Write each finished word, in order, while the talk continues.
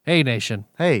Hey, Nation.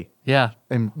 Hey. Yeah.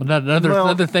 And,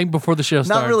 Another thing before the show starts.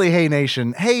 Not really Hey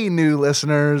Nation. Hey, new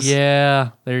listeners.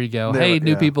 Yeah, there you go. Hey,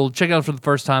 new people, check it out for the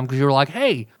first time because you were like,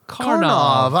 hey,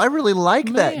 Karnov. I really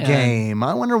like that game.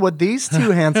 I wonder what these two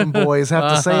handsome boys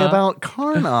have to say about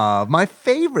Karnov, my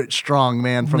favorite strong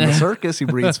man from the circus who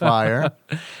breathes fire.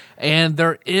 And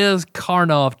there is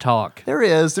Karnov talk. There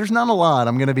is. There's not a lot.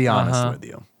 I'm going to be honest with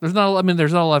you. There's not a lot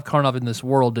of Karnov in this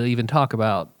world to even talk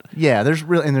about. Yeah, there's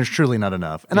truly not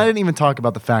enough. And I didn't even talk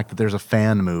about the fact that there's a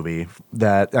fan movie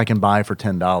that I can buy for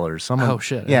 $10. Oh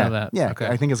shit! Yeah, I know that. Yeah. Okay.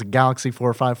 I think it's a Galaxy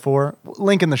 454.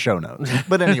 Link in the show notes.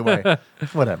 But anyway,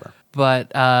 whatever.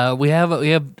 But we have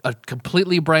a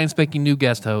completely brand spanking new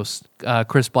guest host,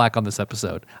 Chris Black, on this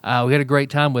episode. We had a great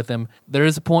time with him. There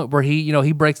is a point where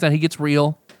he breaks down. He gets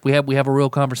real. We have a real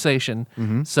conversation.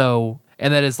 Mm-hmm. So.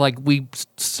 And that is like we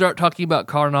start talking about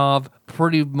Karnov,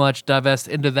 pretty much divest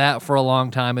into that for a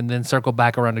long time, and then circle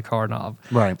back around to Karnov.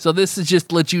 Right. So this is just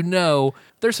to let you know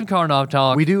there's some Karnov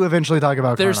talk. We do eventually talk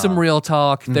about There's Karnov. some real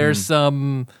talk. Mm-hmm. There's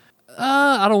some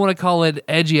I don't want to call it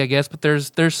edgy, I guess, but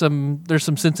there's some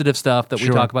sensitive stuff that we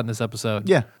talk about in this episode.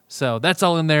 Yeah. So that's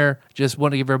all in there. Just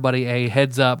want to give everybody a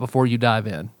heads up before you dive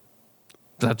in.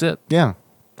 That's it. Yeah.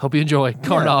 Hope you enjoy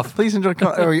Karnov. Yeah, please enjoy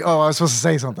Karnov. I was supposed to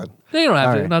say something. You don't have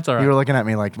all to. Right. That's all right. You were looking at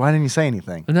me like, why didn't you say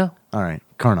anything? No. All right.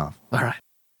 Karnov. All right.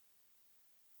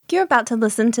 You're about to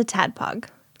listen to Tadpog.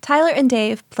 Tyler and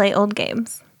Dave play old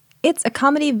games. It's a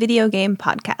comedy video game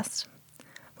podcast.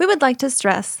 We would like to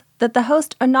stress that the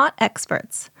hosts are not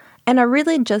experts and are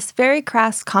really just very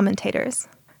crass commentators.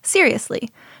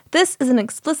 Seriously, this is an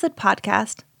explicit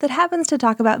podcast that happens to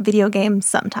talk about video games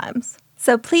sometimes.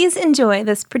 So please enjoy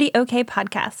this pretty okay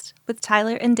podcast with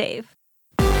Tyler and Dave.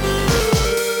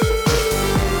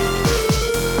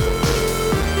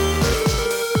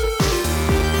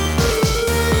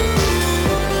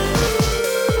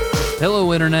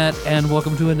 Hello, Internet, and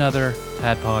welcome to another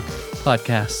Tadpog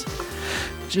podcast.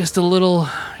 Just a little,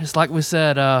 just like we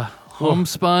said,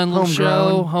 homespun little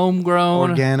show, homegrown,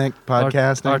 organic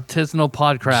podcasting, artisanal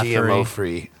podcraftery, GMO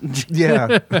free. Yeah.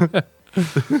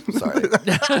 Sorry,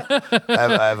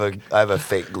 I have a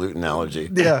fake gluten allergy.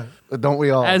 Yeah, don't we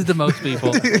all? as do most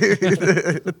people.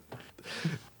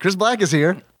 Chris Black is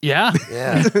here. Yeah,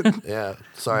 Yeah.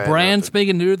 Sorry, brand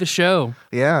spanking new to the show.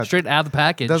 Yeah, Straight out of the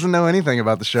package. doesn't know anything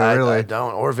about the show really. I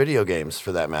don't, or video games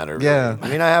for that matter. Really. Yeah. I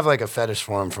mean, I have like a fetish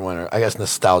for them for winter. I guess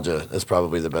nostalgia is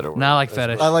probably the better word. Now I like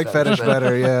fetish. I like fetish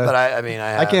better. Yeah, But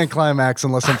I can't climax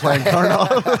unless I'm playing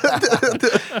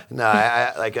Karnov. No,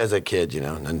 I like as a kid,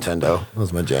 Nintendo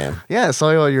was my jam. Yeah, I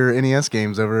saw all your NES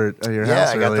games over at your house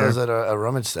I got earlier. those at a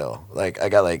rummage sale. Like I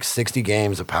got like 60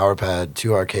 games, a power pad,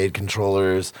 2 arcade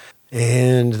controllers,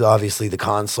 and obviously the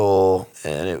console.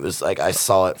 And it was like I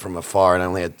saw it from afar, and I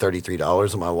only had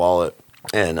 $33 in my wallet,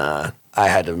 and I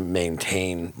had to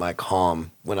maintain my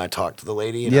calm when I talked to the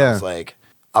lady. And I was like,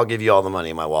 "I'll give you all the money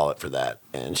in my wallet for that."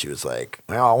 And she was like,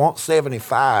 "Well, I want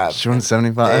 75." She wanted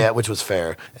 75. Yeah, which was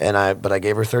fair. But I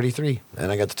gave her 33, and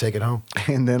I got to take it home.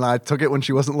 And then I took it when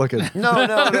she wasn't looking. No.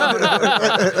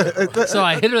 So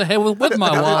I hit her in the head with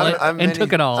my wallet and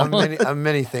took it all. I'm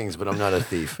many things, but I'm not a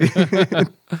thief.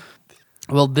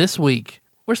 Well, this week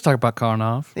we're just talking about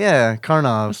Karnov. Yeah,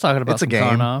 Karnov. Let's talk about it's a some game.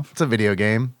 Karnov. It's a video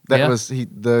game. Yeah.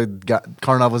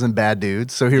 Karnov was in Bad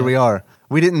Dudes, so here we are.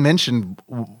 We didn't mention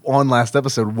on last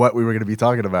episode what we were going to be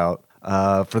talking about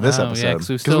for this episode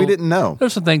because we didn't know.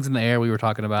 There's some things in the air we were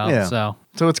talking about. Yeah. So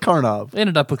it's Karnov.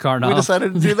 ended up with Karnov. We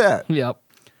decided to do that. Yep.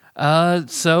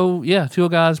 Two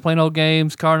guys playing old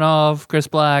games. Karnov, Chris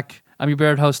Black. I'm your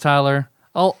bearded host, Tyler.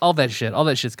 All that shit. All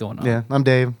that shit's going on. Yeah, I'm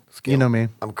Dave. You know me.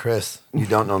 I'm Chris. You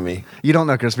don't know me. You don't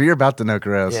know Chris, but you're about to know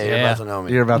Chris. Yeah, you're about to know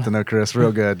me. You're about to know Chris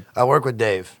real good. I work with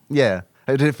Dave. Yeah.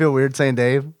 Did it feel weird saying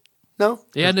Dave? No.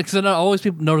 Yeah, because I always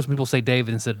notice people say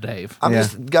David instead of Dave.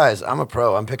 Guys, I'm a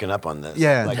pro. I'm picking up on this.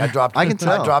 Yeah. Like I dropped. I can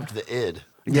tell. I dropped the id.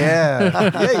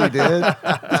 Yeah. Yeah, you did.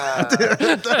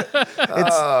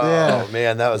 Oh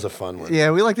man, that was a fun one.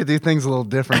 Yeah, we like to do things a little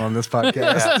different on this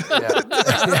podcast.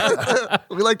 Yeah.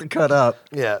 We like to cut up.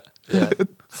 Yeah.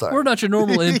 Sorry. We're not your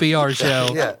normal NPR show.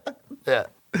 Yeah.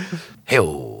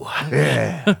 Hey-oh.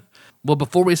 Yeah. Well,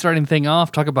 before we start anything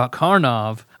off, talk about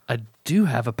Karnov. I do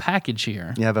have a package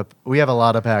here. We have a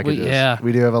lot of packages.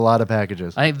 We do have a lot of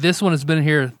packages. I think this one has been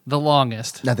here the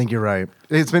longest. I think you're right.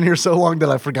 It's been here so long that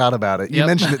I forgot about it. You Yep.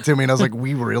 mentioned it to me, and I was like,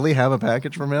 we really have a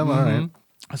package from him? All right.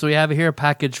 So we have here a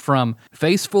package from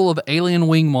Face Full of Alien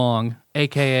Wing Wong,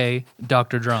 a.k.a.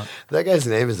 Dr. Drunk. That guy's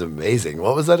name is amazing.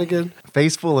 What was that again?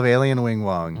 Face Full of Alien Wing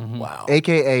Wong. Wow.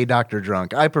 A.k.a. Dr.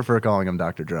 Drunk. I prefer calling him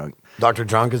Dr. Drunk. Dr.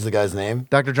 Drunk is the guy's name?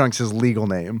 Dr. Drunk's his legal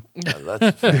name.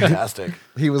 That's fantastic.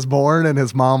 He was born, and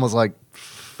his mom was like,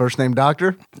 First name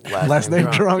Doctor. Last name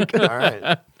Drunk. All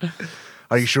right.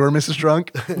 Are you sure, Mrs.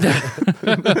 Drunk?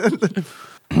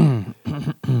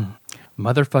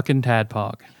 Motherfucking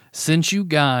Tadpog. Since you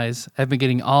guys have been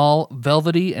getting all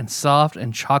velvety and soft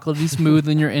and chocolatey smooth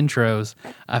in your intros,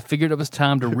 I figured it was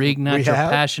time to reignite your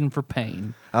passion for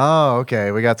pain. Oh, okay.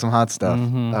 We got some hot stuff.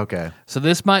 Okay. So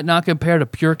this might not compare to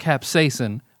pure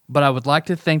capsaicin, but I would like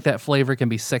to think that flavor can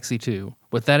be sexy too.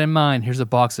 With that in mind, here's a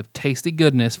box of tasty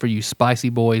goodness for you spicy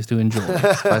boys to enjoy.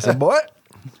 Spicy boy.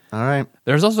 All right.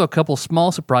 There's also a couple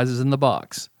small surprises in the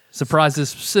box. Surprises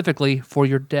specifically for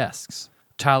your desks.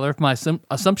 Tyler, if my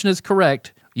assumption is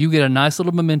correct, you get a nice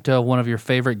little memento of one of your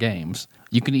favorite games.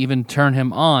 You can even turn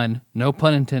him on, no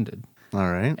pun intended. All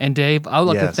right. And Dave, I would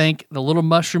like to think the little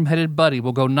mushroom-headed buddy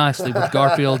will go nicely with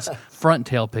Garfield's front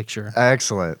tail picture.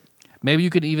 Excellent. Maybe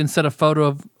you could even set a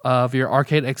photo of your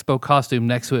Arcade Expo costume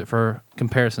next to it for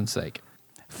comparison's sake.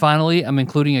 Finally, I'm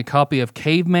including a copy of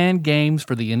Caveman Games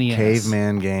for the NES.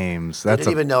 Caveman Games. I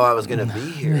didn't even know I was going to be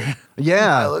here.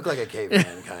 Yeah. I look like a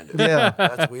caveman, kind of. Yeah.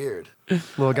 That's weird.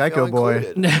 Little Geico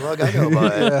boy. Little Geico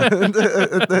boy.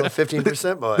 Little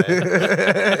 15% boy.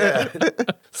 Yeah.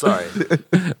 Sorry.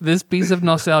 This piece of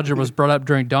nostalgia was brought up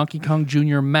during Donkey Kong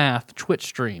Jr. Math Twitch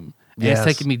stream. And Yes. It's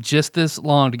taken me just this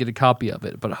long to get a copy of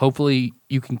it, but hopefully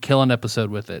you can kill an episode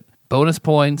with it. Bonus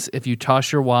points if you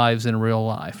toss your wives in real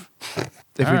life.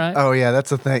 All right. Oh, yeah,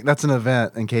 that's a thing. That's an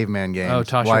event in Caveman Games. Oh,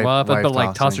 toss your wife, but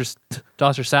like toss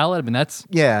tossing. her salad. I mean, that's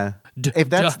Yeah. If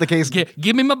that's the case,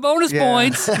 give me my bonus yeah.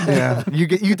 points. Yeah,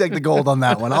 you take the gold on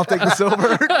that one. I'll take the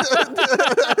silver.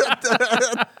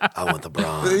 I want the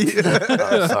bronze.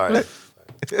 Oh, sorry.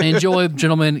 Enjoy,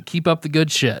 gentlemen. Keep up the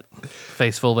good shit.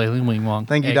 Face full of alien wing wong.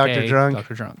 Thank you, Dr. AKA Drunk.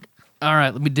 Dr. Drunk. All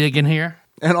right, let me dig in here.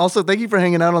 And also, thank you for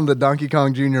hanging out on the Donkey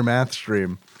Kong Jr. Math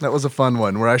stream. That was a fun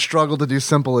one where I struggled to do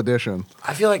simple addition.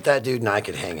 I feel like that dude and I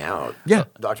could hang out. Yeah.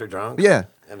 Dr. Drunk? Yeah.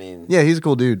 I mean, Yeah, he's a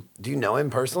cool dude. do you know him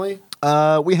personally?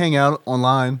 We hang out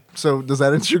online. So does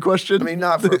that answer your question? I mean,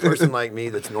 not for a person like me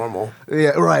that's normal.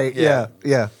 yeah, right. Yeah.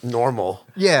 Yeah. Yeah. Normal.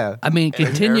 Yeah. I mean,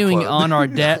 continuing quote. on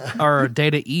our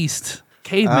Data East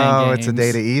caveman Oh, games. it's a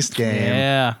Data East game.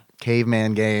 Yeah.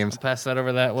 Caveman Games. Pass that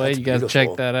over that way. That's You guys beautiful.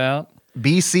 check that out.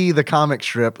 BC the comic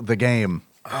strip, the game.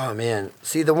 Oh, man.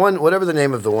 See, the one, whatever the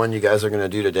name of the one you guys are going to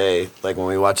do today, like when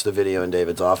we watch the video in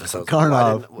David's office, I was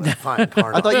Karnov. like, well, fine,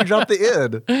 Karnov. I thought you dropped the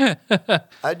id.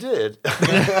 I did.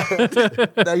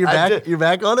 Now you're I back. did. You're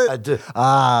back on it. I did.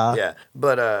 Ah, Yeah.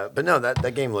 But no,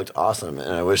 that game looked awesome.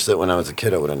 And I wish that when I was a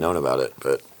kid, I would have known about it.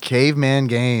 But Caveman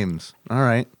Games. All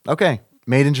right. Okay.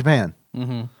 Made in Japan.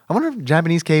 Mm-hmm. I wonder if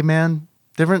Japanese caveman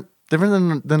different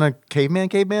than a caveman.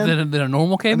 Than a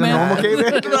normal Than a caveman? normal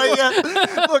caveman, right?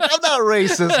 Yeah. Look, I'm not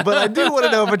racist, but I do want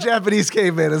to know if a Japanese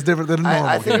caveman is different than a normal.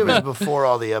 I think it caveman. was before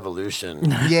all the evolution.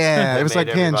 Yeah, that it was made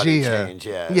like everybody Pangea. change,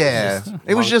 yeah. Yeah,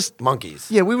 it was just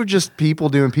monkeys. Yeah, we were just people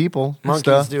doing people and Monkeys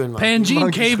stuff. doing monkeys. Pangea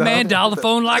Monkey caveman stuff. dial the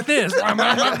phone like this.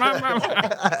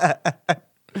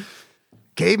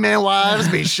 Caveman wives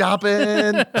be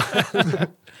shopping.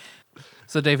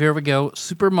 So, Dave, here we go.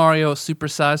 Super Mario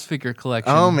Supersized Figure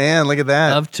Collection Oh man, look at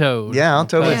that. of Toad. Yeah, I'll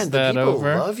totally- Pass Man, the that people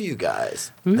over. love you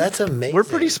guys. That's amazing. We're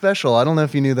pretty special. I don't know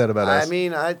if you knew that about us. I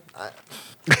mean, I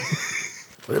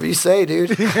whatever you say,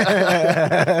 dude.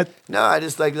 No, I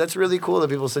just like that's really cool that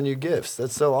people send you gifts.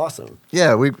 That's so awesome.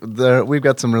 Yeah, we've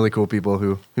got some really cool people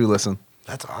who listen.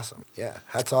 That's awesome. Yeah,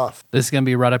 hats off. This is going to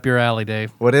be right up your alley,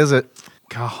 Dave. What is it?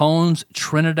 Cajon's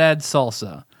Trinidad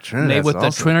Salsa. Trinidad made with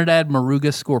salsa. the Trinidad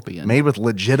Maruga Scorpion. Made with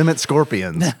legitimate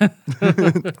scorpions.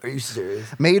 Are you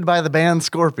serious? Made by the band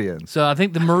Scorpions. So I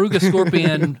think the Maruga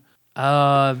Scorpion,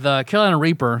 the Carolina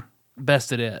Reaper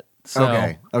bested it.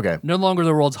 So Okay. no longer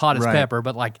the world's hottest Right. pepper,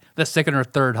 but like the second or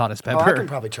third hottest Oh, I pepper. can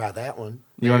probably try that one.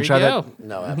 You want to try go. that?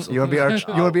 No, absolutely. You want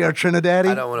to be our Trinidaddy?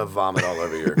 I don't want to vomit all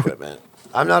over your equipment.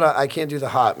 I can't do the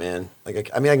hot, man. Like,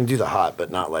 I mean, I can do the hot,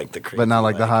 but not like the crazy. But not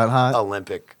like the hot?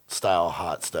 Olympic style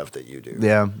hot stuff that you do.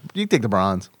 Yeah, you take the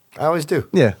bronze. I always do.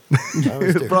 Yeah, I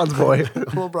always do. bronze boy.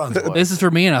 Little bronze boy. This is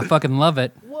for me, and I fucking love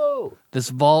it. Whoa. This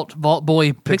Vault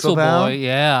Boy Pixel Pal? Boy.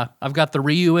 Yeah. I've got the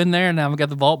Ryu in there, and now I've got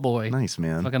the Vault Boy. Nice,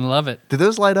 man. Fucking love it. Do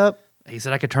those light up? He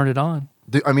said I could turn it on.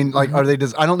 I mean, like, are they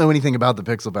just? I don't know anything about the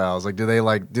Pixel Pals. Like, do they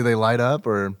light up,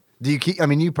 or do you keep? I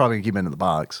mean, you probably keep them in the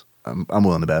box. I'm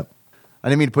willing to bet. I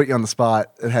didn't mean to put you on the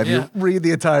spot and have Yeah. you read the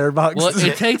entire box. Well,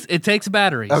 it takes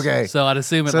batteries. Okay. So I'd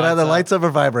assume it so it either up. lights up or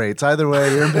vibrates. Either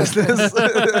way, you're in business.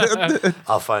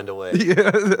 I'll find a way.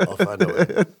 I'll find a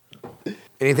way.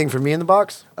 Anything for me in the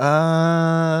box?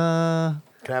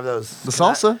 Can I have those? The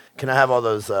salsa? Can I have all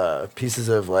those pieces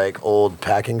of like old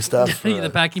packing stuff? For, The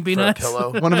packing for a peanuts?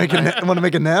 pillow. Want to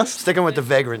make a nest? Sticking with the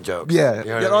vagrant jokes. Yeah. You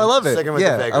know what Yeah, I love it. Sticking with Yeah,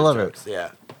 the I vagrant love it. jokes. Yeah.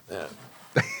 Yeah.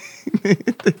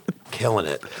 Killing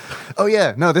it. Oh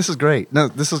yeah, no, this is great. No,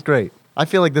 this is great. I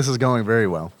feel like this is going very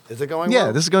well. Is it going Yeah,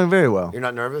 well? this is going very well. You're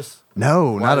not nervous?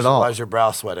 No, not at all. Why is your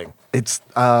brow sweating? It's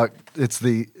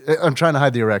the I'm trying to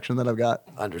hide the erection that I've got.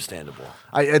 Understandable.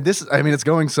 I mean it's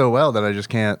going so well that I just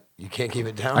can't. You can't keep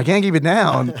it down? I can't keep it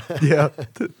down. Yeah.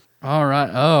 All right.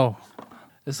 Oh,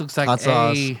 this looks like Hot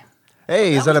sauce.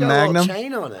 Hey, is that a one's got little Magnum?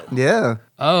 chain on it. Yeah.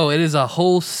 Oh, it is a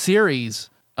whole series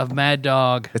of Mad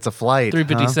Dog It's a flight.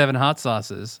 357 hot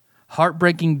sauces.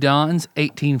 Heartbreaking Dawn's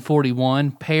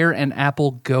 1841 pear and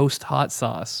apple ghost hot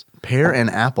sauce. Huh? Pear and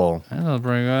apple. That was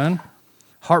pretty good.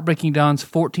 Heartbreaking Dawn's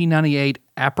 1498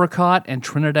 apricot and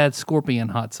Trinidad scorpion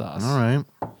hot sauce. All right.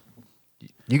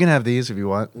 You can have these if you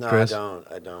want, No, Chris.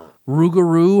 I don't.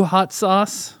 Rougarou hot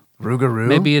sauce. Rougarou.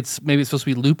 Maybe it's supposed to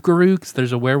be loup-garou because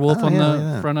there's a werewolf Oh, on yeah, the look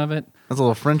at that. front of it. That's a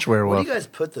little French What werewolf. do you guys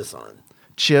put this on?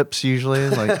 Chips usually,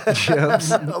 like chips.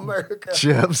 America.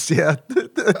 Chips, yeah.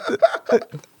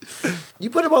 You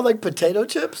put them on like potato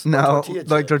chips? Or No, tortilla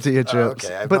like chips? tortilla chips. Oh,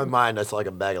 okay. In But- my mind, that's like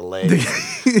a bag of Lay's.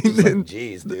 It's like,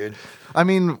 jeez, dude. I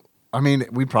mean,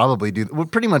 we probably do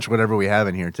pretty much whatever we have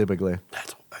in here typically.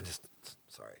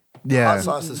 Sorry. Yeah. Hot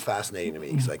sauce is fascinating to me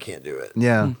because I can't do it.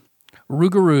 Yeah.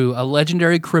 Rougarou, a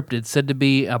legendary cryptid said to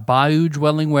be a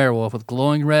bayou-dwelling werewolf with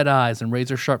glowing red eyes and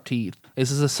razor-sharp teeth.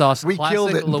 This is a sauce We classic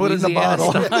killed it and put it in a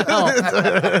Louisiana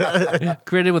style.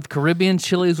 Created with Caribbean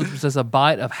chilies, which possess a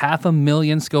bite of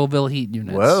 500,000 Scoville heat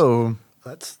units. Whoa.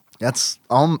 That's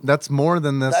That's more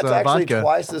than this actually vodka.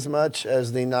 twice as much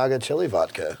as the Naga chili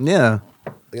vodka. Yeah.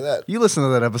 Look at that. You listened to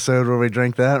that episode where we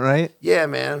drank that, right? Yeah,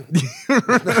 man.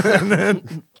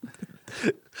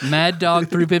 Mad Dog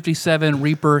 357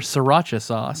 Reaper Sriracha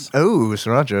sauce. Oh,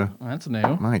 sriracha. That's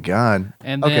new. My God.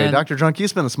 And okay, then- Dr. Drunk, you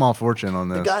spent a small fortune on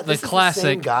The this. guy, The this is the same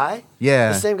classic. guy?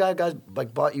 Yeah. The same guy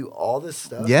like bought you all this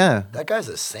stuff? Yeah. That guy's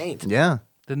a saint. Yeah.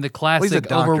 Then the he's a classic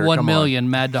doctor, over 1 come on. million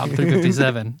Mad Dog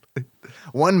 357.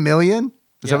 1 million? Is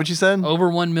Yeah. that what you said? Over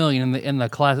 1 million in the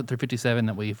classic 357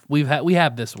 that we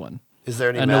have this one. Is there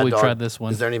any I know Mad we've Dog? tried this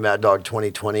one. Is there any Mad Dog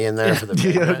 2020 in there for the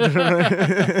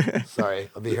vagrant? Sorry,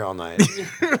 I'll be here all night.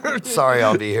 Sorry,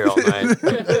 I'll be here all night.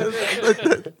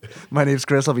 My name's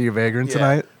Chris. I'll be your vagrant Yeah.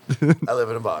 tonight. I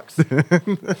live in a box.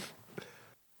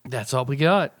 That's all we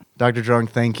got. Dr. Drunk,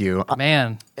 thank you.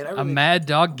 Man, And I a really- Mad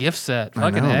Dog gift set. I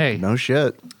Fucking know. A. No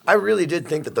shit. I really did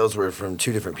think that those were from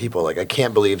two different people. Like, I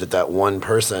can't believe that one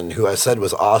person who I said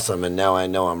was awesome, and now I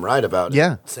know I'm right about it,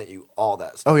 Yeah. sent you all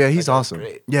that stuff. Oh, yeah, he's That guy's awesome.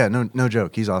 Great. Yeah, no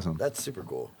joke. He's awesome. That's super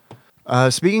cool.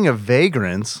 Speaking of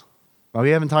vagrants, well, we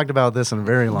haven't talked about this in a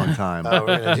very long time. Oh,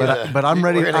 we're gonna do that. but I'm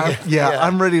ready. We're gonna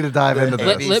I'm ready to dive into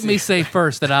Let, this. let me say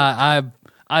first that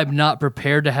I'm not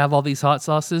prepared to have all these hot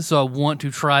sauces, so I want to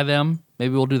try them.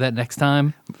 Maybe we'll do that next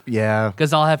time Yeah.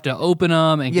 because I'll have to open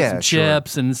them and get Yeah, some sure.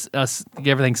 chips and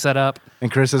get everything set up.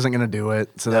 And Chris isn't going to do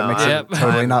it, so that No, makes I'm- it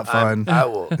totally not fun. I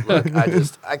will. Look,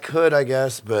 I could, I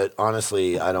guess, but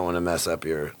honestly, I don't want to mess up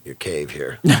your cave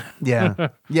here. Yeah.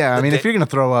 Yeah. I mean, if you're going to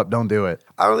throw up, don't do it.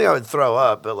 I don't think I would throw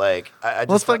up, but like, I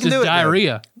Let's just fucking Just do it. then.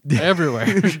 diarrhea everywhere.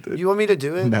 You want me to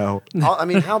do it? No. I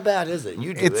mean, how bad is it?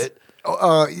 You do It's it.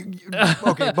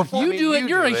 okay. Before You do it.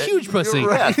 You're a huge pussy.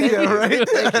 Yeah, thank Yeah, you.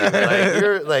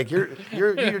 right? Thank you.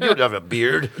 You don't have a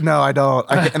beard. No, I don't.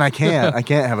 I can't. I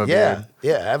can't have a Yeah, beard.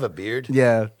 yeah, I have a beard.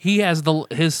 Yeah.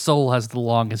 His soul has the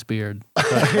longest beard.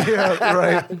 Yeah.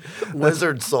 Right.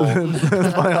 Wizard soul.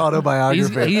 That's my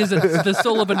autobiography. He is the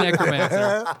soul of a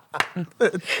necromancer.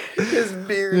 His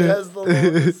beard has the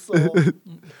longest soul.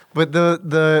 But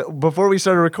the before we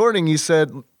started recording, you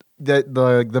said that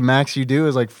the max you do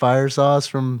is like fire sauce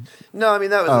from. No, I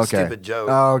mean that was Oh, a okay. stupid joke.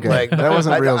 Oh, okay. Like, That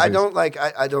wasn't I realsies. don't like.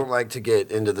 I don't like to get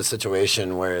into the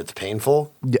situation where it's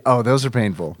painful. Yeah, oh, those are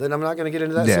painful. Then I'm not going to get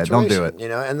into that Yeah, situation. don't do it. You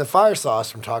know, and the fire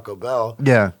sauce from Taco Bell.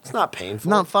 Yeah. It's not painful.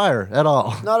 Not fire at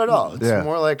all. Not at all. It's Yeah.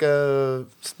 more like a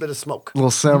bit of smoke.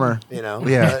 Little simmer. You know?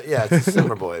 Yeah. Yeah, it's a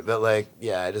simmer boy. But like,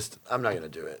 yeah, I'm not going to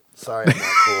do it. Sorry, I'm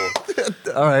not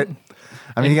cool. All right.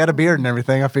 I mean, you got a beard and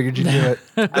everything. I figured you'd do it.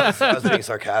 I was being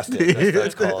sarcastic. That's what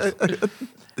it's called.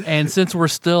 And since we're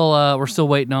still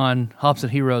waiting on Hops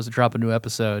and Heroes to drop a new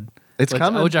episode, It's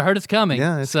coming. which I heard it's coming.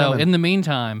 Yeah, it's so coming. in the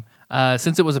meantime,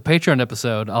 since it was a Patreon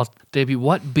episode, I'll debut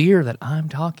what beer that I'm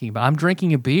talking about. I'm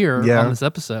drinking a beer Yeah. on this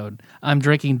episode. I'm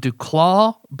drinking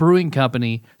Duclaw Brewing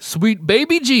Company Sweet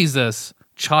Baby Jesus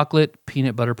Chocolate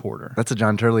Peanut Butter Porter. That's a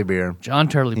John Turley beer. John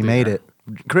Turley. He beer. made it.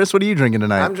 Chris, what are you drinking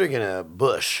tonight? I'm drinking a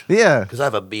Bush. Yeah. Because I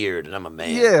have a beard and I'm a man.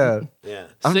 Yeah. Yeah.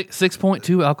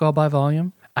 6.2 alcohol by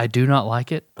volume. I do not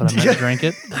like it, but I'm going to drink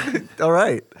it. All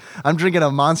right. I'm drinking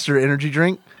a Monster energy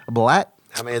drink, a black.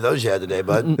 How many of those you had today,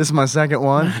 bud? This is my second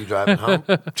one. You driving home?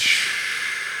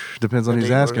 Depends on who's We're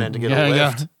gonna asking. have to get Yeah, a you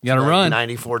lift. got- you gotta run.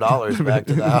 $94 back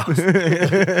to the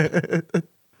house.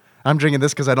 I'm drinking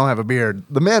this because I don't have a beard.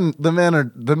 The men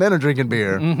are drinking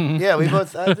beer. Yeah, we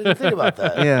both. I didn't think about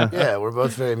that. Yeah. we're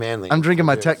both very manly. I'm drinking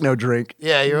my Cheers. techno drink.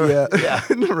 Yeah, you're. Yeah.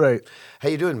 Right. How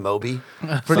you doing, Moby?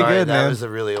 Pretty Sorry, good, that man. was a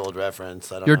really old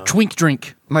reference. I don't Your know. twink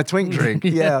drink. My twink drink.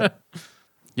 Yeah.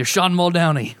 Your Sean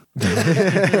Muldowney.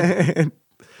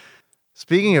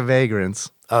 Speaking of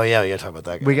vagrants, Oh yeah, we gotta talk about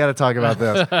that guy. we got to talk about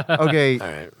this. Okay. All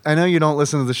right. I know you don't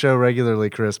listen to the show regularly,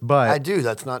 Chris, I but do.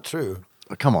 That's not true.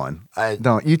 come on. I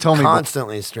Don't. You told me.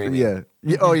 constantly streaming.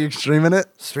 Yeah. Oh, you're streaming it?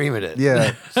 Streaming it.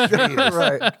 Yeah. Streams.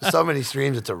 Right. So many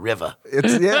streams. It's a river.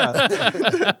 It's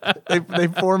yeah. they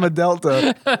form a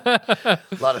delta. A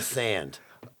lot of sand.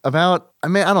 About I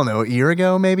don't know, a year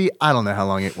ago maybe. I don't know how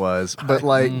long it was, but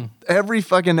like every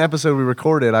fucking episode we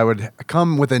recorded, I would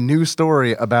come with a new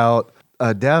story about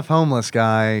a deaf homeless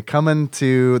guy coming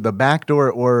to the back door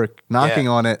at work, knocking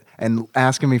Yeah. on it, and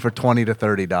asking me for $20 to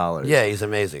 $30. Yeah, he's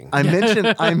amazing. I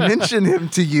mentioned him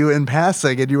to you in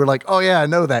passing, and you were like, "Oh yeah, I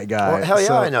know that guy." Well, hell yeah,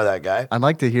 So I know that guy. I'd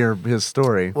like to hear his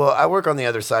story. Well, I work on the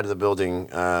other side of the building.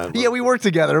 Yeah, we work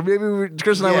together. Maybe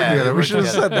Chris and I work together. We should have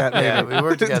said that. Maybe. Yeah, we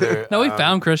work together. No, we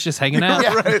found Chris just hanging out.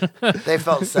 Yeah. They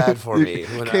felt sad for me.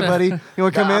 when Okay, buddy, you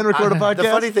want to come in, record a podcast? The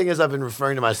funny thing is, I've been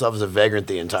referring to myself as a vagrant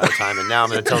the entire time, and now I'm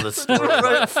going to tell this story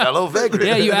about a fellow vagrant.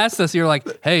 Yeah, you asked us. You're like,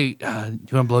 "Hey, you want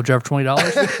to blow dry for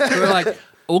 $20?" We were like,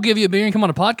 "We'll give you a beer and come on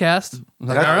a podcast." I was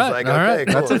like, I all was right, like, all okay, right.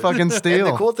 cool. That's a fucking steal.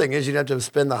 And the cool thing is, you don't have to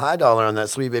spend the high dollar on that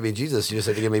sweet baby Jesus. You just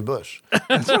have to give me Bush.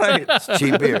 That's right. It's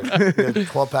cheap beer.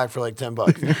 12 pack for like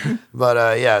 $10.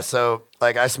 But yeah, so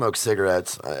like I smoke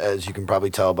cigarettes, as you can probably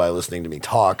tell by listening to me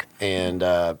talk. And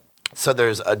so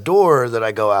there's a door that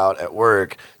I go out at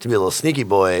work to be a little sneaky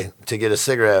boy to get a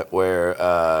cigarette where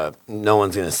no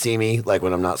one's going to see me, like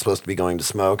when I'm not supposed to be going to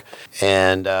smoke.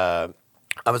 And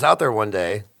I was out there one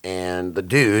day, and the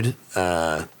dude,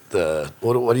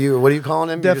 what are you calling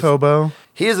him? Deaf hobo.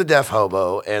 He is a deaf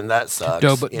hobo, and that sucks.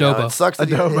 Dobo. It sucks that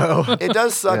Adobo. it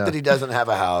does suck Yeah. that he doesn't have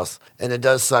a house, and it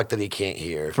does suck that he can't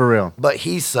hear. For real. But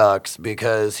he sucks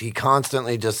because he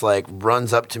constantly just like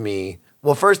runs up to me.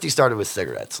 Well, first he started with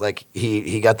cigarettes. Like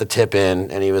he got the tip in,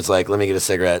 and he was like, "Let me get a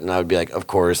cigarette," and I would be like, "Of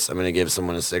course, I'm going to give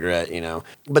someone a cigarette," you know.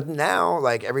 But now,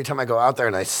 like every time I go out there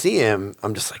and I see him,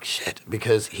 I'm just like, shit,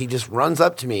 because he just runs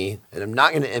up to me, and I'm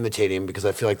not going to imitate him because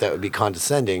I feel like that would be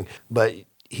condescending. But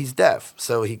he's deaf,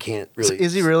 so he can't really.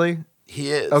 Is he really? He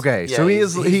is. Okay, Yeah, so he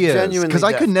he's is. He is. genuinely Because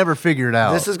I deaf. could never figure it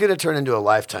out. This is going to turn into a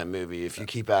Lifetime movie if you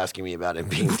keep asking me about him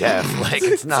being deaf. Like,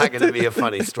 it's not going to be a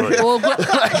funny story. Well,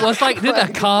 it's like, did a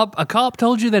cop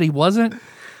told you that he wasn't?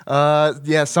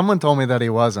 Yeah, someone told me that he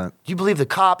wasn't. Do you believe the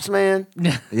cops, man?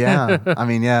 Yeah, I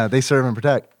mean, yeah, they serve and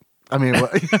protect. I mean,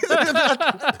 what,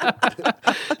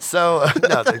 So,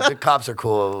 no, the cops are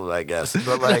cool, I guess.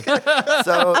 But, like,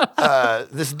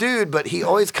 this dude, but he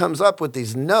always comes up with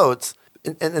these notes.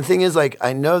 And the thing is, like,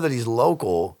 I know that he's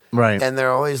local. Right. And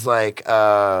they're always like,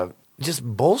 just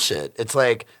bullshit. It's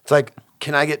like,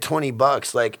 can I get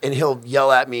 $20? Like, and he'll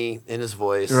yell at me in his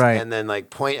voice, Right. and then like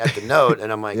point at the note,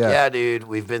 and I'm like, Yeah. yeah, dude,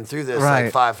 we've been through this Right.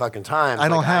 like 5 fucking times. I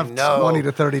don't Like, have know. $20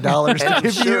 to $30 and to I'm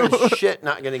give sure you. as shit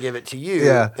not gonna give it to you.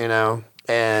 Yeah. You know,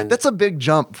 and That's a big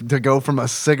jump to go from a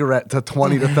cigarette to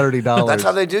 $20 to $30. that's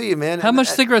how they do you, man. How much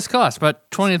cigarettes cost? About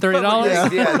 $20 to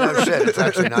 $30? Yeah, no shit. It's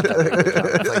actually not that big of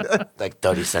a jump. It's like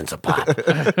 30 cents a pop.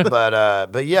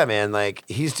 But yeah, man, like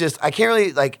he's just I can't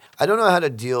really like I don't know how to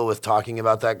deal with talking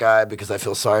about that guy because I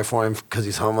feel sorry for him because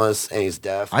he's homeless and he's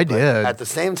deaf. I But did. At the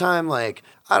same time, like,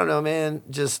 I don't know, man,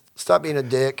 just stop being a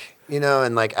dick, you know,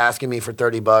 and like asking me for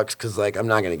 $30 because like I'm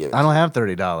not gonna give it. I don't have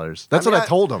 $30. That's I mean, what I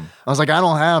told him. I was like, I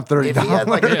don't have $30. if he had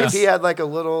like Yeah. if he had like a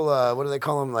little what do they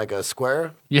call him, like a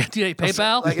square? Yeah, do you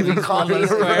PayPal? Like if he caught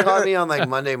me on like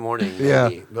Monday morning, maybe. Yeah.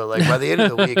 But like by the end of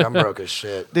the week, I'm broke as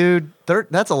shit. Dude,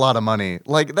 that's a lot of money.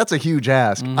 Like, that's a huge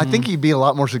ask. I think he'd be a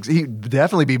lot more. He'd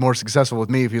definitely be more successful with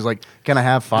me if he was like, "Can I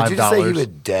have $5?" Did you just say he was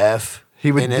deaf?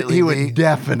 He would. And He would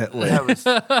definitely. That was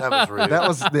rude. That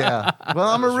was yeah. Well,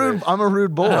 I'm a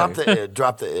rude boy. Drop the id.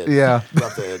 Drop the id. Yeah.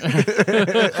 Drop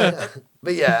the id.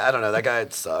 But yeah, I don't know. That guy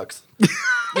sucks.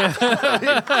 Like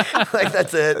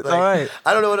that's it. Like, all right.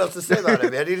 I don't know what else to say about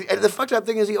him, man. And the fucked up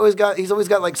thing is he's always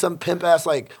got like some pimp ass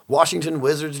like Washington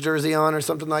Wizards jersey on or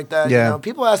something like that. Yeah. You know?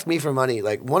 People ask me for money.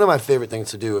 Like one of my favorite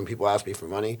things to do when people ask me for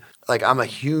money, like I'm a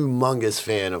humongous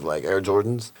fan of like Air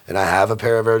Jordans, and I have a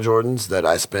pair of Air Jordans that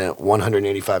I spent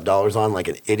 $185 on like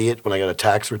an idiot when I got a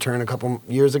tax return a couple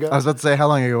years ago. I was about to say, how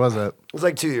long ago was it? It was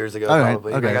like 2 years ago, All right,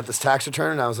 probably. okay. I got this tax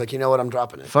return, and I was like, you know what? I'm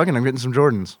dropping it. Fucking, I'm getting some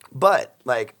Jordans. But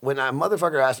like when a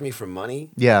motherfucker asks me for money,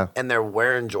 Yeah. and they're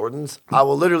wearing Jordans, I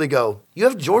will literally go, "You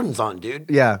have Jordans on, dude."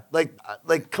 Yeah. Like,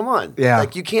 come on. Yeah.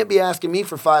 Like, you can't be asking me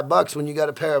for $5 when you got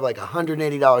a pair of like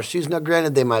 $180 shoes. Now,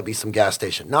 granted, they might be some gas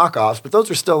station knockoffs, but those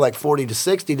are still like 40 to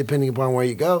 60 depending upon where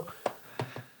you go.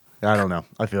 I don't know.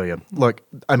 I feel you. Look,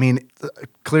 I mean,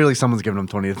 clearly someone's giving him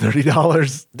 $20 to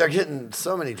 $30. They're getting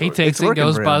so many Jordans. He takes It's it, working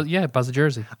goes, for buys, him. buys a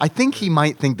jersey. I think he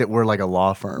might think that we're like a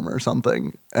law firm or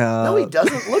something. No, he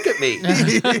doesn't look at me.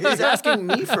 He's asking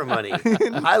me for money.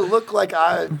 I look like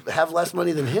I have less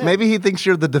money than him. Maybe he thinks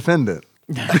you're the defendant.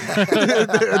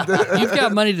 You've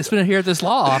got money to spend here at this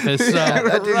law office. So.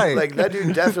 That dude, Right. that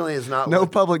dude definitely is not. No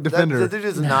public defender. That dude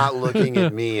is not looking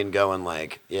at me and going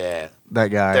like, "Yeah, That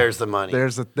guy. there's the money.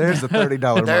 There's the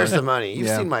 $30 There's money. the money." You've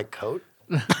Yeah. seen my coat?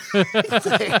 It's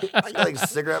like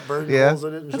cigarette burn Yeah. holes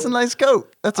in it. and That's a shit. nice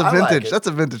coat. That's a I like vintage. it. That's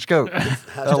a vintage coat.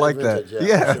 I like vintage, that. yeah,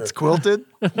 Yeah, for sure. it's quilted.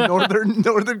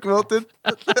 Northern quilted.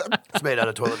 It's made out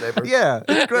of toilet paper. Yeah,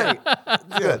 it's great.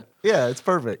 It's good. Yeah, it's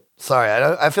perfect. Sorry,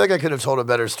 I feel like I could have told a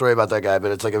better story about that guy,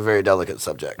 but it's like a very delicate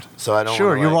subject. So I don't. Sure,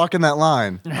 wanna, you're like, walking that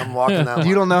line. I'm walking that. You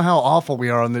line. don't know how awful we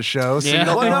are on this show. So Yeah.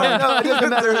 Well, no, it doesn't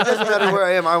matter. It doesn't matter where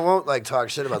I am. I won't like talk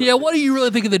shit about. Yeah, that. what do you really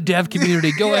think of the deaf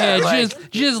community? Go ahead, like-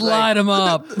 just light them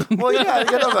up. Well, yeah, I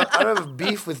don't have a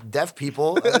beef with deaf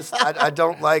people. I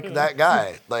don't like that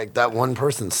guy. Like that one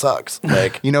person sucks.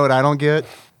 Like, You know what I don't get?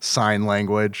 Sign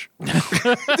language.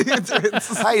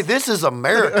 hey, this is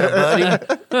America,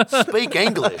 buddy. Speak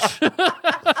English.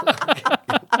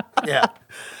 Yeah,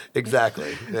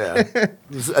 exactly. Yeah,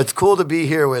 it's cool to be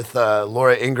here with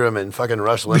Laura Ingraham and fucking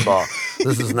Rush Limbaugh.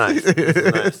 This is nice. This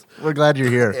is nice. We're glad you're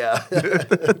here. Yeah.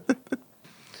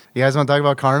 You guys want to talk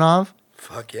about Karnov?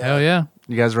 Fuck yeah. Hell yeah,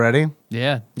 You guys ready?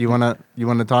 yeah. You wanna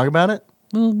talk about it?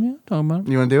 Well, yeah, talking about it.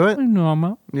 You wanna do it? No, I'm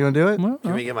out. You wanna do it?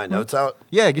 Can we get my notes out?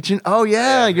 Yeah, get your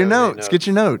your notes. Get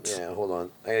your notes. Yeah, hold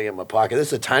on. I gotta get my pocket. This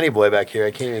is a tiny boy back here.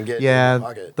 I can't even get in Yeah, my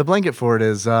pocket. the blanket for it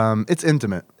is it's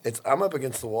intimate. I'm up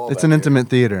against the wall. It's back an here. intimate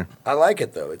theater. I like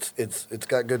it though. It's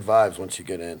got good vibes once you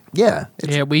get in. Yeah.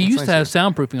 it's- Yeah, we it's used to nice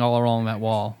have soundproofing all along that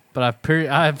wall, but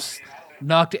I've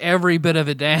knocked every bit of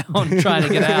it down trying to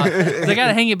get out. 'Cause I got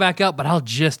to hang it back up, but I'll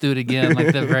just do it again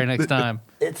like the very next time.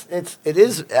 It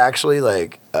is actually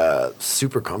like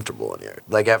super comfortable in here.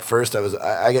 Like at first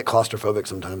I get claustrophobic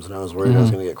sometimes, and I was worried I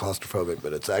was gonna get claustrophobic,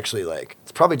 but it's actually like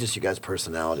it's probably just you guys'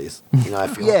 personalities. You know, I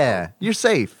feel Yeah, you're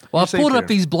safe. Well, You're I've safe pulled up here.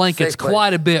 these blankets Safe place.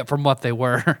 quite a bit from what they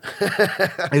were.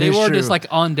 It They is were true. just like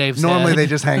on Dave's Normally head. they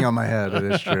just hang on my head. It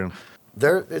is true.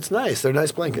 It's nice. They're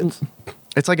nice blankets.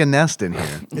 It's like a nest in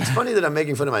here. It's funny that I'm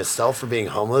making fun of myself for being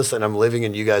homeless, and I'm living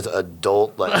in you guys'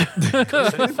 adult like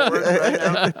cushion fort right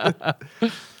now.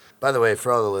 By the way,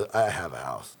 for all I have a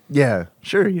house. Yeah,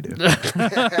 sure you do.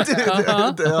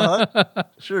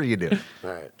 Sure you do. All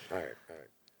right.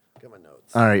 Got my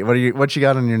notes. All right, what you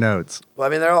got on your notes? Well, I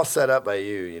mean, they're all set up by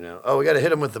you, you know. Oh, we got to hit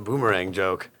them with the boomerang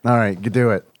joke. All right, do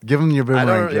it. Give them your I boomerang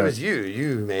don't. It joke. was you.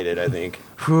 You made it, I think.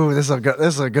 Whew, this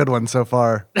is a good one so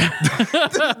far.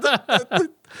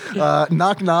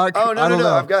 Knock knock. Oh no, I don't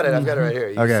know. I've got it right here.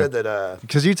 You Okay. said that.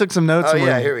 Because you took some notes. Oh and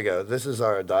yeah, we're- here we go. This is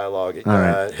our dialogue. All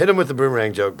right. Hit him with the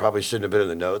boomerang joke. Probably shouldn't have been in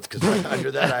the notes because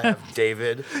under that I have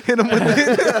David. Hit 'em with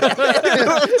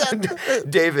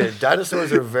David,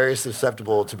 dinosaurs are very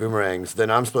susceptible to boomerangs. Then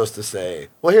I'm supposed to say,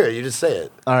 well, here you just say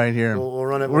it. All right, here. We'll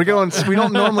run it. We're going. We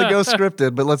don't normally go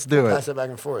scripted, but let's do Pass it. it back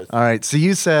and forth. All right. So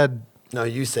you said No,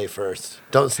 you say first.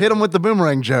 Don't hit him with the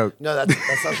boomerang joke. No, that's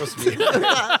not supposed to be.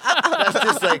 That's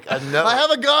just like a note. I have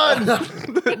a gun.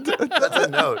 That's a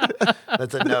note.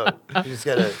 That's a note. You just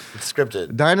gotta script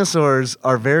it. Dinosaurs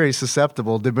are very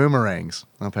susceptible to boomerangs.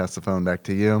 I'll pass the phone back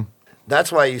to you.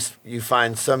 That's why you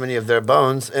find so many of their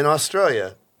bones in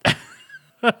Australia.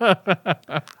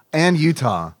 And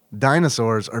Utah.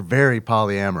 Dinosaurs are very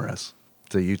polyamorous.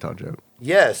 It's a Utah joke.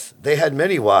 Yes, they had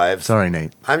many wives. Sorry,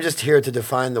 Nate. I'm just here to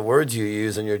define the words you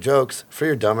use in your jokes for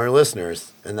your dumber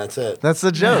listeners, and that's it. That's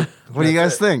the joke. What do you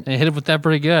guys That's it. think? And hit it with that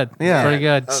pretty good. Yeah. Pretty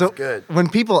good. That was So good. when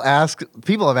people have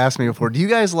asked me before, do you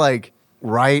guys like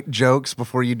write jokes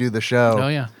before you do the show? Oh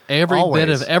yeah. Every Always. bit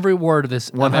of every word of this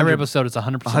of 100 every episode is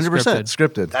 100% 100% scripted.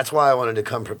 scripted. That's why I wanted to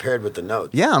come prepared with the notes.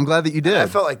 Yeah, I'm glad that you did. I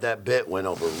felt like that bit went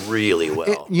over really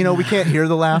well. We can't hear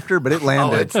the laughter, but it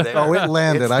landed. Oh, it's there. Oh, it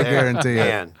landed. It's I there. guarantee it.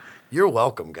 Man, you're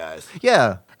welcome, guys.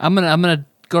 Yeah. I'm gonna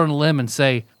go on a limb and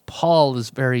say Paul is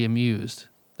very amused.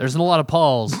 There's a lot of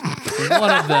Pauls.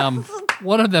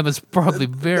 One of them is probably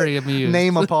very amused.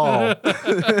 Name a Paul.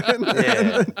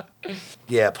 Yeah.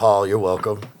 Yeah, Paul, you're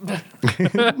welcome.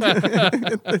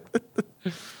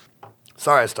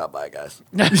 Sorry I stopped by, guys.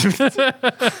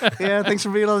 Yeah, thanks for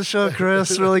being on the show,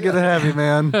 Chris. Really good to have you,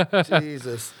 man.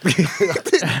 Jesus.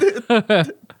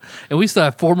 And we still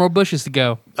have 4 more bushes to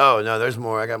go. Oh, no, there's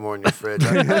more. I got more in your fridge.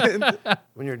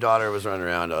 When your daughter was running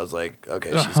around, I was like,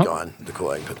 okay, she's gone. The cool,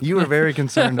 I can put You were very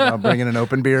concerned about bringing an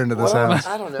open beer into this house.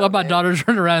 I don't know. Well, my man. daughter's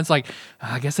running around. It's like,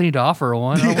 I guess I need to offer her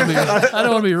one. I don't want to be I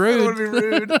don't rude. wanna be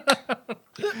rude.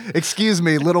 Excuse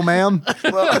me, little ma'am.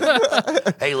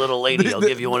 Hey, little lady, I'll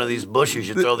give you one of these bushes.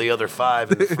 You throw the other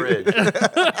 5 in the fridge.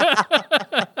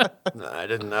 No, I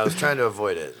didn't. I was trying to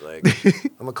avoid it. Like,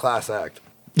 I'm a class act.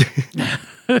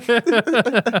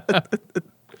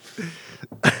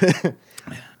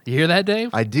 You hear that,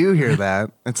 Dave? I do hear that.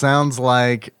 It sounds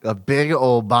like a big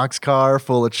old boxcar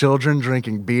full of children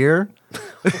drinking beer.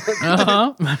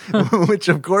 Which,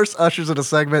 of course, ushers in a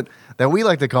segment that we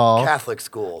like to call Catholic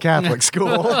school. Catholic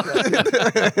School.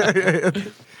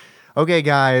 Okay,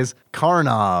 guys,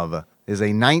 Karnov is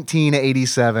a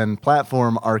 1987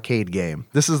 platform arcade game.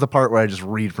 This is the part where I just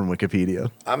read from Wikipedia.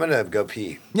 I'm going to go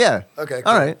pee. Yeah. Okay, All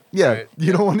cool. right. Yeah. All right.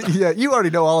 You don't want. Yeah. You already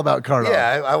know all about Karnov.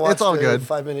 Yeah, I watched It's all a good.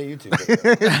 5-minute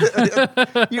YouTube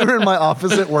video. You were in my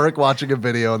office at work watching a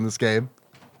video in this game.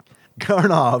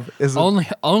 Karnov is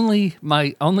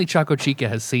Only Choco Chica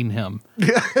has seen him.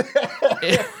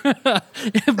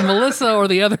 If Melissa or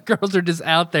the other girls are just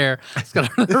out there, they're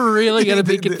really going to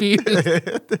be confused.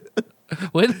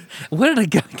 When did a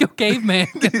caveman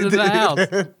get into the house?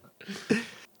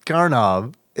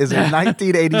 Karnov is a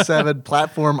 1987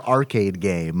 platform arcade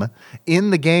game. In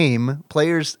the game,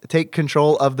 players take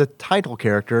control of the title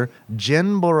character,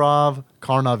 Jenborov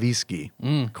Karnovsky.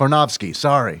 Karnovsky,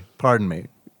 sorry, pardon me.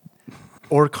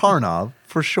 Or Karnov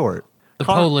for short. The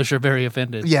Polish are very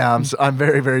offended. Yeah, I'm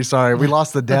very, very sorry. We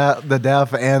lost the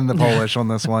deaf and the Polish on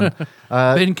this one.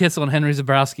 Ben Kissel and Henry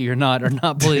Zabrowski are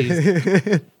not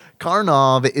pleased.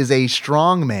 Karnov is a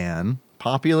strong man,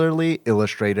 popularly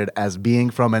illustrated as being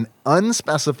from an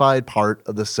unspecified part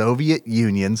of the Soviet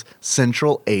Union's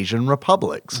Central Asian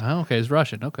republics, Oh, okay, it's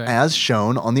Russian. Okay. as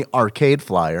shown on the arcade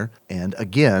flyer and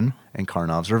again in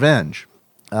Karnov's Revenge.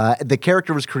 The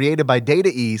character was created by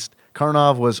Data East.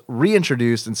 Karnov was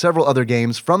reintroduced in several other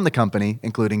games from the company,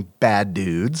 including Bad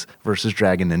Dudes versus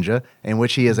Dragon Ninja, in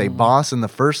which he is a boss in the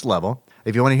first level.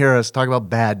 If you want to hear us talk about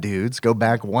Bad Dudes, go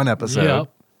back one episode. Yep.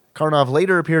 Karnov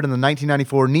later appeared in the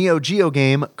 1994 Neo Geo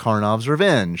game Karnov's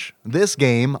Revenge. This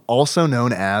game, also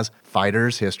known as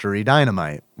Fighters History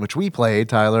Dynamite, which we played,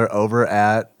 Tyler, over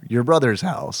at your brother's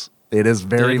house. It is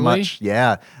very Did we? much,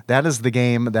 yeah. That is the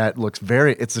game that looks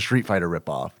it's a Street Fighter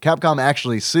ripoff. Capcom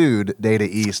actually sued Data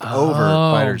East over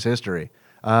Fighters History.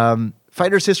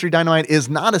 Fighters History Dynamite is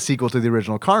not a sequel to the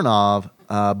original Karnov,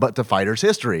 but to Fighters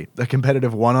History, a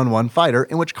competitive one-on-one fighter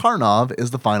in which Karnov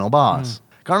is the final boss.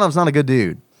 Karnov's not a good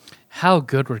dude. How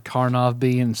good would Karnov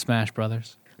be in Smash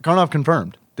Brothers? Karnov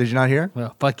confirmed. Did you not hear?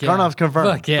 Well, fuck yeah. Karnov's confirmed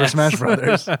Fuck yes. for Smash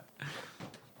Brothers.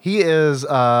 He is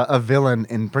a villain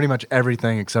in pretty much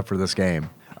everything except for this game.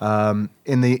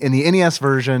 In the NES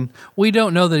version, We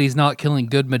don't know that he's not killing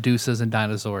good Medusas and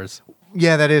dinosaurs.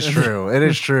 yeah, that is true. It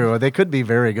is true. They could be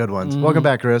very good ones. Welcome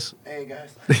back, Chris. Hey,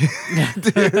 guys.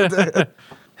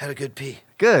 Had a good pee.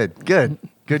 Good.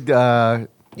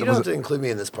 You don't have to include me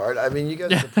in this part. I mean, you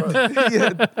guys are the pros. You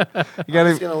I'm gotta.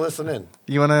 just going to listen in.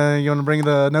 You wanna bring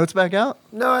the notes back out?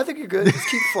 No, I think you're good. Just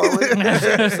keep flowing. You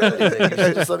shouldn't say anything. You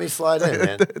should just let me slide in,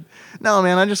 man. No,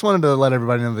 man. I just wanted to let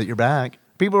everybody know that you're back.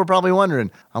 People are probably wondering.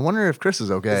 I wonder if Chris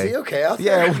is okay. Is he okay out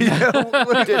there? Yeah, we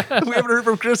haven't heard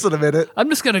from Chris in a minute.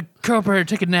 I'm just going to curl up here and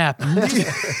take a nap.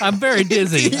 I'm very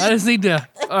dizzy. I just need to.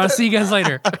 I'll see you guys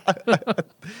later.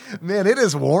 Man, it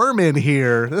is warm in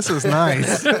here. This is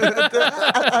nice. We're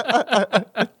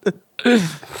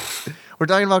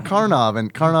talking about Karnov,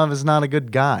 and Karnov is not a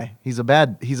good guy. He's a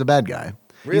bad guy.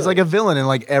 Really? He's like a villain in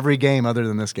like every game other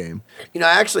than this game. You know,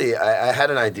 actually, I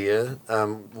had an idea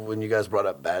when you guys brought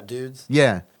up Bad Dudes.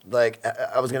 Yeah, Like,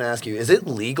 I was going to ask you, is it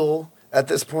legal at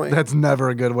this point? that's never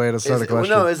a good way to start a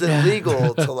question. No, is it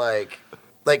legal to like,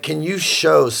 can you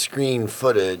show screen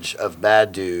footage of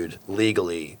Bad Dude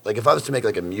legally? Like, if I was to make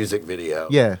like a music video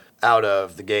Yeah. out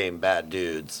of the game Bad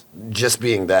Dudes, just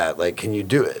being that, like, can you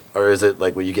do it? Or is it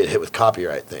like when you get hit with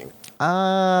copyright thing?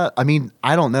 I mean,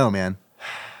 I don't know, man.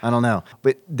 I don't know.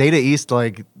 But Data East,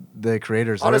 like the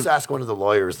creators, I'll they're- just ask one of the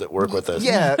lawyers that work with us.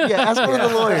 Yeah, ask one of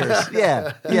the lawyers.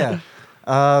 Yeah.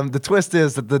 The twist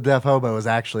is that the deaf hobo is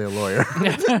actually a lawyer. I'm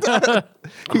going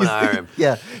to hire him.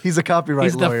 Yeah, he's a copyright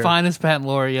He's lawyer. the finest patent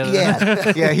lawyer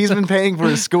yet. Yeah, he's been paying for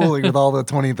his schooling with all the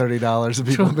 $20, $30 that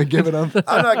people have been giving him.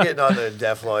 I'm not getting on the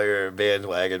deaf lawyer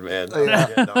bandwagon, man. I'm not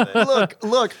getting on it.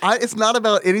 Look, it's not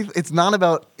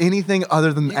about anything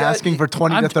other than You got- asking for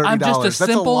 $20 to $30. I'm just a That's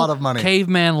simple a lot of money.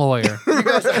 caveman lawyer.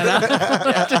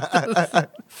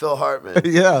 Phil Hartman.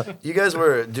 Yeah. You guys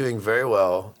were doing very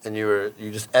well, and you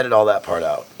just edit all that part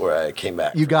out where I came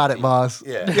back. You got it, boss.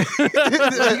 Yeah.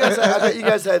 I bet you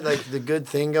guys had like the good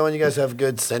thing going. You guys have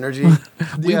good synergy.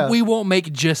 Yeah. We won't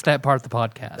make just that part of the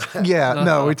podcast. Yeah,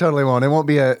 no, we totally won't. It won't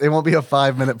be a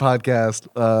 5-minute podcast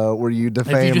where you If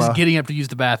defame. you're just getting up to use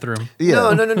the bathroom.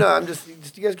 Yeah. No. I'm just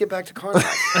you guys get back to Karnoff.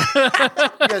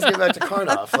 You guys get back to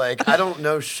Karnoff. Like I don't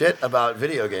know shit about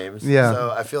video games. Yeah.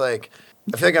 So I feel like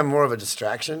I'm more of a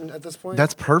distraction at this point.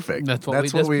 That's perfect. That's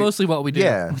mostly what we do.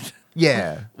 Yeah.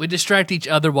 Yeah. We distract each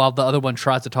other while the other one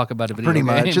tries to talk about a video Pretty game.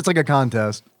 much. It's like a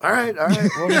contest. all right.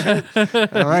 Well, shit.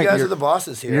 All right. You guys you're- are the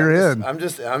bosses here. you're in. I'm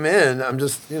in. I'm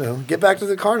just get back to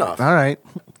the Karnoff. All right.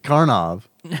 Karnov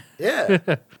Yeah.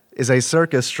 is a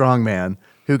circus strongman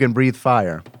who can breathe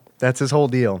fire. That's his whole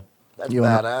deal. That's You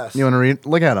wanna- badass. You want to read?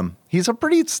 Look at him. He's a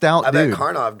pretty stout I bet dude.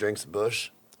 Karnov drinks Bush.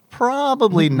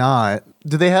 Probably not.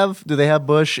 Do they have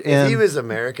Bush in? If he was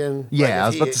American, yeah, I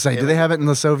was about to say. Do they have it in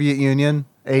the Soviet Union,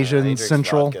 Asian he drinks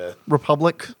Central vodka.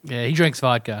 Republic? Yeah, he drinks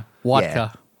vodka.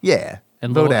 Vodka. Yeah.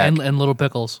 And little, Bodak. and little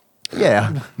pickles. Yeah.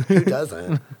 Who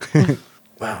doesn't?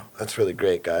 Wow, that's really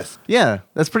great, guys. Yeah.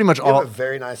 That's pretty much You all. have a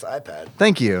very nice iPad.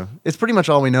 Thank you. It's pretty much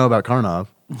all we know about Karnov.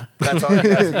 That's all.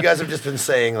 You guys have just been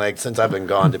saying like since I've been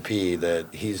gone to pee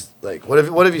that he's like, what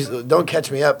if you don't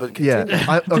catch me up? But Yeah.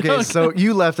 continue. Okay. So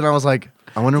you left, and I was like,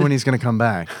 I wonder when he's going to come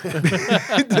back. Do you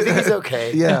think he's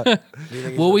okay? Yeah. Do you think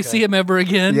he's Will we okay? see him ever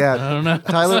again? Yeah. I don't know.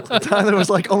 Tyler was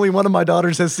like, only one of my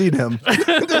daughters has seen him.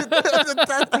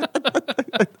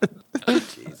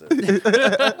 Jesus.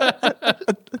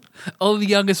 Only the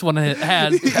youngest one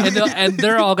has. And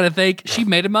they're all going to think she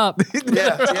made him up.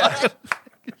 Yeah.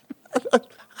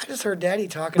 I just heard Daddy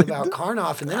talking about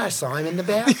Karnoff, and then I saw him in the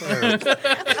bathroom.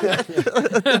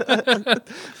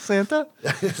 Santa?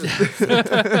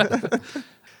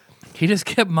 He just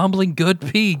kept mumbling, good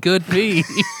pee, good pee.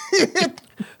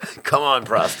 Come on,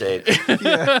 prostate.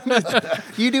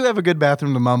 You do have a good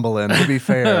bathroom to mumble in, to be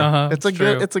fair. It's a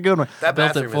true. good it's a good one. That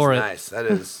Built it bathroom for is it. nice. That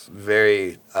is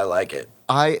very. I like it.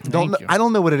 I don't Thank you. I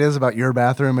don't know what it is about your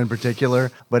bathroom in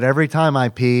particular, but every time I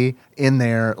pee in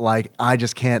there, like I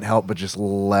just can't help but just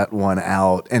let one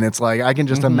out. And it's like I can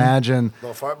just imagine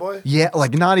Little fart boy. yeah,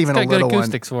 like not even got a good little one.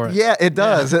 acoustics for it. Yeah, it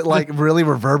does. It like really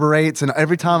reverberates, and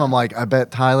every time I'm like, I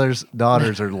bet Tyler's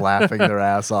daughters are laughing their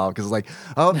ass off because like,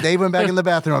 oh, Dave went back in the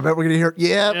bathroom. I bet we're gonna hear.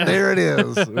 Yeah, there it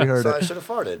is. We heard So I it. should have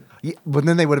farted. Yeah, but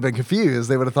then they would have been confused.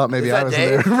 They would have thought maybe Is I that was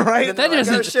Dave? there, right? And That they're like,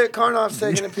 oh doesn't- shit, Karnoff's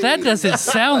taking a pee. That doesn't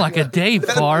sound like a Dave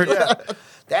fart. Yeah.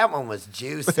 That one was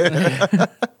juicy.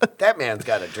 That man's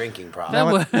got a drinking problem.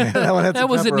 That, was, that one had some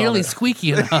wasn't pepper on nearly it.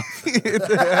 squeaky enough.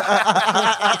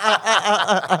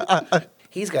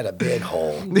 He's got a big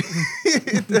hole.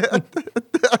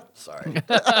 Sorry.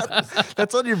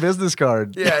 That's on your business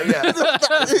card. Yeah.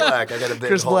 Chris Black. I got a big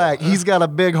Chris hole. Black, he's got a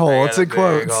big hole. I It's got in a big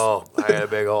quotes. hole. I got a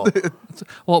big hole.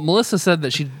 Well, Melissa said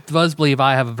that she does believe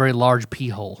I have a very large pee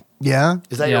hole. Yeah.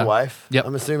 Is that Yeah. your wife? Yep.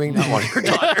 I'm assuming not one of your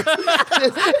daughters.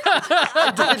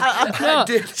 No,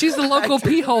 did. she's the local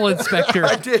pee hole inspector.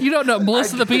 did. You don't know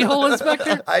Melissa the pee hole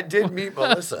inspector? I did meet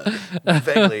Melissa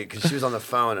vaguely because she was on the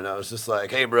phone, and I was just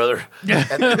like, "Hey, brother."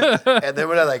 And then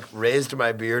when I like raised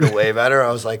my beer to wave at her,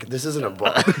 I was like, "This isn't a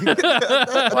bar.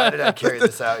 Why did I carry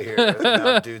this out here?" And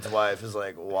now dude's wife is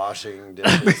like washing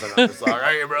dishes, and I'm just like,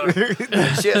 "Hey, brother."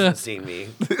 She hasn't seen me,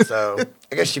 so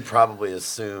I guess she probably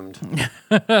assumed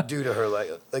due to her like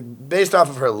based off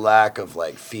of her lack of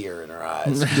like fear in her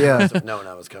eyes. Yeah. Must have known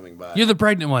I was coming by. You're the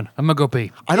pregnant one. I'm gonna go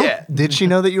pee. I don't. Yeah. Did she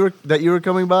know that you were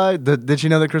coming by? Did she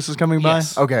know that Chris was coming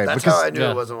Yes. by? Okay, That's because how I knew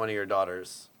yeah. it wasn't one of your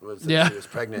daughters. Was that Yeah. she was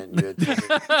pregnant and you had taken,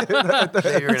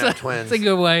 that you were gonna have twins. It's a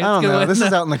good way. I don't It's a good know. way. This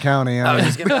is out in the county. I was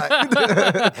just gonna be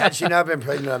like, had she not been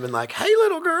pregnant, I've been like, "Hey,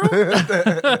 little girl,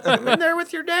 I'm in there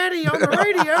with your daddy on the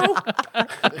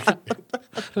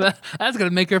radio." That's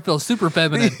gonna make her feel super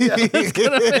feminine.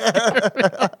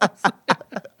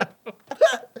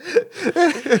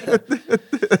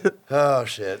 Oh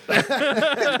shit!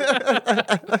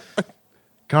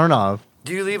 Karnov.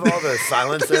 Do you leave all the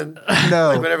silence in? No.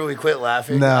 Like whenever we quit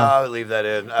laughing, No. I would leave that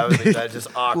in. I would leave that just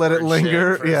awkward. it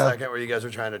linger, shit for yeah. a second where you guys were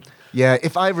trying to. Yeah,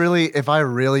 if I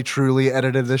really truly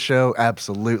edited this show,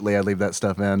 absolutely I'd leave that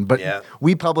stuff in. But Yeah.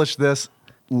 we published this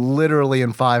literally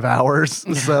in 5 hours.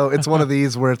 So it's one of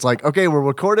these where it's like, okay, we'll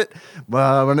record it,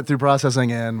 run it through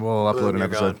processing, and we'll upload Boom, an you're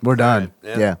episode. gone. We're done. All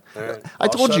right. Yeah. All right. I I'll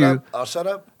told shut you, up. I'll shut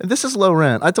up. this is low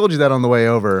rent. I told you that on the way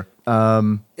over.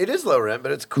 It is low rent,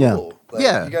 but it's Yeah. cool. Like,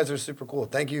 Yeah. You guys are super cool.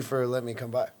 Thank you for letting me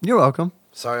come by. You're welcome.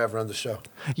 Sorry I've run the show.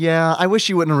 Yeah, I wish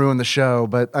you wouldn't have ruined the show,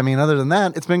 but I mean, other than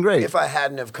that, it's been great. If I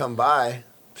hadn't have come by,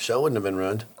 show wouldn't have been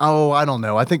ruined. Oh, I don't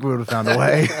know. I think we would have found a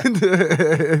way.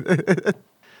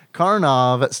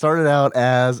 Karnov started out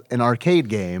as an arcade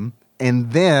game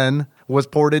and then was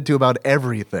ported to about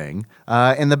everything.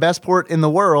 And the best port in the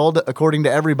world, according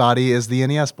to everybody, is the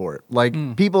NES port.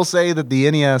 Like, people say that the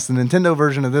NES, the Nintendo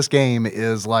version of this game,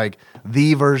 is like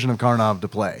the version of Karnov to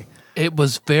play. It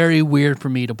was very weird for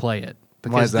me to play it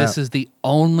Why is because that? this is the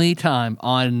only time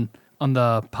on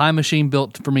the pie machine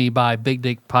built for me by Big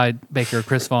Dick Pie Baker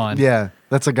Chris Vaughn. Yeah,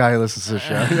 that's a guy who listens to the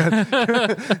show.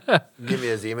 Give me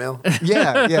his email.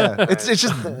 yeah. It's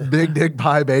just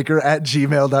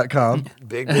bigdickpiebaker@gmail.com.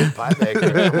 Big Dick Pie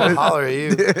Baker. I'm gonna holler at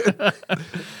you.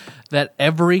 That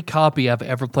every copy I've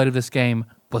ever played of this game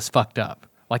was fucked up.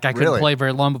 Like I couldn't Really? play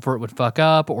very long before it would fuck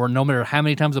up, or no matter how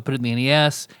many times I put it in the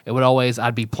NES, it would always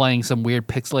I'd be playing some weird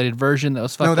pixelated version that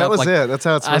was fucked up. No, that was Like, it. That's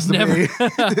how it's supposed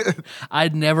to be.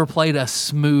 I'd never played a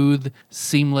smooth,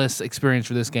 seamless experience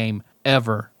for this game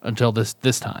ever until this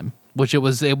time, which it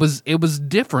was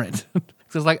different.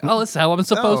 So it's like, oh, this is how I'm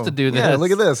supposed to do this. Yeah,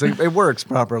 look at this. It works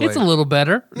properly. It's a little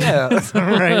better. Yeah,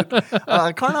 right.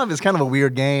 Karnov is kind of a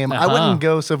weird game. I wouldn't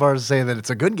go so far as to say that it's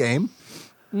a good game.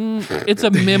 It's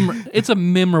a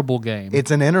memorable game.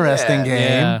 It's an interesting Yeah.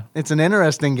 game. Yeah. It's an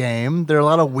interesting game. There are a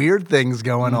lot of weird things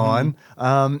going on.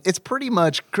 It's pretty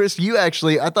much, Chris, you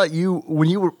actually, I thought when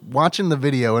you were watching the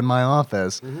video in my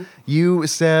office, you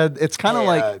said it's kind of Hey,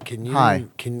 like, can you? hi.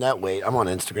 Can that wait? I'm on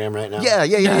Instagram right now.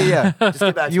 Yeah. Just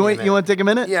get back to You me in a want minute. to take a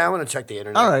minute? Yeah, I want to check the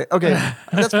internet. All right. Okay.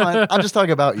 That's fine. I'm just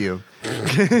talking about you.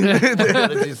 What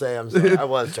did you say? I'm sorry. I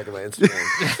was checking my Instagram.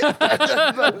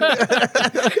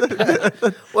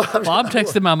 Well, I'm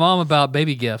texting my mom about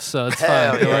baby gifts, so it's fine.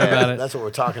 Hell Don't worry about yeah. it. That's what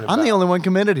we're talking about. I'm the only one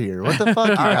committed here. What the fuck,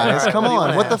 you guys? Come What do you on.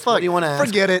 wanna What the ask? fuck? What do you wanna ask?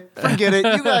 Forget it. Forget it.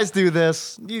 You guys do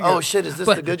this. You Oh go. shit! Is this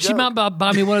the But good she joke? might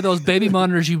buy me one of those baby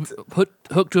monitors you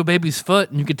hook to a baby's foot,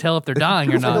 and you can tell if they're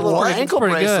dying or It's like not. a little It's ankle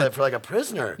pretty bracelet good. for like a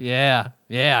prisoner. Yeah,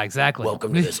 exactly.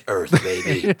 Welcome to this earth,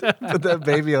 baby. Put that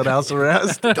baby on house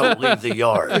arrest. Don't leave the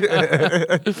yard.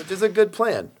 Which is a good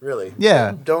plan, really.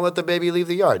 Yeah. Don't let the baby leave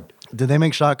the yard. Did they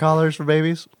make shot collars for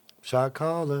babies? Shot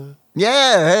caller.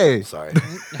 Yeah. Hey. Sorry.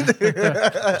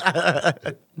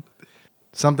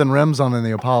 Something rims on in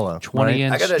the Apollo. 20 right?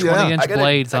 inch, I gotta- 20 yeah. inch I gotta-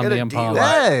 blades I on gotta the Impala.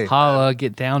 DUI. Hey. Holla,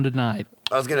 get down tonight.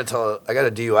 I was gonna tell. I got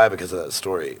a DUI because of that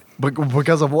story,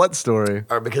 Because of what story?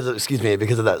 or because of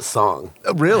because of that song.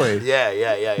 Really?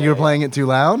 Yeah. You were playing it too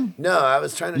loud? No, I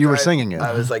was trying to. You were drive- singing it.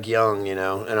 I was like young, and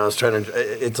I was trying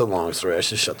to. It's a long story. I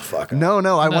should shut the fuck up. No,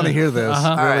 I want to hear this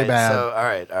Uh-huh. really All right, bad. So,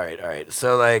 all right.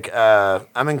 So, like,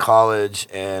 I'm in college,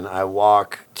 and I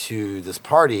walk to this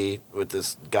party with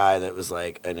this guy that was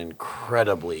like an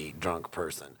incredibly drunk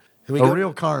person. And we a go-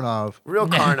 real Karnov. real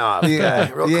Karnov, Yeah,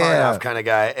 guy, real yeah. Karnov kind of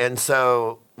guy. And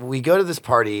so we go to this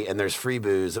party, and there's free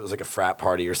booze. It was like a frat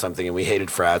party or something, and we hated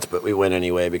frats, but we went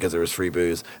anyway because there was free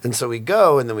booze. And so we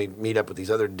go, and then we meet up with these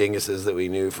other dinguses that we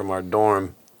knew from our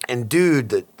dorm. And dude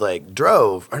that like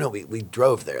drove, or no, we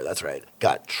drove there. That's right.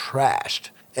 Got trashed.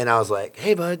 And I was like,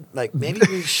 hey, bud, like, maybe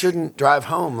we shouldn't drive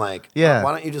home. Like, Yeah.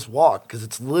 why don't you just walk? Because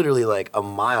it's literally like a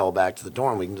mile back to the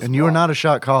dorm. We can just And you are walk. not a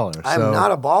shot caller. I'm so-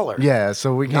 not a baller. Yeah,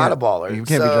 so we can't. Not a baller. You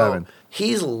can't be So, driving.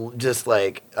 He's just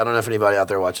like, I don't know if anybody out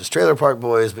there watches Trailer Park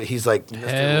Boys, but he's like,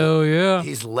 Hell yeah.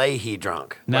 He's Leahy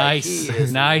drunk. Nice. Like, he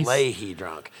is Nice. Leahy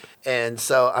drunk. And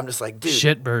so I'm just like, dude,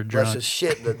 Shitbird drunk. Let's just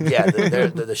shit. The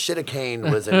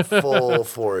shitacane was in full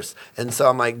force. And so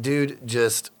I'm like, dude,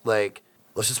 just like,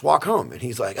 let's just walk home. And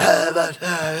he's like, you're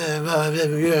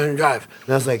gonna drive.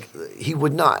 And I was like, he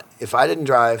would not. If I didn't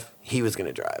drive, he was going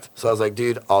to drive. So I was like,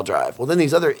 dude, I'll drive. Well, then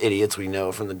these other idiots we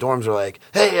know from the dorms are like,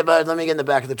 hey, bud, let me get in the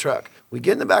back of the truck. We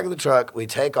get in the back of the truck. We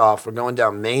take off. We're going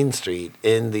down Main Street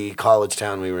in the college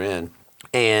town we were in.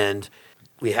 And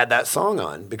we had that song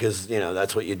on because,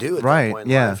 that's what you do at Right, that point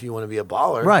in yeah. life. You want to be a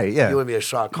baller. Right, yeah. You want to be a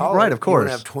shot caller. Right, of You want course.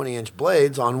 to have 20-inch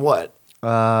blades on what? The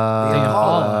Impala.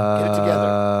 Impala. Get it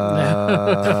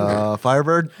together.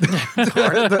 Firebird?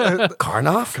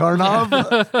 Karnoff?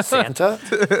 Karnov? Santa?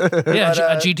 Yeah,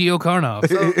 a GTO Karnov.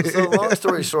 So long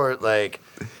story short, like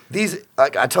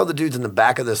I tell the dudes in the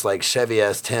back of this like Chevy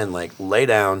S10, like lay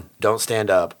down, don't stand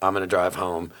up. I'm gonna drive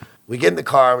home. We get in the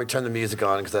car, we turn the music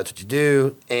on because that's what you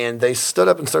do, and they stood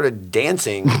up and started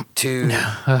dancing to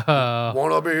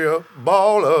 "Wanna Be a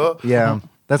Baller." Yeah,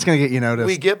 that's going to get you noticed.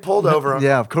 We get pulled over,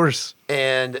 Yeah, of course.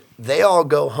 and they all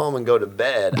go home and go to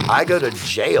bed. I go to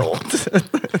jail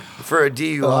for a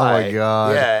DUI. Oh, my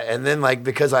God. Yeah, and then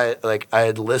because I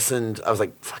had listened, I was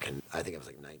like fucking, I think I was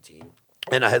like 19,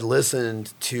 and I had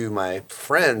listened to my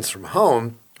friends from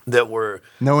home that were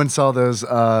No one saw those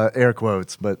air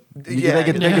quotes, but Yeah. they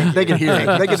could hear it. They could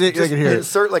hear it.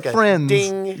 insert like a Friends.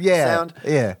 ding Yeah, sound.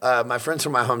 yeah. My friends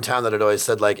from my hometown that had always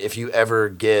said, like, if you ever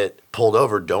get pulled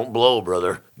over, don't blow,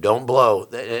 brother. Don't blow.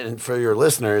 And for your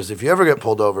listeners, if you ever get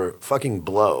pulled over, fucking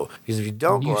blow. Because if you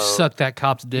don't You blow, suck that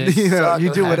cop's dick. You know, suck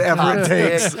you do that whatever it cop's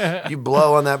takes. dick. You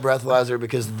blow on that breathalyzer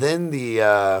because then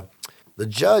the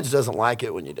judge doesn't like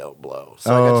it when you don't blow.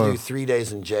 So I got to do 3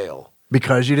 days in jail.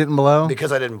 Because you didn't blow?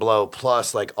 Because I didn't blow,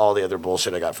 plus like all the other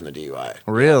bullshit I got from the DUI.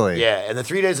 Really? Yeah, and the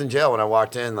 3 days in jail when I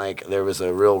walked in, like there was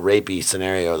a real rapey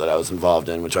scenario that I was involved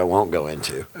in, which I won't go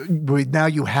into. Now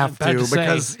you have About to to say,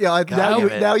 because now damn you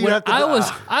it. now you When have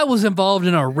to. I was involved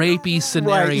in a rapey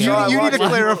scenario. Right. So I You need walked to in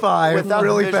clarify without the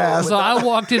really visual, fast. So I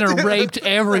walked in and raped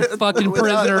every fucking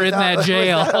prisoner in that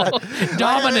jail.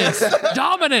 Dominance.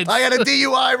 I had a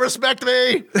DUI. Respect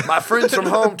me. My friends from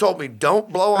home told me, don't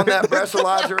blow on that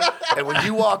breathalyzer, and when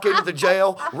you walk into the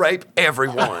jail, rape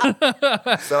everyone.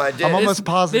 So I did. I'm almost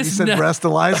positive you this said no-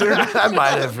 breathalyzer. I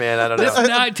might have, man. I don't This know.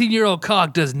 19-year-old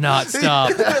cock does not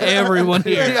stop. Everyone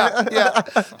here. Yeah.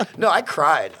 No, I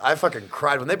cried. I fucking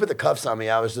cried. When they put the cuffs on me,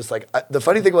 I was just like, the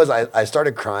funny thing was I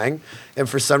started crying, and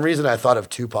for some reason I thought of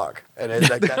Tupac. And it's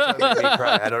like, that's what made me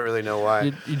cry. I don't really know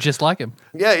why. You just like him.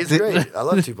 Yeah, he's great. I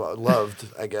love Tupac. Loved,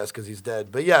 I guess, because he's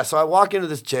dead. But yeah, so I walk into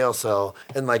this jail cell,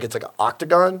 and like it's like an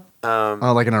octagon.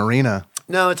 Oh, like an arena.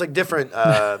 No, it's like different.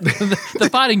 The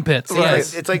fighting pits.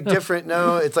 Yes. It's like different.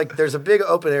 No, it's like there's a big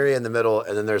open area in the middle,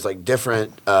 and then there's like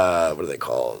different. What are they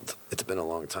called? It's been a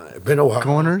long time. It's been a while.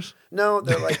 Corners. No,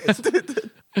 they're like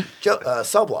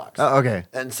cell blocks. Oh, okay.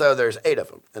 And so there's 8 of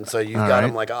them, and so you've All got right.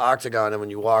 them like an octagon, and when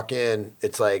you walk in,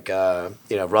 it's like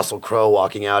Russell Crowe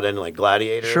walking out in like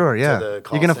Gladiator. Sure. to Yeah. the You're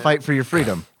gonna Coliseum. fight for your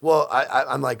freedom. Well,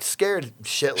 I'm like scared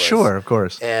shitless. Sure, of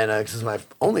course. And this is my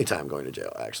only time going to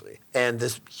jail, actually. And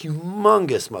this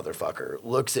humongous motherfucker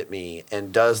looks at me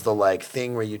and does the like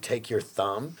thing where you take your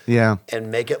thumb Yeah.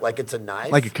 and make it like it's a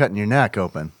knife. Like you're cutting your neck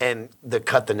open. and the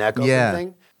cut the neck open Yeah.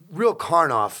 thing. Real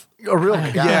Karnoff A real,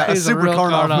 yeah, a He's a super real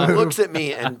Karnoff Karnoff. move. looks at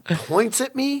me and points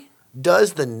at me,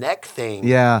 does the neck thing.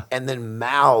 Yeah. And then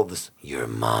mouths, "You're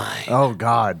mine." Oh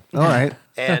God. All right.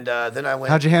 And then I went.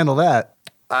 How'd you handle that?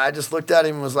 I just looked at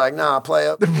him and was like, "Nah, play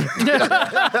up," because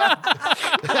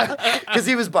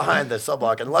he was behind the cell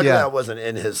block, and luckily Yeah. I wasn't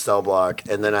in his cell block.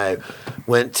 And then I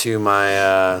went to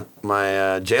my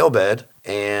jail bed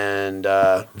and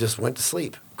just went to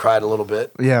sleep. Cried a little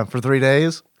bit. Yeah, for 3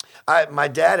 days. My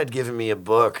dad had given me a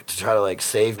book to try to like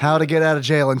save me. How to get out of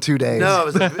jail in 2 days. No, it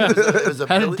was a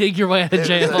How to Billy- dig your way out of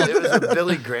jail. It was a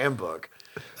Billy Graham book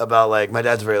about like my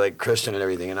dad's very like Christian and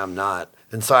everything, and I'm not.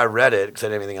 And so I read it because I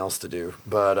didn't have anything else to do.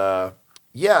 But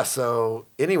yeah, so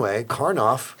anyway,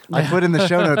 Karnoff. I put in the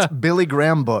show notes Billy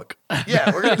Graham book.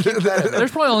 Yeah, we're gonna keep that in there.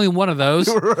 There's probably only one of those.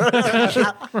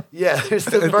 Yeah, it's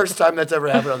the first time that's ever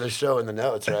happened on this show in the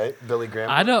notes, right? Billy Graham.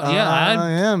 I don't. Yeah, yeah,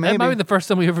 that might maybe. be the first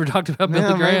time we ever talked about Billy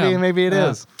Yeah, Graham. maybe it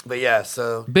is. But yeah,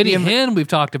 so Benny Hinn we've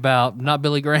talked about, not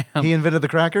Billy Graham. He invented the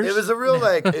crackers. it was a real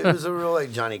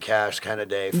like Johnny Cash kind of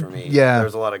day for me. Yeah. There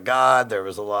was a lot of God. There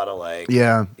was a lot of like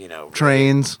Yeah.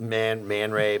 Trains.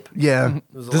 man rape. Yeah.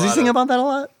 was a Does he lot sing of- about that a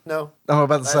lot? No. Oh, I'm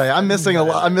about to say I'm missing a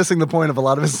lot. I'm missing the point of a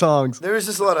lot of his songs. There was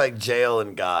just a lot of like jail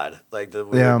and God, like the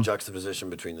weird Yeah. juxtaposition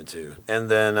between the two. And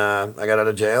then I got out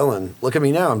of jail, and look at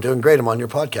me now. I'm doing great. I'm on your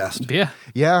podcast. Yeah,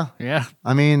 Yeah. yeah.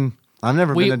 I mean, I've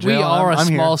never We been to jail. we are I'm a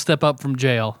small here. step up from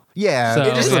jail. Yeah. So,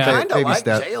 it just It's a yeah. kind of baby like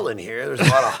step. jail in here. There's a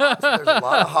lot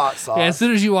of hot sauce. Yeah, as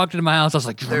soon as you walked into my house, I was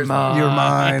like, "You're There's mine." You're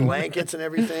mine. blankets and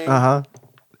everything. Uh-huh.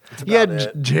 That's Yeah, about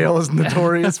it. jail is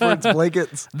notorious for its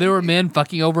blankets. There were men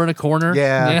fucking over in a corner.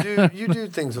 Yeah. You do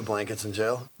things with blankets in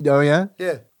jail. Oh yeah?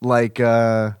 Yeah. Like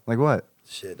what?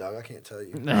 Shit, dog. I can't tell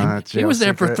you. it's he jail was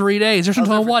there for secret. 3 days. There's no I was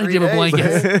there telling for what he 3 did with days,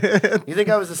 blankets. man. You think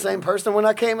I was the same person when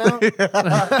I came out?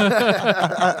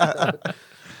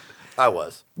 I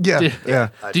was. Yeah. Yeah.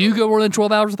 I Do you go more than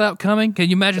 12 hours without coming? Can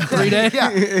you imagine 3 days?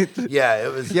 Yeah. Yeah,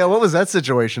 it was Yeah, what was that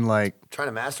situation like?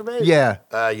 trying to masturbate?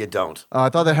 Yeah. You don't. Oh, I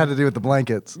thought that had to do with the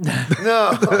blankets.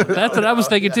 No. That's what I was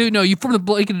thinking too. No, you form the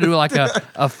blanket into like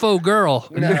a faux girl.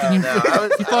 No, You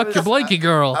fuck your blanket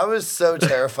girl. I was so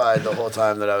terrified the whole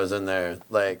time that I was in there.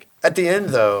 Like at the end,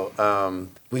 though,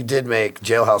 we did make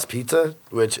jailhouse pizza,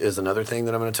 which is another thing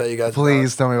that I'm going to tell you guys.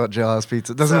 Please tell me about jailhouse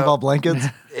pizza. It doesn't So- involve blankets.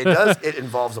 It does. It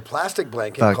involves a plastic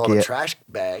blanket Fuck called yeah. a trash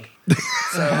bag,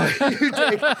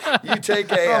 So you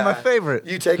take a Oh, my favorite.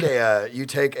 You take a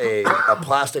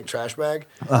plastic trash bag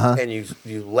and you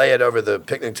lay it over the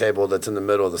picnic table that's in the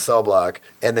middle of the cell block,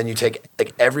 and then you take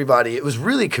like everybody. It was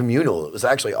really communal. It was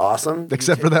actually awesome.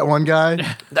 Except for that one guy.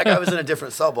 That guy was in a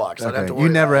different cell block, so I didn't have to Okay. worry.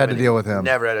 You never about had to deal with him.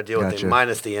 Never had to deal with Gotcha. him,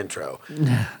 minus the intro.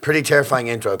 Pretty terrifying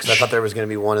intro because I thought there was going to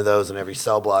be one of those in every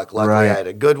cell block. Luckily, Right. I had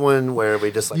a good one where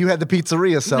we just like. You had the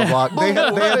pizzeria cell block. They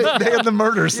had the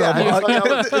murder cell Yeah,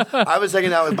 block. I was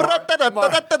hanging out with it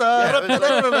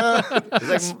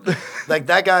was like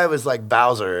that guy was like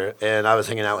Bowser, and I was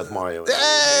hanging out with Mario.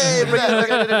 Hey,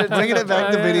 bringing it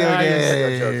back to video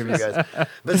games.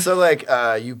 But so like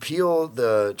you peel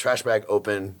the trash bag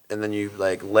open, and then you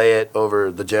like lay it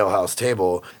over the jailhouse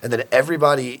table, and then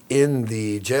everybody in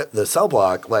the cell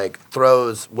block like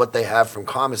throws what they have from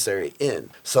commissary in.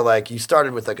 So like you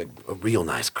started with like a real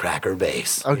nice cracker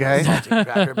base. Okay. Salty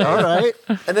cracker base. All right.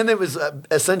 And then it was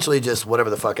essentially just whatever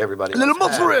the fuck everybody A little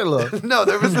else had. mozzarella. No,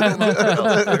 there was no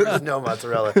mozzarella. There was no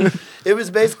mozzarella. It was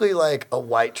basically like a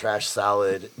white trash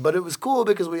salad, but it was cool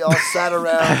because we all sat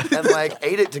around and like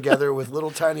ate it together with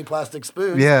little tiny plastic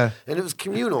spoons. Yeah. And it was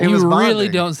communal. It was You really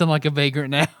bonding. don't sound like a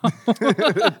vagrant now.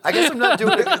 I guess I'm not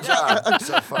doing a good job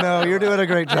so far. No, you're doing a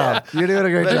great job. You're doing a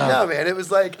great But job. no, man, it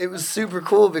was super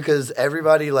cool because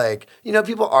everybody like,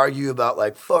 people argue about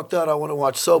like, fuck that, I want to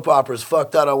watch soap operas,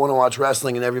 fuck that, I want to watch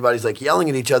wrestling, and everybody's like yelling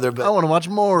at each other. But I want to watch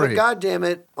But Maury. God damn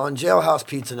it, on Jailhouse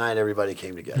Pizza Night, everybody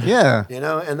came together. Yeah.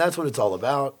 And that's what it's all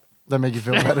about. That make you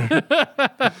feel better.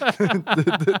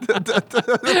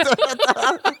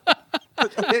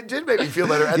 It did make me feel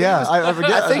better. Yeah, I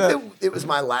forget. I think I that it was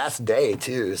my last day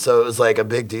too, so it was like a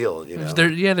big deal.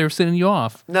 They were sending you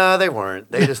off. No, they weren't.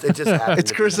 It just happened.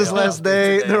 It's to be Chris's Jailhouse last Pizza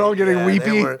day. They're all getting Yeah, they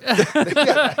weepy. weren't.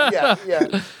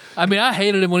 yeah. I mean, I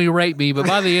hated him when he raped me, but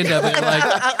by the end of it, like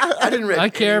I didn't. Rape I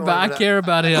care anyone,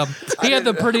 about him. He had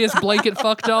the prettiest blanket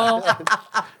fuck doll,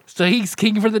 so he's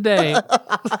king for the day.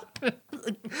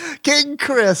 King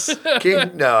Chris.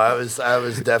 King, no, I was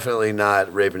definitely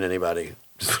not raping anybody.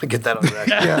 Just want to get that on the record.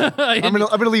 Yeah. I'm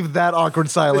gonna leave that awkward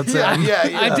silence in. yeah.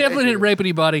 I definitely didn't rape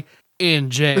anybody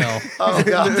in jail. Oh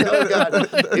god,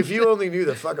 if you only knew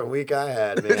the fucking week I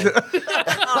had, man.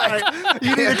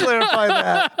 You need to clarify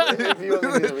that. If you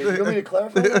only knew you want me to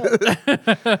clarify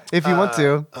that? If you want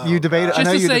to. You debated. I Just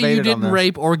know to you say you debated on didn't this.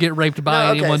 rape or get raped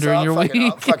by anyone during your week.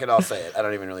 I'll say it. I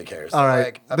don't even really care. So, All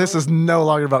right. like, This is no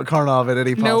longer about Karnov in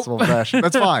any possible fashion.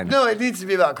 That's fine. No, it needs to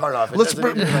be about Karnov. Let's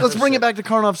bring it back to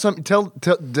Karnov.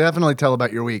 Definitely tell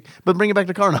about your week, but bring it back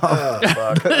to Karnov. Oh,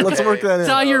 fuck. Let's Okay. work that in.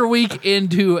 Tie your week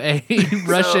into a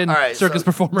Russian all right, circus so-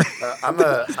 performer.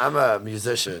 I'm a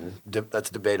musician. That's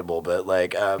debatable, but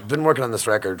like I've been working on this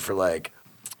record for like,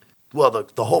 well,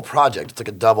 the whole project. It's like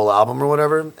a double album or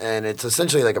whatever, and it's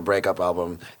essentially like a breakup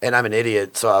album. And I'm an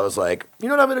idiot, so I was like, you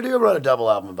know what I'm gonna do? I wrote a double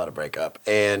album about a breakup,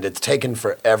 and it's taken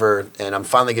forever. And I'm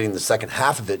finally getting the second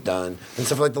half of it done. And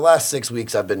so for like the last 6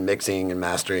 weeks, I've been mixing and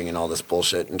mastering and all this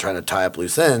bullshit and trying to tie up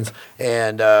loose ends.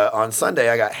 And on Sunday,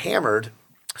 I got hammered.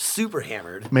 Super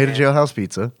hammered. Made a jailhouse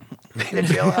pizza. Made a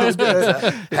jailhouse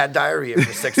pizza, had diarrhea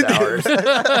for 6 hours, then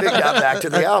got back to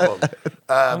the album.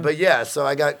 But yeah, so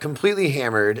I got completely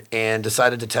hammered and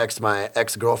decided to text my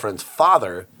ex-girlfriend's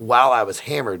father while I was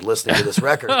hammered listening to this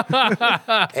record.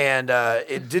 And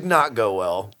it did not go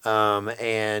well.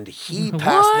 And he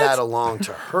passed that along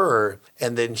to her,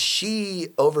 and then she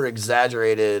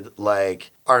over-exaggerated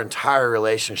like our entire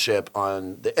relationship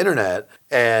on the internet.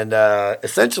 And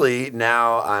essentially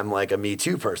now I'm like a Me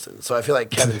Too person. So I feel like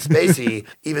Kevin Spacey,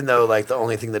 even though like the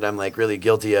only thing that I'm like really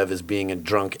guilty of is being a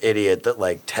drunk idiot that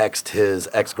like text his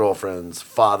ex-girlfriend's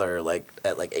father like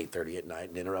at like 8:30 at night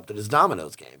and interrupted his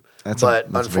Domino's game. That's a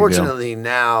big deal. Unfortunately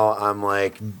now I'm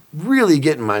like really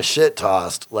getting my shit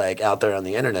tossed like out there on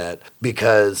the internet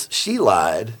because she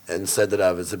lied and said that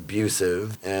I was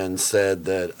abusive and said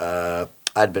that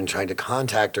I'd been trying to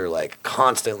contact her like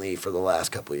constantly for the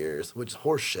last couple of years, which is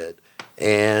horse shit.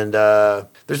 And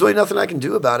there's really nothing I can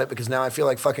do about it because now I feel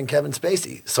like fucking Kevin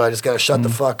Spacey. So I just got to shut the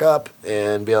fuck up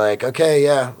and be like, okay,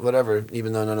 yeah, whatever,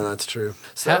 even though none of that's true.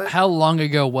 So How long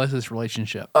ago was this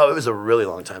relationship? it was a really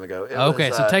long time ago. It Okay,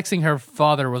 was, so texting her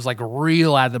father was like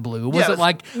real out of the blue. It wasn't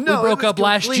like we broke up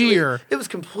last year. It was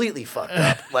completely fucked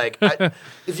up. Like,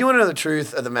 if you want to know the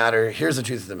truth of the matter, here's the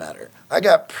truth of the matter. I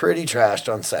got pretty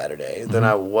trashed on Saturday. Then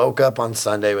I woke up on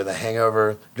Sunday with a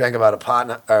hangover, drank about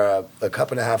a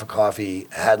cup and a half of coffee,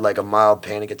 had like a mild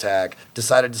panic attack,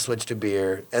 decided to switch to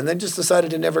beer, and then just decided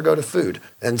to never go to food.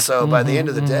 And so by the end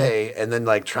of the day, and then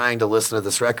like trying to listen to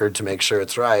this record to make sure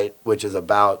it's right, which is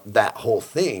about that whole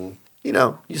thing, you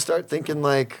start thinking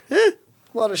like,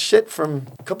 a lot of shit from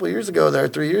a couple of years ago there,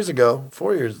 3 years ago,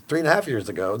 4 years, 3.5 years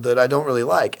ago that I don't really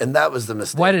like. And that was the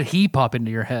mistake. Why did he pop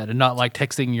into your head and not like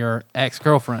texting your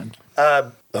ex-girlfriend?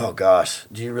 Oh, gosh.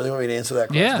 Do you really want me to answer that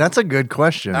question? Yeah. That's a good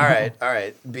question. All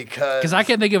right. Because I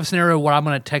can't think of a scenario where I'm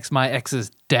going to text my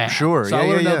ex's dad. Sure, So I yeah,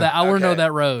 want to yeah, know yeah. that. I want to know Okay.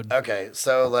 that road. Okay,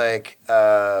 so like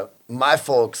my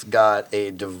folks got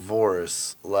a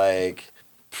divorce like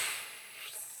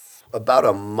about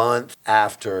a month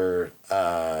after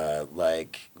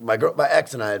like my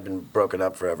ex and I had been broken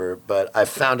up forever, but I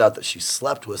found out that she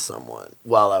slept with someone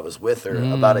while I was with her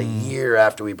about a year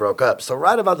after we broke up. So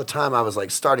right about the time I was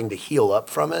like starting to heal up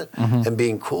from it and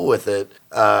being cool with it,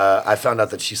 I found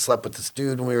out that she slept with this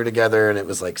dude when we were together, and it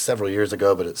was like several years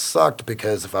ago, but it sucked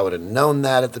because if I would have known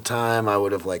that at the time, I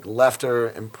would have like left her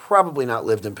and probably not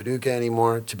lived in Paducah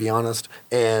anymore, to be honest.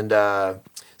 And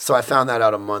so I found that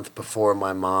out a month before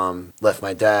my mom left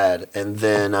my dad. And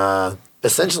then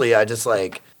essentially I just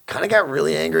like kind of got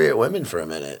really angry at women for a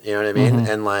minute. You know what I mean?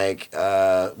 And like,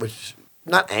 which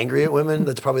not angry at women,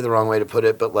 that's probably the wrong way to put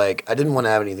it, but like I didn't want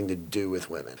to have anything to do with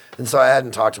women. And so I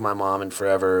hadn't talked to my mom in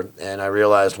forever. And I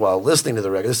realized while listening to the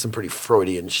record, this is some pretty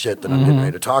Freudian shit that I'm getting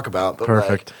ready to talk about. But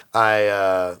Perfect.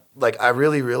 I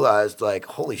really realized, like,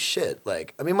 holy shit.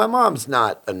 Like, I mean, my mom's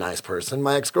not a nice person.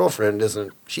 My ex-girlfriend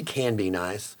isn't. She can be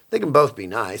nice. They can both be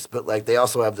nice, but, like, they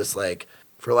also have this, like,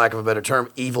 for lack of a better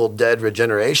term, Evil Dead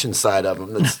regeneration side of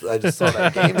them. I just saw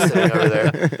that game sitting over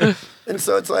there. And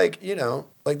so it's like, you know,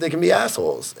 like, they can be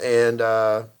assholes. And,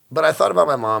 but I thought about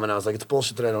my mom, and I was like, it's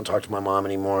bullshit that I don't talk to my mom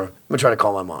anymore. I'm going to try to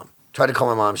call my mom. Tried to call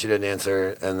my mom. She didn't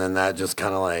answer. And then that just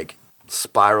kind of, like,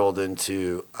 spiraled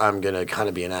into I'm going to kind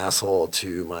of be an asshole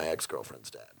to my ex-girlfriend's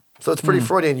dad. So it's pretty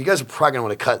Freudian. You guys are probably going to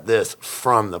want to cut this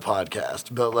from the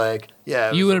podcast. But, like,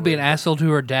 yeah. You want to be an asshole to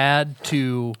her dad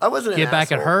to I wasn't an get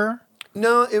back at asshole. her?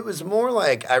 No, it was more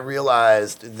like I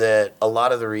realized that a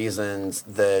lot of the reasons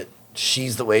that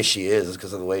she's the way she is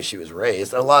because of the way she was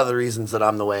raised. And a lot of the reasons that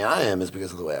I'm the way I am is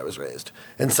because of the way I was raised.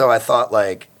 And so I thought,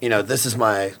 like, you know, this is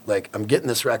my, like, I'm getting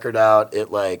this record out.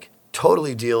 It, like,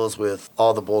 totally deals with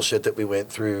all the bullshit that we went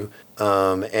through.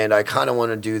 And I kind of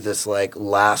want to do this, like,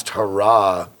 last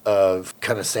hurrah of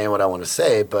kind of saying what I want to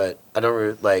say, but I don't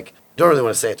really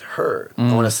want to say it to her.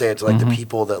 I want to say it to like the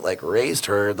people that like raised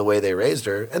her the way they raised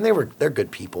her, and they're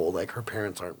good people. Like her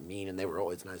parents aren't mean, and they were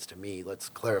always nice to me. Let's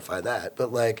clarify that.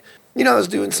 But like, you know, I was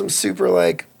doing some super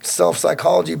like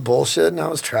self-psychology bullshit, and I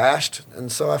was trashed,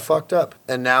 and so I fucked up,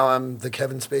 and now I'm the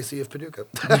Kevin Spacey of Paducah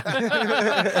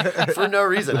for no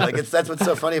reason. Like that's what's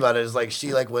so funny about it is like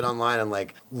she like went online and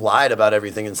like lied about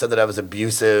everything and said that I was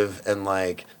abusive and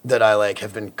like that I like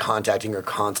have been contacting her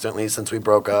constantly since we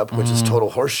broke up, which is total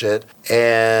horseshit.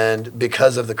 And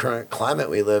because of the current climate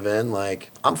we live in, like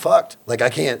I'm fucked. Like I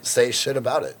can't say shit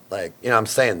about it. Like, you know, I'm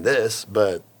saying this,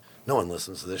 but no one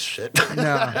listens to this shit.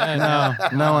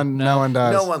 No one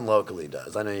does. No one locally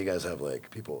does. I know you guys have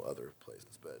like people other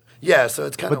places, but yeah, so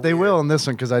it's kind of But they will in this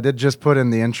one because I did just put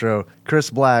in the intro, Chris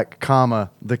Black,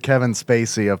 comma, the Kevin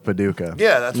Spacey of Paducah.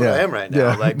 Yeah, that's what I am right now.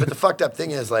 Yeah. Like, but the fucked up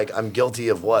thing is, like, I'm guilty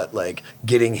of what? Like,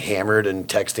 getting hammered and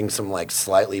texting some, like,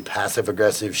 slightly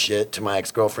passive-aggressive shit to my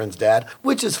ex-girlfriend's dad,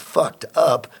 which is fucked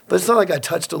up, but it's not like I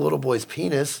touched a little boy's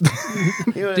penis.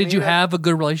 You know what I Did you mean? have a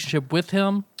good relationship with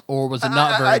him, or was it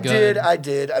not very good? I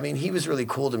did. I mean, he was really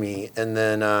cool to me, and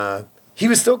then he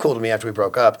was still cool to me after we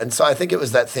broke up. And so I think it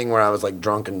was that thing where I was, like,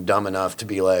 drunk and dumb enough to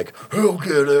be like, he'll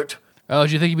get it. Oh,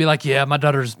 did you think you'd be like, yeah, my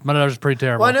daughter's pretty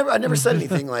terrible? Well, I never said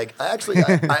anything. Like, I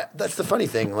that's the funny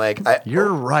thing. Like,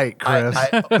 You're right, Chris.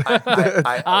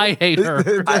 I hate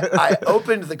her. I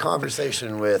opened the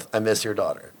conversation with, I miss your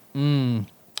daughter.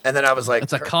 And then I was like,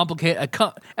 It's a complicated.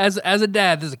 As a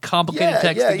dad, there's a complicated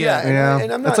text to get. Yeah.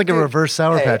 And I'm That's not, like a reverse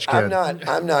Sour Patch Kid.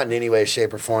 I'm not in any way,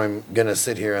 shape, or form gonna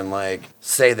sit here and like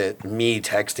say that me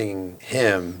texting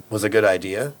him was a good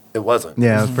idea. It wasn't.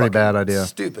 Yeah, it was a pretty fucking bad idea.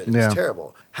 Stupid. Yeah. It's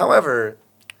terrible. However,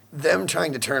 them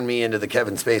trying to turn me into the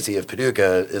Kevin Spacey of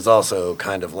Paducah is also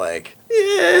kind of like,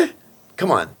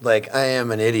 come on. Like, I am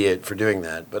an idiot for doing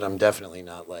that, but I'm definitely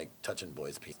not like touching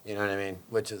boys' penis. You know what I mean?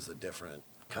 Which is a different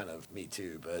kind of me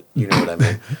too, but you know what I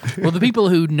mean. Well, the people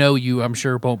who know you, I'm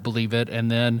sure, won't believe it,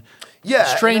 and then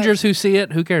strangers who see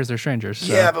it, who cares? They're strangers.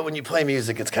 So. Yeah, but when you play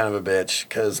music, it's kind of a bitch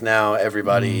because now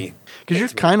everybody. Because you're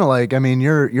kind of like, I mean,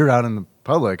 you're out in the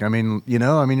public. I mean, you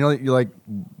know, I mean, you're like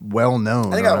well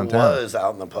known. I think I around town. was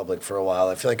out in the public for a while.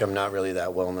 I feel like I'm not really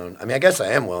that well known. I mean, I guess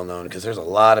I am well known because there's a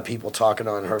lot of people talking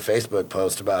on her Facebook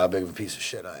post about how big of a piece of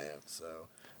shit I am. So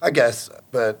I guess,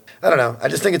 but I don't know. I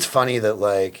just think it's funny that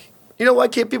like. You know, why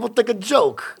can't people think a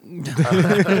joke? I'm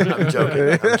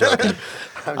joking.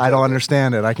 I don't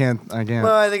understand it. I can't.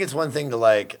 Well, I think it's one thing to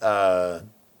like,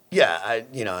 Yeah,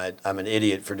 I'm an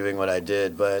idiot for doing what I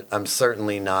did, but I'm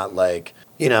certainly not like,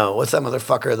 what's that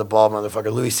motherfucker, the bald motherfucker,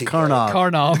 Louis C.K.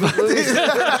 Karnov.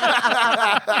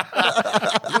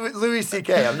 Louis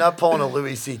C.K. I'm not pulling a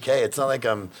Louis C.K. It's not like I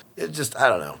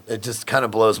don't know. It just kind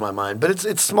of blows my mind. But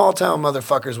it's small town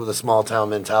motherfuckers with a small town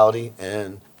mentality.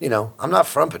 And, I'm not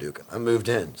from Paducah. I moved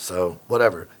in. So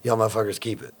whatever. Y'all motherfuckers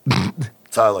keep it.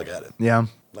 That's how I look at it. Yeah.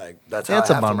 Like, that's how It's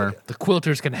I a have to bummer. look at it. The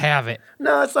quilters can have it.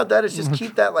 No, it's not that. It's just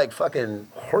keep that like fucking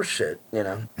horse shit,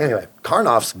 Anyway,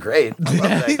 Karnoff's great. I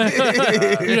love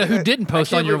that. Who didn't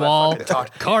post can't on your believe I wall? fucking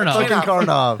talked- Karnov. Fucking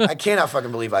Karnov. I cannot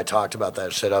fucking believe I talked about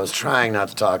that shit. I was trying not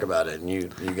to talk about it, and you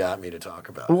got me to talk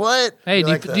about it. What? Hey, You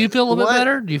like do you that? feel a little bit What?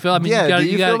 better? Do you feel? I mean, Yeah, do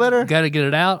you feel better? Got to get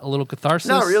it out. A little catharsis.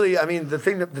 Not really. I mean, the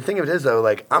thing of it is, though,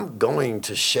 like, I'm going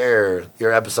to share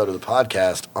your episode of the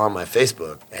podcast on my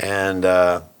Facebook, and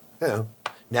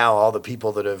now all the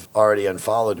people that have already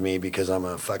unfollowed me because I'm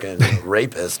a fucking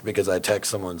rapist because I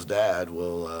text someone's dad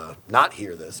will not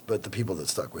hear this, but the people that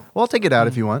stuck with me. Well, I'll take it out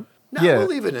if you want. No, yeah. we'll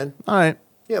leave it in. All right.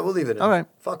 Yeah, we'll leave it in. All right.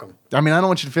 Fuck them. I mean, I don't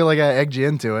want you to feel like I egged you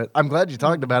into it. I'm glad you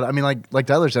talked about it. I mean, like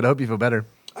Tyler said, I hope you feel better.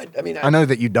 I know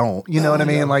that you don't. You know what I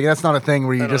mean? Like, that's not a thing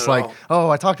where you just like, oh,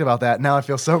 I talked about that. Now I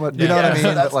feel so much. You know what I mean?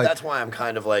 So But, like, that's why I'm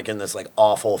kind of like in this like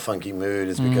awful, funky mood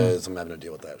is because I'm having to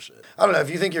deal with that shit. I don't know if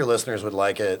you think your listeners would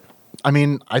like it. I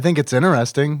mean, I think it's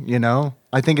interesting.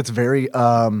 I think it's very,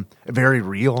 very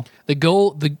real. A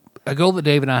goal that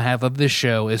Dave and I have of this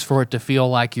show is for it to feel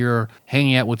like you're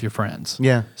hanging out with your friends.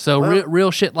 Yeah. So real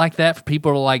shit like that for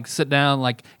people to like sit down,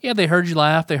 like, yeah, they heard you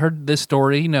laugh, they heard this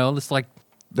story, it's like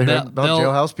They heard about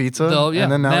Jailhouse Pizza,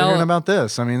 and then now they're hearing about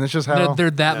this. I mean, it's just how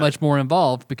they're that much more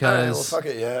involved All right, because well, fuck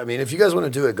it. Yeah, I mean, if you guys want to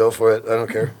do it, go for it. I don't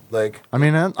care. Like, I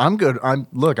mean, I'm good. I'm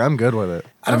good with it.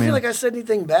 I don't mean, feel like I said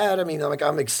anything bad. I mean,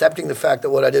 I'm accepting the fact that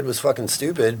what I did was fucking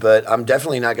stupid, but I'm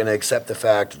definitely not going to accept the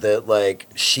fact that like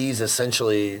she's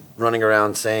essentially running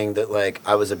around saying that like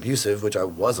I was abusive, which I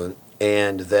wasn't,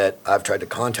 and that I've tried to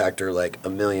contact her like a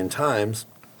million times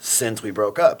since we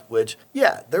broke up, which,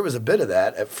 yeah, there was a bit of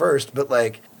that at first, but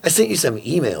like, I sent you some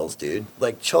emails, dude.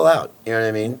 Like, chill out. You know what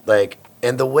I mean? Like,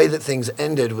 and the way that things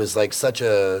ended was like such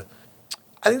a.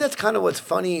 I think that's kind of what's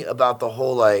funny about the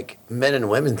whole like men and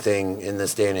women thing in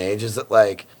this day and age is that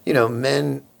like,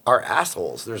 men are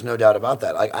assholes. There's no doubt about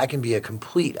that. Like, I can be a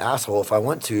complete asshole if I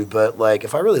want to, but like,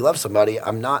 if I really love somebody,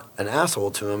 I'm not an asshole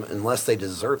to them unless they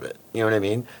deserve it. You know what I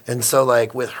mean? And so,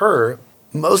 like, with her,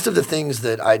 most of the things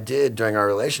that I did during our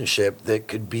relationship that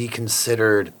could be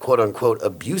considered quote unquote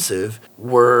abusive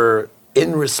were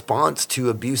in response to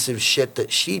abusive shit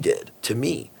that she did to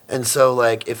me. And so,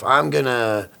 like, if I'm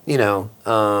gonna,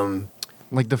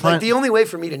 like the only way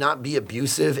for me to not be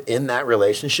abusive in that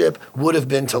relationship would have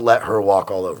been to let her walk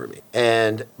all over me.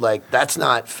 And like, that's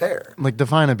not fair. like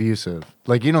define abusive.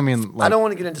 Like, you don't mean like I don't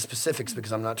want to get into specifics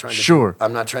because I'm not trying to. Sure.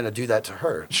 I'm not trying to do that to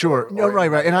her. Sure. No,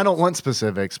 right. And I don't want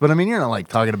specifics, but I mean, you're not like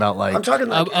talking about like I'm talking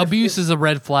like abuse is a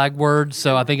red flag word.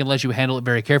 So I think unless you handle it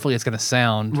very carefully, it's going to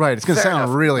sound right. It's gonna Fair sound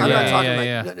enough. really I'm bad. not talking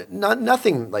Yeah, like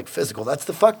nothing like physical. That's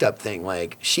the fucked up thing.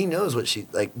 Like, she knows what she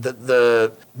like.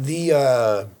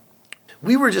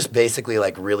 We were just basically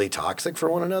like really toxic for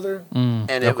one another, and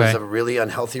it was okay. a really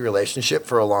unhealthy relationship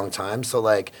for a long time. So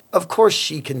like, of course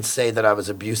she can say that I was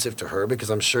abusive to her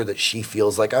because I'm sure that she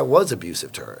feels like I was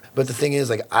abusive to her. But the thing is,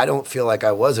 like, I don't feel like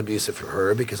I was abusive to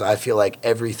her because I feel like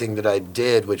everything that I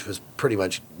did, which was pretty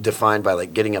much defined by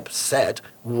like getting upset,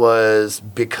 was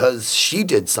because she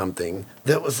did something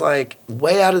that was like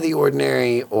way out of the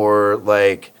ordinary or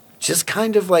like just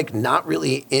kind of like not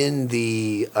really in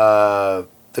the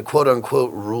quote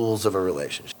unquote rules of a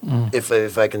relationship.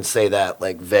 If I can say that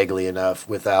like vaguely enough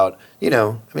without, I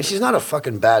mean, she's not a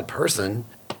fucking bad person.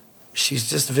 She's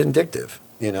just vindictive,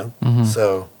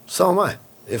 So am I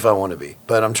if I want to be,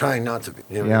 but I'm trying not to be.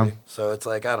 You know what I mean? So it's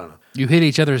like, I don't know. you hit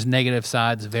each other's negative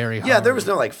sides very hard. Yeah, there was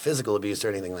no like physical abuse or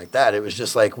anything like that. It was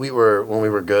just like when we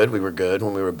were good, we were good.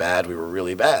 When we were bad, we were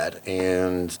really bad.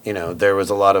 And, there was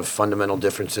a lot of fundamental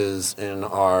differences in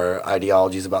our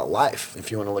ideologies about life,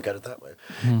 if you want to look at it that way.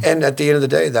 And at the end of the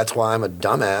day, that's why I'm a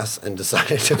dumbass and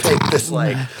decided to make this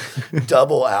like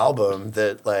double album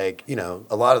that like,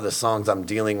 a lot of the songs I'm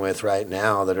dealing with right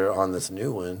now that are on this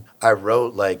new one, I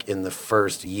wrote like in the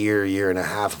first year and a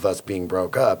half of us being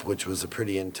broke up, which was a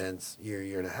pretty intense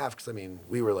year and a half. Because I mean,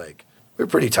 we were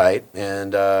pretty tight.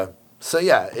 And so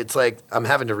yeah, it's like I'm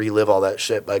having to relive all that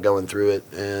shit by going through it.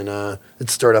 And it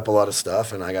stirred up a lot of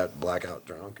stuff. And I got blackout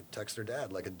drunk and text her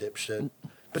dad like a dipshit.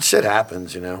 But shit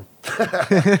happens, I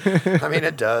mean,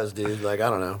 it does, dude. Like, I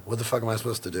don't know. What the fuck am I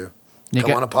supposed to do? You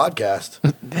Come got- on a podcast.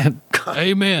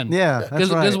 Amen. Yeah, that's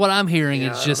Because right. what I'm hearing,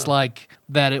 Yeah, it's I just don't know. like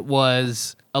that it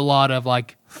was a lot of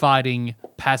like fighting,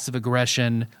 passive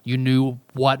aggression. You knew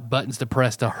what buttons to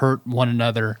press to hurt one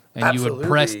another, and you would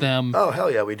press them. Oh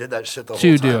hell yeah, we did that shit the to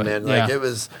whole do time, it, man. Like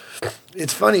yeah.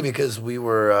 it's funny because we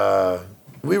were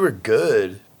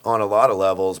good on a lot of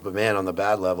levels, but man, on the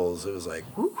bad levels, it was like,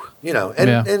 whew,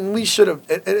 and we should have,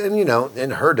 and in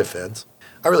her defense,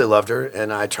 I really loved her,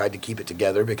 and I tried to keep it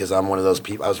together because I'm one of those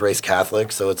people. I was raised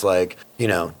Catholic, so it's like, you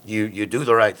do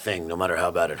the right thing no matter how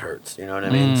bad it hurts. You know what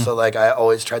I mean? So like, I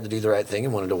always tried to do the right thing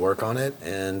and wanted to work on it,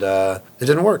 and it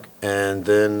didn't work. And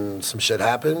then some shit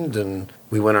happened, and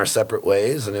we went our separate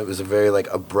ways, and it was a very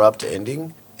like abrupt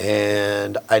ending.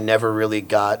 And I never really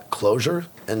got closure.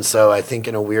 And so I think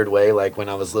in a weird way, like when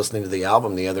I was listening to the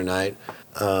album the other night,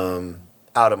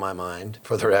 out of my mind,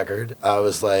 for the record, I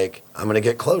was like, I'm going to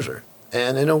get closure.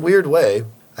 And in a weird way,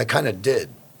 I kind of did.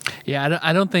 Yeah,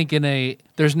 I don't think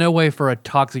there's no way for a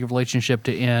toxic relationship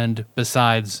to end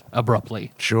besides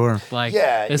abruptly. Sure. Like,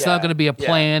 it's not going to be a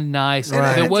planned, nice.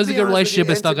 Right. If it was a good relationship,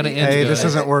 it's not going to end Hey, good. this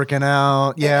isn't working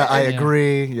out. Yeah, I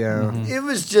agree. Yeah. Mm-hmm. It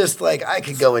was just like, I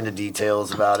could go into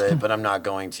details about it, but I'm not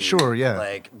going to. Sure,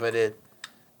 yeah.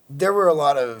 There were a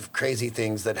lot of crazy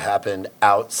things that happened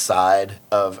outside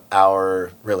of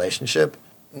our relationship.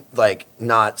 Like,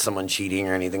 not someone cheating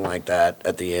or anything like that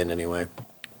at the end anyway.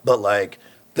 But like,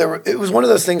 it was one of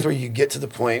those things where you get to the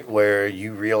point where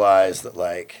you realize that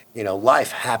like,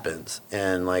 life happens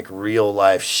and like real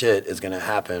life shit is going to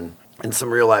happen. And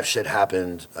some real life shit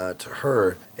happened to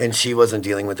her, and she wasn't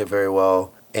dealing with it very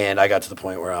well. And I got to the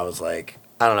point where I was like,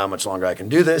 I don't know how much longer I can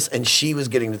do this. And she was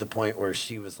getting to the point where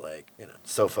she was like,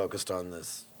 so focused on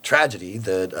this tragedy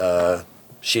that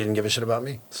she didn't give a shit about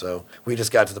me. So we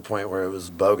just got to the point where it was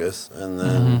bogus. And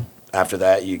then after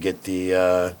that, you get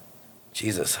the,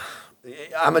 Jesus,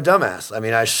 I'm a dumbass. I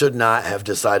mean, I should not have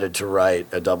decided to write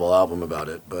a double album about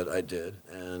it, but I did.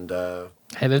 And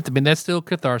hey, that's still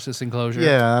catharsis and closure.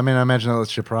 Yeah, I mean, I imagine that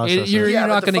lets you process You're it.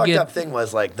 not going to get. The fucked up thing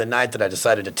was like the night that I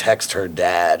decided to text her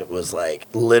dad was like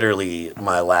literally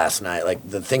my last night. Like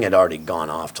the thing had already gone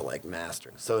off to like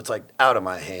master, so it's like out of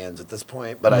my hands at this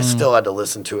point. But I still had to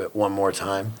listen to it one more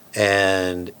time,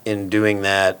 and in doing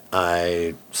that,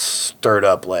 I stirred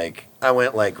up I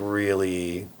went like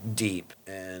really deep,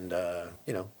 and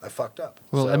I fucked up.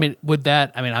 Well, So- I mean,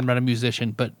 I'm not a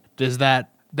musician, but does that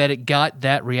it got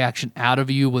that reaction out of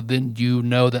you, well, then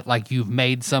that like you've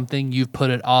made something, you've put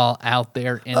it all out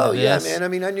there into this? Yeah, man. I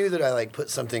mean, I knew that I like put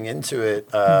something into it.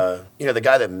 The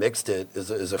guy that mixed it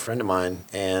is a friend of mine,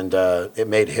 and it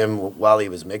made him while he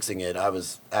was mixing it. I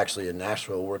was actually in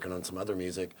Nashville working on some other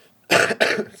music.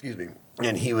 Excuse me.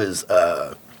 And he was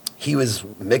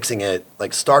mixing it,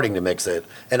 like starting to mix it,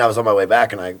 and I was on my way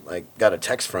back, and I like got a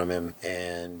text from him,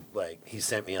 and like he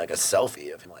sent me like a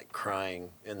selfie of him like crying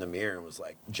in the mirror and was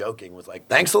like joking, was like,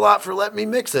 "Thanks a lot for letting me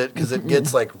mix it," because it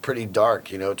gets like pretty dark,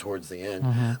 towards the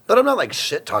end. But I'm not like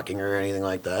shit talking her or anything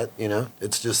like that,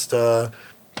 It's just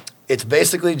it's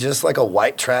basically just like a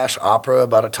white trash opera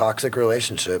about a toxic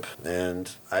relationship,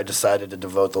 and I decided to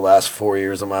devote the last 4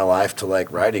 years of my life to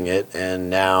like writing it,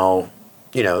 and now.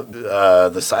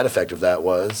 The side effect of that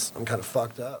was I'm kind of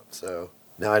fucked up. So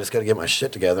now I just got to get my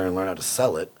shit together and learn how to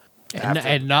sell it.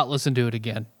 And not listen to it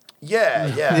again. Yeah.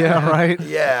 Yeah, right?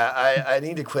 Yeah, I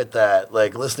need to quit that.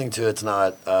 Like, listening to it's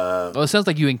not... Well, it sounds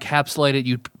like you encapsulated,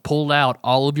 you pulled out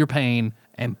all of your pain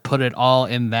and put it all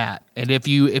in that. And if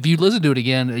you listen to it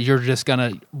again, you're just going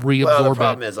to reabsorb well, the it.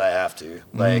 problem is I have to.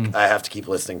 Like, I have to keep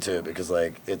listening to it because,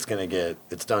 like, it's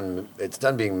done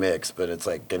being mixed, but it's,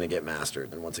 like, going to get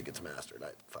mastered. And once it gets mastered, I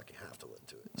fucking have to listen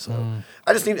to it. So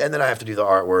I just need... And then I have to do the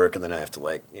artwork, and then I have to,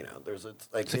 like, there's a...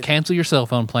 like. So cancel your cell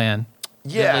phone plan.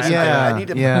 Yeah, I need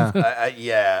to.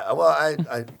 Yeah. Well,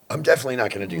 I'm definitely not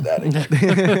going to do that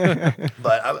again.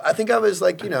 But I think I was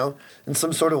like, in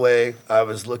some sort of way, I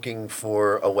was looking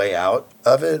for a way out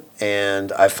of it,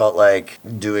 and I felt like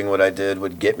doing what I did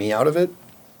would get me out of it.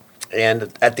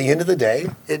 And at the end of the day,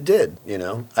 it did.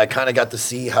 I kind of got to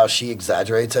see how she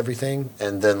exaggerates everything,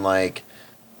 and then like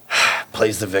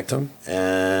plays the victim,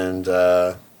 and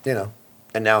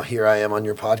And now here I am on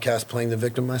your podcast playing the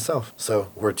victim myself.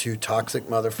 So we're two toxic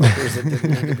motherfuckers that didn't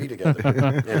need to be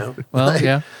together. Well,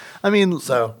 yeah. I mean,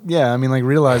 So- like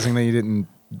realizing that you didn't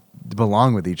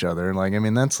belong with each other.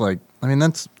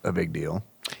 That's a big deal.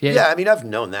 Yeah, I mean, I've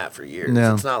known that for years.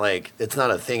 Yeah. It's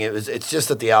not a thing. It's just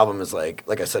that the album is like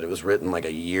I said, it was written like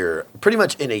pretty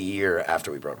much in a year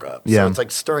after we broke up. Yeah. So it's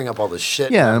like stirring up all this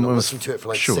shit. Yeah, and and I it was- listened to it for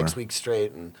like sure. 6 weeks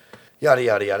straight and yada,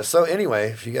 yada, yada. So anyway,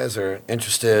 if you guys are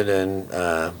interested in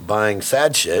buying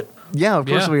sad shit, Yeah, of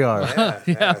course Yeah. we are.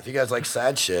 yeah. If you guys like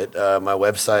sad shit, my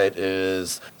website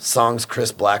is Songs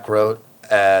Chris Black Wrote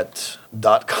at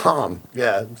 .com.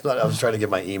 Yeah, it's not, I was trying to get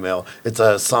my email. It's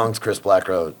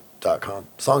songschrisblack.com.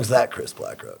 Songs that Chris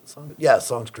Black wrote.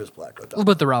 Songs Chris Black wrote. We'll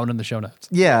put the right one in the show notes.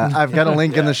 Yeah, I've got a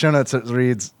link in the show notes that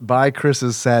reads "Buy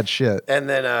Chris's sad shit." And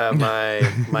then my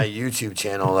YouTube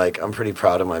channel, like I'm pretty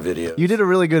proud of my videos. You did a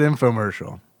really good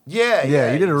infomercial. Yeah,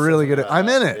 Yeah, you did a really good. I'm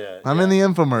in it. Yeah, I'm in the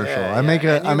infomercial. Yeah, I make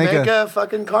and a. you I make a.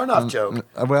 fucking Karnoff joke.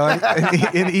 Well, an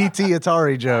ET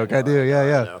Atari joke. I do. Yeah, I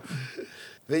yeah. know.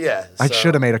 But yeah, I so-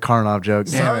 should have made a Karnov joke.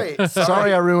 Damn it.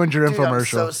 Sorry, I ruined your Dude, I'm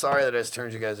infomercial. so sorry that I just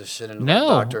turned you guys' shit into No,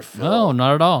 like Dr. Phil. no,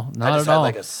 not at all. I Not just at had all.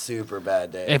 like a super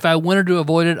bad day. If I wanted to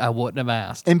avoid it, I wouldn't have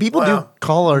asked. And people do Well-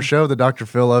 call our show the Dr.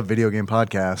 Phil of Video Game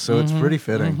Podcast, so it's pretty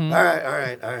fitting. All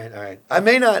right. I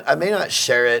may not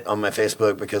share it on my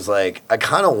Facebook because like I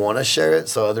kind of want to share it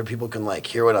so other people can like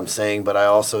hear what I'm saying, but I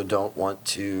also don't want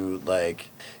to like.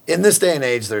 In this day and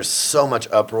age, there's so much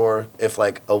uproar if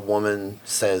like a woman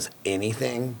says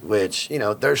anything, which, you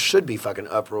know, there should be fucking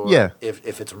uproar Yeah.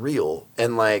 if it's real.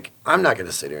 And like, I'm not going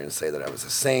to sit here and say that I was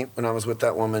a saint when I was with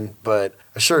that woman, but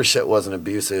I sure as shit wasn't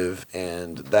abusive,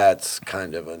 and that's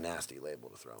kind of a nasty label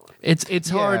to throw on. It's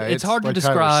hard. It's hard to like Tyler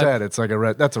describe. said, it's like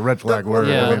that's a red flag word.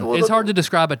 Yeah, Well, it's hard to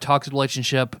describe a toxic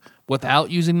relationship without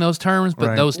using those terms, but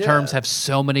Right. those Yeah. terms have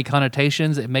so many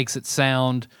connotations. It makes it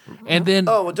sound, and then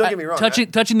Oh, well, don't get me wrong,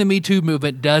 touching the Me Too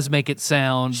movement does make it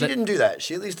sound. She didn't do that.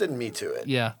 She at least didn't me to it.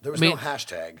 Yeah. There was I mean, no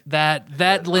hashtag.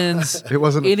 that lends It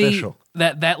wasn't official.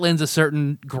 That lends a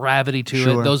certain gravity to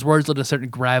Sure. it. Those words lend a certain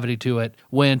gravity to it.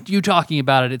 When you talking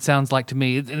about it, it sounds like to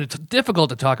me, and it's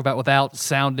difficult to talk about without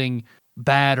sounding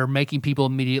bad or making people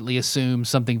immediately assume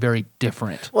something very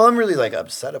different. Well, I'm really like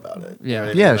upset about it. You Yeah. know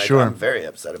what I Yeah, mean? Like, sure. I'm very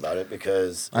upset about it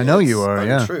because I know it's you are,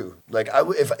 yeah. untrue. Like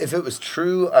if it was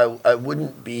true, I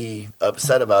wouldn't be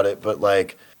upset about it. But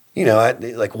like, you know,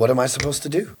 like what am I supposed to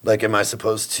do? Like, am I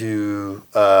supposed to,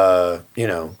 you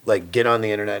know, like get on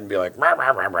the internet and be like, rah,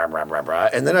 rah, rah, rah, rah, rah, rah,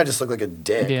 and then I just look like a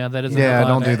dick. Yeah, that is. Yeah,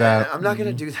 don't do And that. I'm not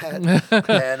going to do that. And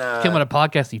Come on a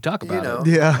podcast and you talk about you know, it.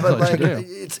 Yeah. but That's like what you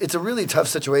do. it's a really tough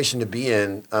situation to be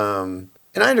in. And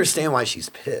I understand why she's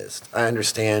pissed. I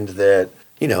understand that,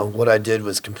 you know, what I did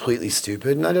was completely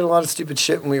stupid, and I did a lot of stupid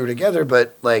shit when we were together,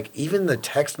 but like even the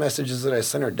text messages that I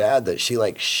sent her dad that she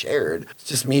like shared, it's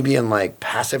just me being like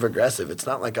passive aggressive. It's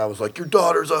not like I was like, your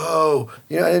daughter's a hoe.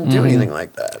 You know, I didn't do anything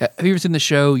like that. Have you ever seen the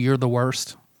show You're the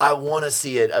Worst? I want to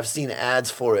see it. I've seen ads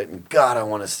for it, and God, I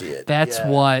want to see it. That's Yeah.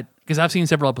 what, because I've seen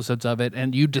several episodes of it,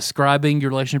 and you describing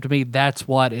your relationship to me, that's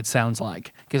what it sounds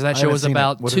like. Because that show haven't is seen it.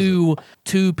 about What is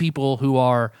two people who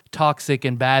are toxic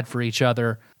and bad for each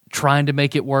other, trying to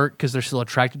make it work because they're still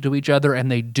attracted to each other, and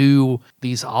they do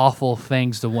these awful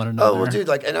things to one another. Oh, well, dude,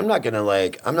 like, and I'm not,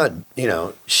 you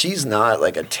know, she's not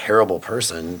like a terrible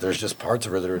person. There's just parts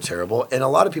of her that are terrible. And a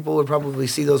lot of people would probably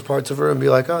see those parts of her and be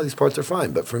like, oh, these parts are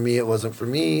fine. But for me, it wasn't for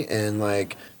me. And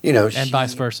like, you know, And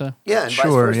vice versa. Yeah, and vice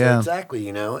Sure, versa. yeah. Exactly,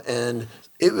 you know. And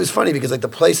it was funny because like the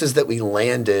places that we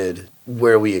landed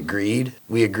where we agreed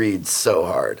so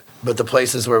hard. But the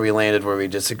places where we landed where we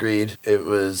disagreed, it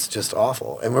was just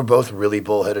awful. And we're both really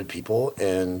bullheaded people,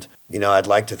 and you know, I'd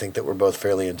like to think that we're both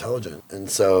fairly intelligent. And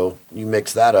so you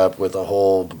mix that up with a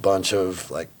whole bunch of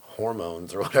like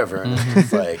hormones or whatever, and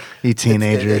it's like You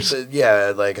teenagers.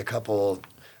 yeah, like a couple.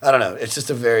 I don't know. It's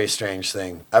just a very strange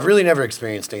thing. I've really never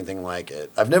experienced anything like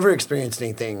it. I've never experienced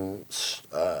anything.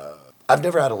 I've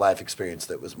never had a life experience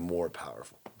that was more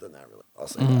powerful than that. Really, I'll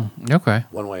say that Okay.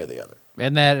 one way or the other.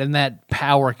 And that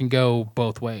power can go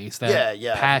both ways. That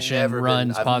Yeah. passion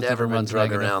runs I've positive never and been runs drug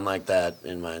negative. around like that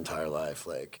in my entire life,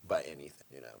 like by anything.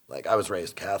 You know, like I was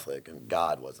raised Catholic, and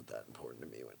God wasn't that important to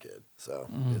me when a kid. So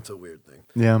it's a weird thing.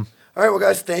 Yeah. All right, well,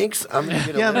 guys, thanks. I'm gonna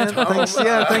get a Yeah, man. lift home. Thanks.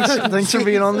 Yeah, thanks for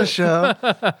being on the show.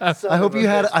 I hope you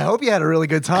had a really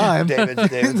good time.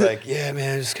 David's like, yeah,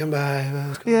 man, just come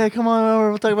by. Yeah, come on over.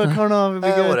 We'll talk about Karnov. It'd be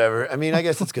good. Whatever. I mean, I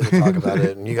guess it's good to talk about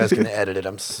it, and you guys can edit it.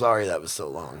 I'm sorry that was so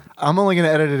long. I'm only going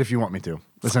to edit it if you want me to,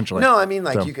 essentially. No, I mean,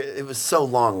 like, So- it was so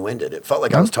long-winded. It felt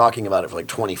like I was talking about it for like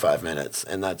 25 minutes,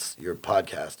 and your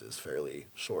podcast is fairly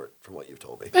short from what you've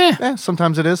told me. Yeah,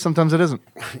 sometimes it is, sometimes it isn't.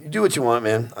 You do what you want,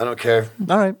 man. I don't care.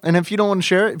 All right. And if you don't want to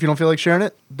share it, if you don't feel like sharing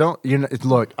it, don't.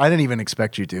 Look, I didn't even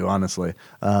expect you to, honestly.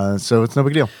 So it's no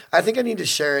big deal. I think I need to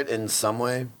share it in some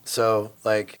way. So,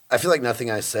 like, I feel like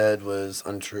nothing I said was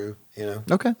untrue. You know.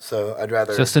 Okay. So I'd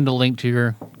rather. So send a link to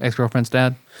your ex-girlfriend's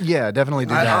dad. Yeah, definitely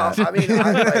do that. I mean,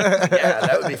 yeah,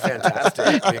 that would be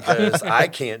fantastic because I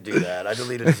can't do that. I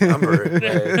deleted his number. Like,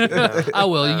 you know, I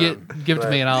will. Give it to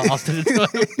me, and I'll send it to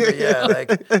him. but yeah,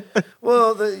 like,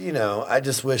 well, you know, I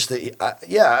just wish that,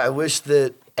 I wish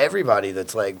that everybody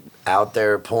that's like out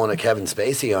there pulling a Kevin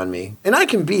Spacey on me, and I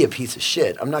can be a piece of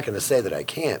shit. I'm not going to say that I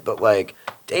can't, but like,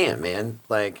 damn, man,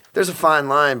 like, there's a fine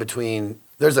line between.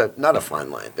 Not a fine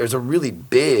line. There's a really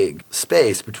big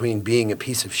space between being a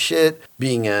piece of shit,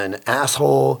 being an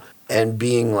asshole, and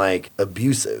being like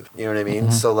abusive. You know what I mean?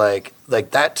 Mm-hmm. So like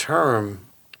that term,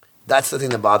 that's the thing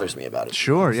that bothers me about it.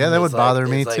 Sure, yeah, that would bother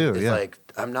me too. It's Yeah. like,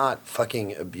 I'm not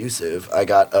fucking abusive. I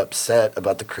got upset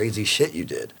about the crazy shit you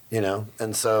did, you know?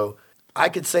 And so I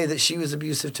could say that she was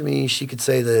abusive to me. She could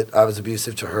say that I was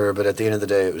abusive to her. But at the end of the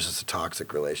day, it was just a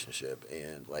toxic relationship.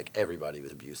 And like everybody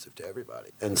was abusive to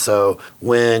everybody. And so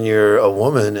when you're a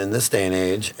woman in this day and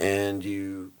age and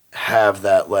you have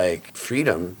that like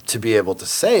freedom to be able to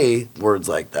say words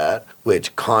like that,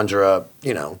 which conjure up,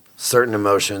 you know, certain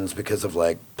emotions because of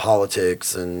like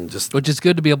politics and just. Which is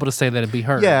good to be able to say that and be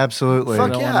heard. Yeah, absolutely.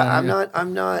 Fuck don't yeah. wanna-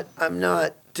 I'm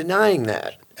not denying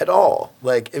that at all.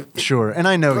 Like, Sure, and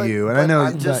I know you, and I know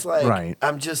I'm just that, like, right.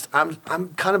 I'm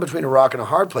kind of between a rock and a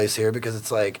hard place here because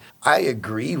it's like I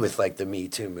agree with like the Me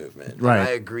Too movement, and Right.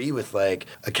 I agree with like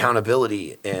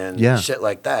accountability and Yeah. shit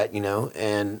like that, you know.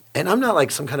 And I'm not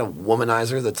like some kind of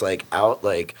womanizer that's like out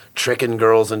like tricking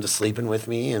girls into sleeping with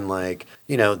me, and like,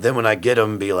 you know, then when I get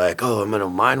them, be like, oh, I'm gonna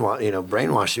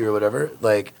brainwash you or whatever.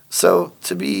 Like, so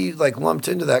to be like lumped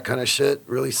into that kind of shit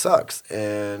really sucks.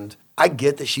 And I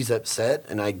get that she's upset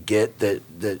and I get that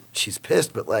she's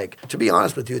pissed, but like, to be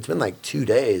honest with you, it's been like 2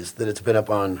 days that it's been up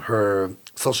on her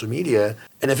social media.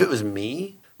 And if it was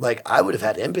me, like, I would have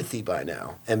had empathy by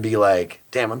now and be like,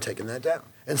 damn, I'm taking that down.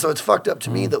 And so it's fucked up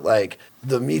to me that like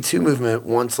the Me Too movement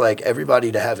wants like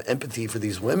everybody to have empathy for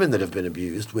these women that have been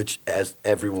abused, which as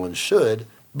everyone should.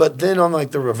 But then on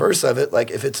like the reverse of it, like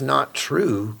if it's not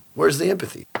true, where's the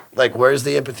empathy? Like, where's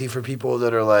the empathy for people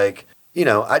that are like, you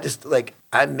know,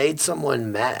 I made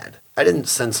someone mad. I didn't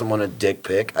send someone a dick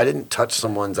pic. I didn't touch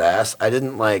someone's ass. I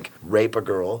didn't like rape a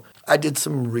girl. I did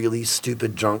some really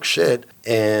stupid drunk shit.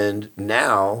 And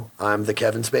now I'm the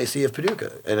Kevin Spacey of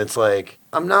Paducah. And it's like,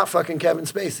 I'm not fucking Kevin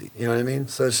Spacey. You know what I mean?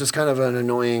 So it's just kind of an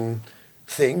annoying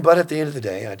thing. But at the end of the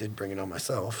day, I did bring it on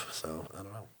myself. So I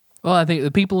don't know. Well, I think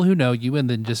the people who know you and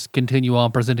then just continue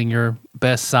on presenting your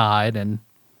best side and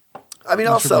I mean, That's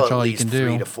I'll pretty sell much at all you least can do.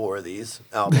 3 to 4 of these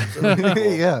albums. It'll be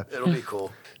cool. Yeah. It'll be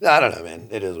cool. No, I don't know, man.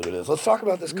 It is what it is. Let's talk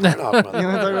about this Karnov. You want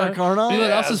to talk about Karnov? You know what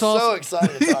Yeah, else I'm is so awesome?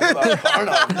 excited to talk about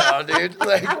Karnov now, dude.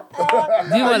 Like, You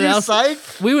know what you else?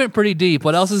 psyched? We went pretty deep.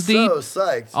 What else is deep? so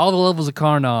psyched. All the levels of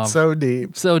Karnov. So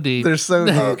deep. So deep. They're so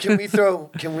Oh, deep.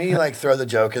 can we like throw the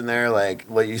joke in there, like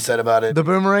what you said about it? The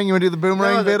boomerang? You want to do the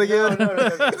boomerang bit again?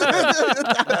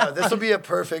 No, this will be a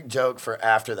perfect joke for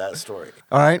after that story.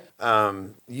 All right.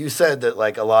 You said that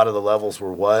like a lot of the levels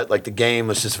were what? Like the game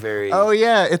was just very. Oh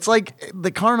yeah, it's like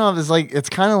the Karnov is like it's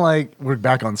kind of like we're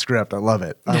back on script. I love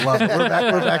it. I love it. We're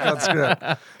back on script.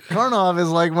 Karnov is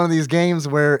like one of these games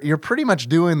where you're pretty much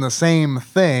doing the same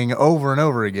thing over and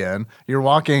over again. You're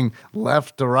walking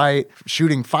left to right,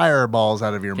 shooting fireballs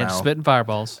out of your Yeah, mouth. spitting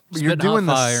fireballs. You're Spitting doing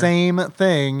hot the fire. same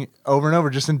thing over and over,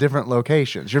 just in different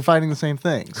locations. You're fighting the same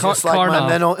things. Just like my Karnov.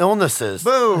 mental illnesses.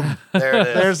 Boom. There it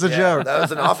is. There's the joke. That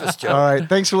was an office joke. All right.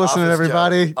 Thanks for listening, Office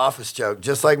everybody. Joke. Office joke.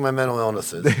 Just like my mental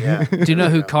illnesses. Yeah. Do you know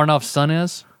who Karnov's son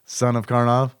is? Son of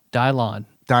Karnov, Dylon.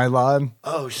 Dylon.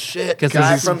 Oh shit! 'Cause The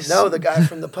guy he's- the guy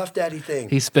from the Puff Daddy thing.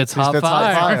 He spits hot spits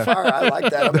hot fire. fire. Fire. I like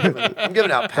that. I'm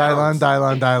giving out Dylon, pounds.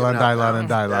 Dylon, and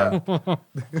Dylon.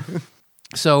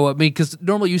 So, I mean, because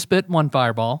normally you spit one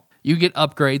fireball, you get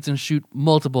upgrades and shoot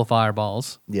multiple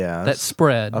fireballs Yeah. that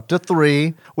spread. Up to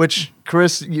 3, which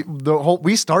Chris,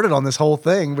 we started on this whole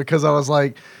thing because I was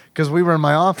like, because we were in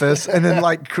my office and then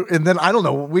I don't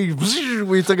know, we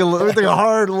took a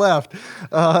hard left.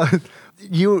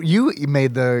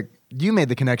 You made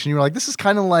the connection. You were like, this is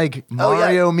kind of like Oh, yeah.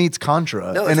 Mario meets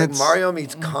Contra. No, and it's like Mario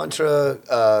meets Contra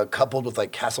coupled with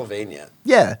like Castlevania.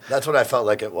 Yeah. That's what I felt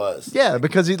like it was. Yeah,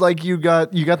 because you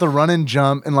got the run and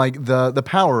jump and like the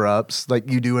power ups like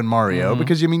you do in Mario.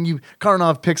 Because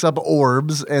Karnov picks up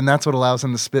orbs and that's what allows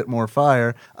him to spit more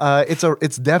fire.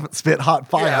 It's definitely spit hot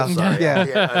fire. Yeah, I'm sorry. Yeah.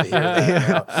 I hear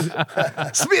that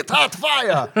now. Spit hot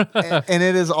fire. and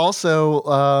it is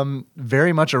also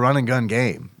very much a run and gun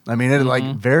game. I mean, it is like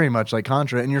very much like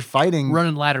Contra, and you're fighting. Run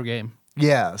and ladder game.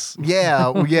 Yes.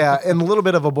 Yeah. Yeah. And a little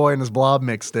bit of a boy and his blob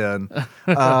mixed in.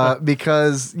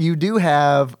 Because you do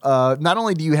have, not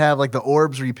only do you have like the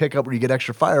orbs where you pick up where you get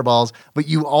extra fireballs, but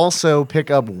you also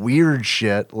pick up weird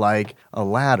shit like a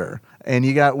ladder. And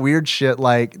you got weird shit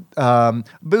like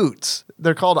boots.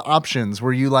 They're called options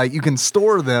where you can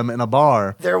store them in a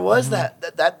bar. There was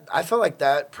that I felt like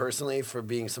that personally, for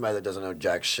being somebody that doesn't know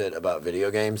jack shit about video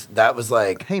games, that was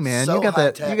like, Hey man, so you got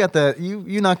that. high-tech. You got that.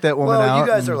 You knocked that woman Well, out. you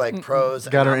guys and are like pros.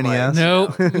 got her and I'm NES?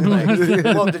 Nope.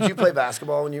 well, did you play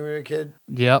basketball when you were a kid?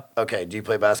 Yep. Okay, do you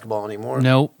play basketball anymore?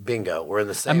 Nope. Bingo. We're in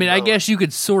the same I mean, I boat. guess you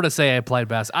could sort of say I played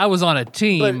basketball. I was on a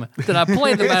team that I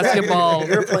played the basketball.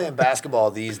 You're playing basketball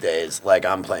these days like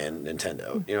I'm playing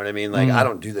Nintendo. You know what I mean? Like, I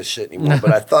don't do this shit anymore,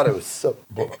 but I thought it was so...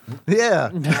 Yeah.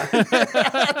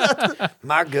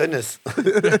 My goodness.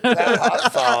 That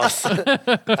hot sauce.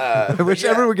 I wish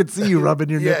everyone could see you rubbing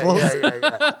your nipples.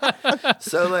 Yeah.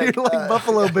 So, like... You're like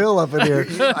Buffalo Bill up in here.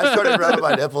 I started rubbing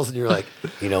my nipples, and you're like,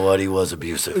 you know what? He was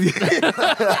abusive. All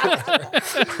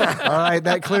right,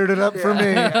 that cleared it up for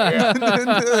me.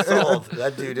 Sold.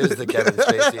 That dude is the Kevin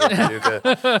Spacey of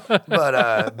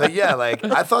Paducah. But yeah, like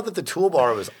I thought that the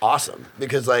toolbar was awesome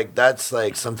because like that's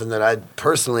like something that I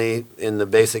personally in the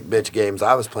basic bitch games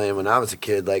I was playing when I was a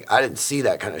kid, like I didn't see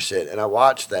that kind of shit, and I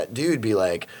watched that dude be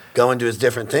like going to his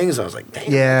different things. And I was like,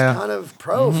 damn, Yeah. that's kind of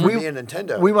pro for being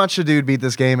Nintendo. We watched a dude beat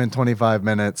this game in 25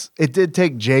 minutes. It did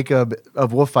take Jacob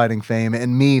of wolf fighting fame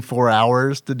and me 4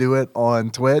 hours to do it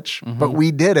on Twitch, but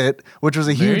we did it, which was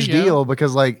a There huge you go. deal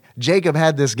because like Jacob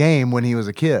had this game when he was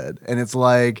a kid, and it's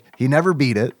like he never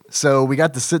beat it. So we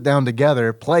got to sit down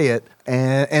together, play it,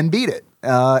 and beat it.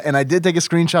 And I did take a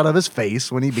screenshot of his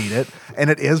face when he beat it, and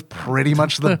it is pretty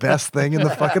much the best thing in the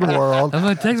fucking world. I'm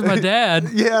gonna text my dad.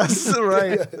 Yes,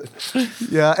 right.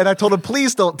 Yeah, and I told him,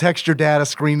 please don't text your dad a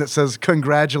screen that says,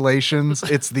 congratulations,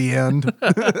 it's the end.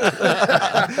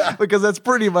 Because that's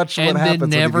pretty much And what then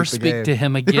happens. never when you beat the speak game. to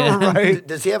him again. Right.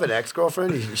 Does he have an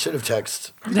ex-girlfriend? He should have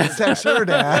texted. Text her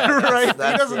dad, right?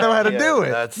 He doesn't know how to do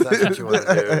it. That's what you want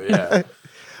to do, yeah.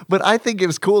 But I think it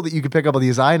was cool that you could pick up all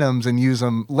these items and use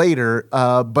them later.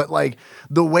 But like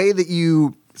the way that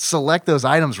you select those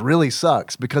items really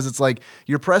sucks because it's like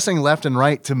you're pressing left and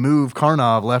right to move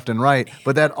Karnov left and right,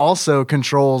 but that also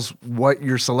controls what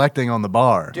you're selecting on the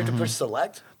bar. Do you have to push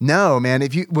select? No, man.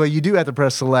 You do have to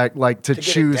press select, like to get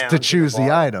it choose down to to choose the the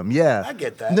bar? item. Yeah, I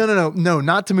get that. No,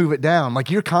 not to move it down.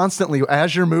 Like you're constantly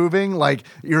as you're moving, like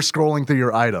you're scrolling through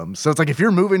your items. So it's like if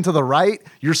you're moving to the right,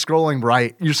 you're scrolling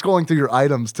right. You're scrolling through your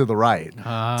items to the right.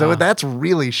 So that's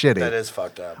really shitty. That is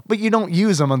fucked up. But you don't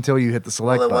use them until you hit the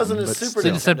select Well, it button. wasn't a but super So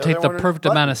you just have to There take the weren't perfect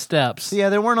buttons. amount of steps. Yeah,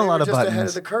 there weren't a They lot were of just ahead of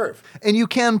buttons. the curve. And you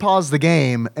can pause the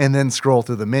game and then scroll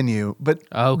through the menu. But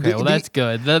Okay, well that's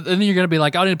good. Then you're gonna be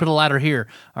like, I need to put a ladder here.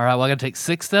 All right, well I gotta take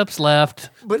 6 steps left,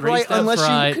 But 3 right, steps unless you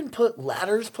right. You can put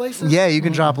ladders places? yeah, you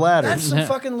can drop ladders. That's some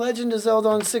fucking Legend of Zelda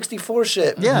on 64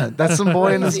 shit. Yeah, that's some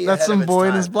boy in his Crazy that's ahead some of its boy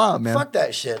in time. his blob, man. Fuck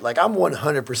that shit. Like, I'm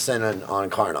 100% on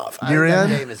Karnov. You're That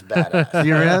in? game is badass.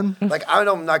 You're in? Like, I'm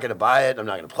not going to buy it. I'm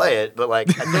not going to play it. But, like,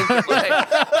 I think,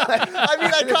 I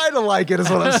mean, I kind of like it, is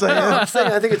what I'm saying. I'm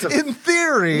saying I think it's a... In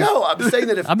theory. No, I'm saying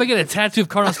that if... I'm gonna get a tattoo of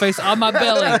Cardinal's face on my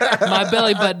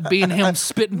belly button being him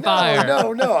spitting fire.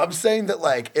 No. I'm saying that,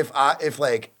 like, if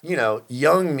like, you know,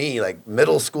 young me, like,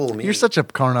 middle school me... You're such a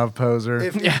Karnov poser.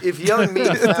 If young me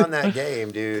found that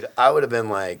game, dude, I would have been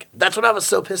like, that's what I was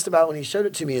so pissed about when he showed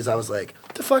it to me is I was like,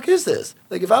 what the fuck is this?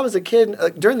 Like, if I was a kid,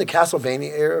 like, during the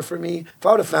Castlevania era for me, if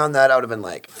I would have found that, I would have been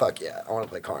like, fuck yeah, I want to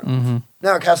play Karnov.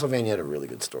 Now, Castlevania had a really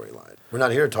good storyline. We're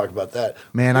not here to talk about that.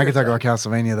 Man, I Here's could talk that. about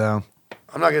Castlevania though.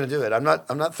 I'm not going to do it. I'm not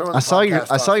throwing the I saw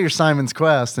podcast your off. Simon's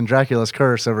Quest and Dracula's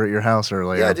Curse over at your house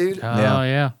earlier. Yeah, dude. Oh Yeah.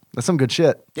 yeah. That's some good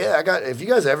shit. Yeah, I got. If you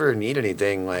guys ever need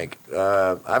anything, like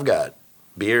I've got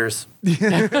beers. But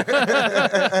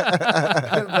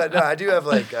no, I do have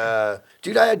like,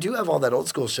 dude, I do have all that old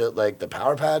school shit, like the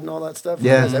power pad and all that stuff. If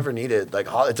Yeah. you guys ever need it, like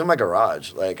it's in my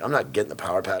garage. Like I'm not getting the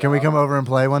power pad. Can we out. come over and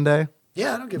play one day?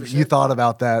 Yeah, I don't give a shit. You thought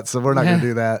about that, so we're not going to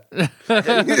do that.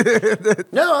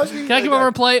 No, I was. Can I come over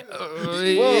and play?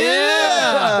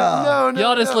 Yeah. No,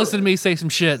 Y'all just listen to me say some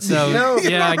shit. So No.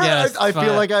 yeah, I guess. I feel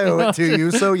Fine. like I owe it to you,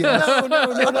 so yes.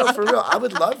 No, for real. I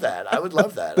would love that.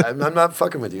 I'm not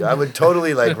fucking with you. I would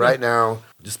totally like right now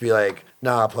just be like,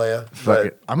 nah, playa. Fuck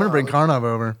it. I'm going to bring Karnov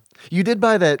over. You did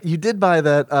buy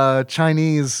that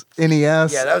Chinese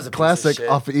NES Yeah, that was a piece of classic shit.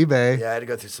 off of eBay. Yeah, I had to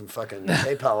go through some fucking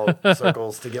PayPal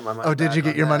circles to get my money. Oh, did back you get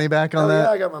on your that. money back on Oh, that?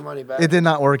 Yeah, I got my money back. It did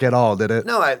not work at all, did it?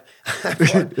 No, I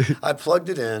plugged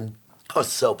it in. I was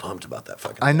so pumped about that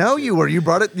fucking. I know you were. You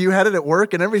brought it. You had it at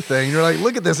work and everything. You're like,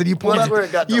 look at this, and you pulled Well, that's out. where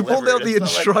it got You pulled out delivered. the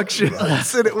It's not like-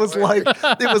 instructions, and it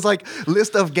was like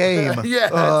list of game. Yeah.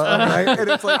 Right. And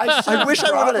it's like I wish I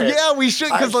brought would. it. Yeah, we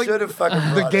should because I like should have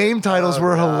fucking the brought game it. titles Oh,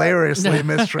 were God. hilariously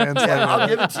mistranslated. Yeah, I'll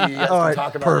give it to you. You guys All can right,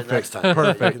 talk about perfect, it next time.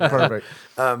 perfect, perfect.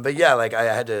 But yeah, like I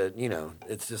had to,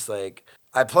 it's just like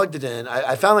I plugged it in.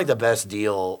 I found like the best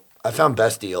deal. I found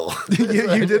best deal.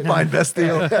 you did find best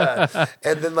deal.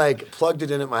 And then like plugged it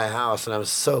in at my house and I was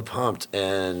so pumped.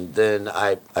 And then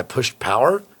I pushed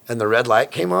power and the red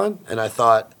light came on and I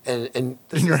thought, and And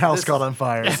your house caught on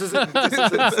fire. This is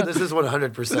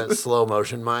 100% slow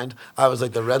motion mind. I was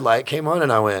like, the red light came on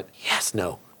and I went, yes,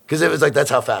 no. Because it was like, that's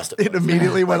how fast it was. It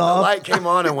immediately went The off. light came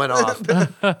on and went off.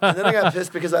 And then I got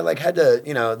pissed because I like had to,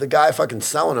 the guy fucking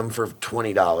selling them for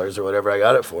 $20 or whatever I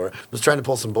got it for was trying to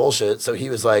pull some bullshit. So he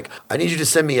was like, I need you to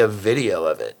send me a video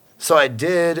of it. So I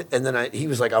did, and then he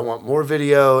was like, I want more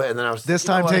video, and then I was This you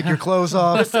know time, what? take your clothes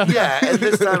off, Yeah, and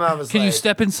this time I was Can like, you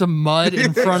step in some mud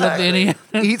in front of any?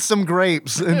 eat some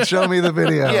grapes, and show me the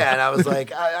video. Yeah, and I was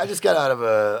like, I just got out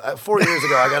of 4 years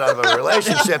ago, I got out of a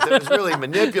relationship that was really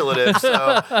manipulative, so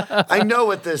I know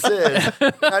what this is.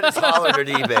 I just hollered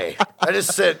at eBay. I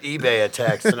just sent eBay a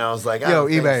text, and I was like, I Yo, don't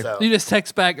think eBay. so. You just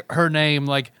text back her name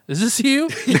like, "Is this you?"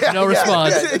 No Yeah,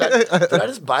 response. yeah. Did I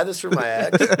just buy this from my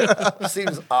ex?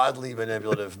 Seems oddly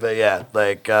manipulative, but yeah,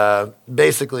 like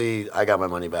basically, I got my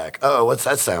money back. Oh, what's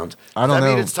that sound? I don't Does that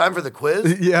know. mean it's time for the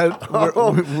quiz? Yeah,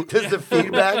 Oh, does the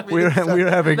feedback mean we're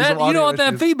having That, some you know audio what that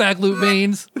issues. feedback loop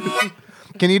means?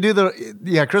 Can you do the?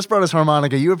 Yeah, Chris brought us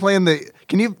harmonica. You were playing the.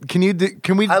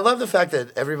 Can we? I love the fact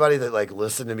that everybody that like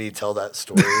listened to me tell that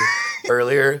story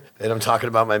earlier, and I'm talking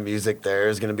about my music there,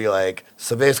 is going to be like,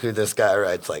 so basically this guy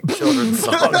writes like children's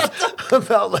songs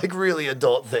about like really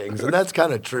adult things, and that's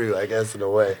kind of true, I guess, in a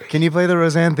way. Can you play the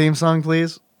Roseanne theme song,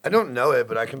 please? I don't know it,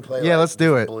 but I can play. Yeah, like, let's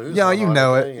do it. Blues Yeah, you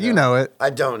know harmonica, it. You know it. I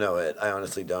don't know it. I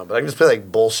honestly don't, but I can just play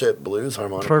like bullshit blues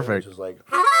harmonica. Perfect. Which is like.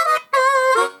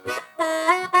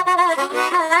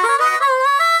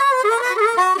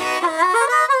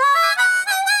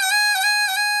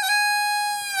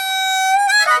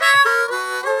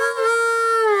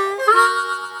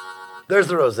 There's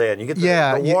the Roseanne. You get the,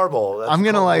 Yeah, the you- warble. That's I'm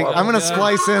gonna called like. warble. I'm gonna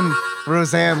splice in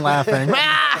Roseanne laughing.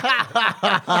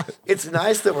 It's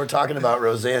nice that we're talking about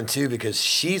Roseanne too because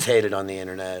she's hated on the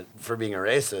internet for being a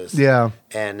racist. Yeah.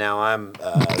 And now I'm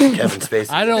Kevin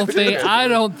Spacey. I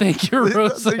don't think you're So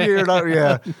Roseanne. you're not.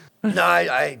 Yeah. No,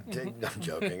 I'm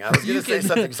joking. I was going to say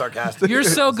something sarcastic. You're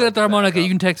so good at the harmonica. You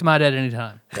can text my dad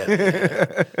anytime.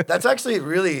 That's actually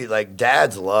really like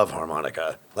dads love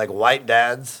harmonica. Like white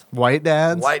dads. White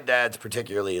dads. White dads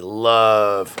particularly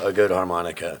love a good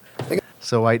harmonica.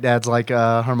 So white dads like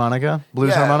harmonica, blues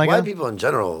Yeah, harmonica. white people in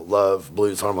general love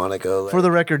blues harmonica. Like For the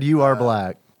record, you are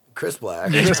black. Chris Black.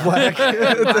 Chris Black.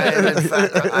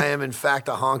 I am in fact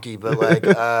a honky, but like,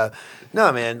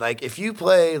 no, man. Like, if you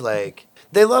play like,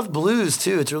 they love blues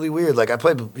too. It's really weird. Like, I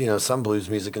play some blues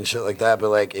music and shit like that, but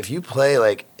like, if you play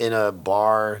like in a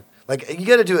bar, like you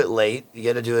got to do it late. You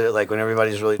got to do it like when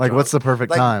everybody's really Like, drunk. what's the perfect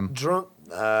Like, time? Drunk.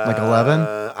 Like 11?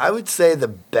 I would say the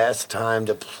best time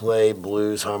to play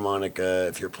blues harmonica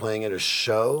if you're playing at a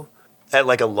show at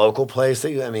like a local place.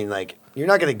 I mean, like, you're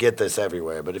not going to get this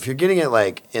everywhere, but if you're getting it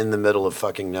like in the middle of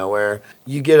fucking nowhere,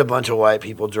 you get a bunch of white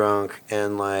people drunk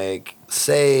and like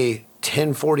say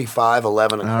 10:45,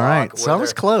 11 o'clock. All right. So I where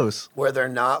was they're- close. Where they're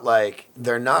not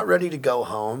ready to go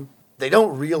home. They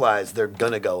don't realize they're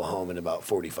going to go home in about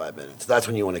 45 minutes. That's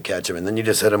when you want to catch them. And then you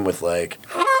just hit them with like.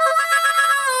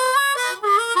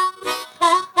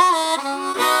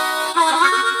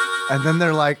 And then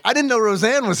they're like, I didn't know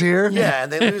Roseanne was here. Yeah,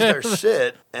 and they lose their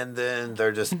shit, and then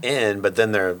they're just in. But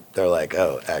then they're like,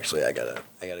 oh, actually, I gotta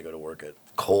go to work at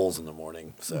Kohl's in the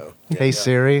morning. So Hey yeah.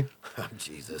 Siri, Oh,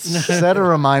 Jesus. set a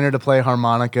reminder to play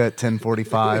harmonica at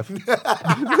 10:45.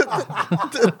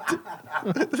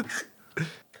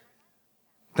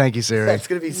 Thank you, Siri. That's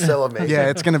gonna be so amazing. Yeah,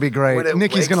 it's gonna be When great. it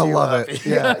Nikki's wakes gonna you love up. it.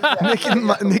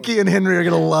 Yeah, Nikki and Henry are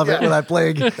gonna love it when I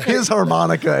play his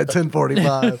harmonica at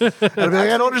 10:45. I'll be like,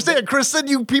 I don't understand. Chris said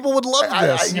you people would love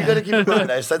this. You gotta keep in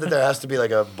mind. I said that there has to be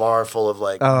like a bar full of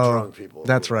like drunk people.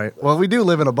 That's right. Well, we do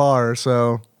live in a bar,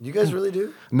 so You guys really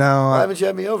do? no. Why haven't you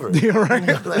had me over? You're right.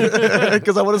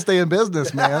 Because I want to stay in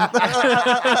business, man.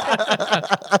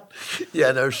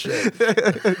 Yeah, no shit.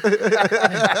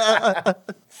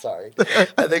 Sorry.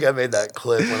 I think I made that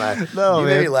clip when you made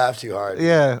man. me laugh too hard.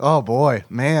 Yeah. Oh boy,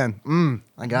 man.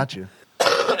 I got you.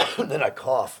 And then I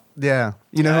cough. Yeah.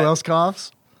 You know who else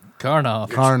coughs? Karnov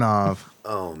Karnov.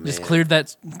 Oh man. just cleared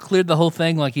the whole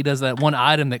thing like he does that one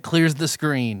item that clears the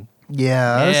screen.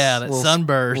 Yeah, that little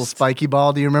sunburst. little spiky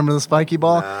ball. Do you remember the spiky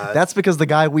ball? Nah. That's because the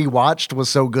guy we watched was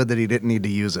so good that he didn't need to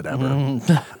use it ever.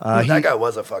 That guy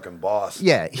was a fucking boss.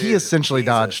 Yeah, he Dude, essentially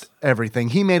Jesus. dodged everything.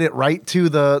 He made it right to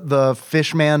the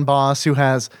fishman boss who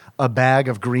has a bag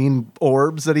of green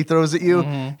orbs that he throws at you.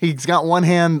 He's got one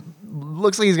hand,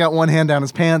 looks like he's got one hand down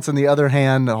his pants and the other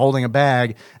hand holding a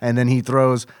bag, and then he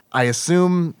throws, I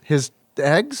assume, his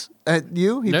eggs at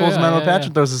you. He pulls them out of a patch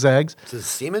and throws his eggs. Is it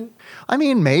semen? I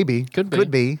mean, maybe. Could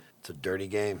be. It's a dirty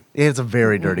game. It's a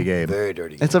very dirty game. Very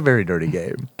dirty game. It's a very dirty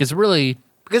game. It's really,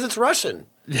 Because it's Russian.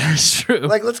 it's true.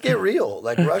 Like, let's get real.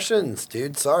 Like, Russians,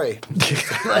 dude. Sorry.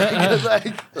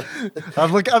 like,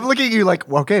 I'm looking at you like,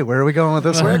 well, okay, where are we going with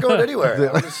this we're one? not going anywhere.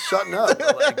 I'm just shutting up.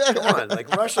 Like, come on. Like,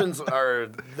 Russians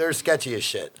they're sketchy as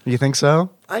shit. You think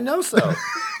so? I know so.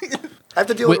 I have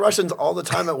to deal with Russians all the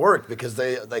time at work because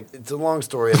it's a long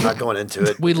story. I'm not going into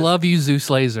it. we love you, Zeus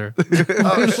Laser.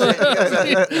 Oh, shit.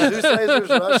 You guys Zeus Laser's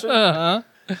Russian?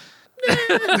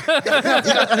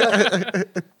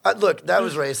 Look, that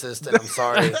was racist, and I'm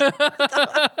sorry.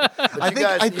 But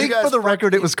I think for the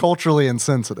record, it was culturally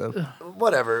insensitive.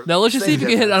 whatever. Now let's just see if you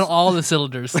can hit on difference. all the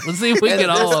cylinders. Let's see if we can And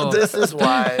get all of them.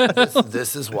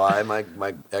 this is why my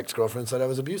ex-girlfriend said I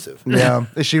was abusive. Yeah.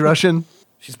 Is she Russian?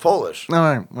 She's Polish. All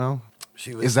right. Well,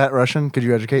 She was. is that Russian? Could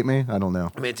you educate me? I don't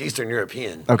know. I mean, it's Eastern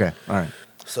European, Okay. All right.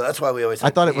 so that's why we always. I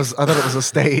thought it was a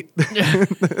state.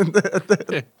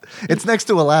 It's next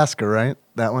to Alaska, right?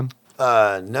 That one.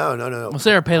 No. Well,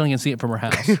 Sarah Palin can see it from her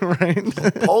house. Right.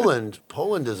 Poland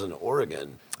is in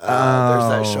Oregon. There's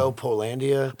that show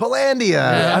Polandia. Polandia.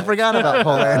 Yeah. I forgot about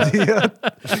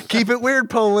Polandia. Keep it weird,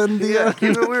 Polandia.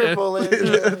 Keep it weird,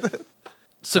 Polandia.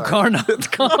 So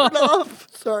Karnov.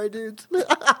 Sorry, dudes.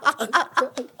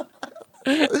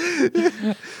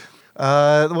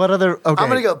 What other? Okay. I'm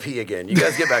gonna go pee again. You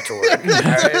guys get back to work.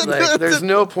 All right? Like, there's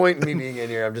no point in me being in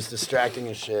here. I'm just distracting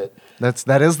as shit.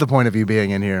 That is the point of you being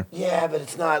in here. Yeah, but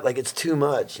it's not like it's too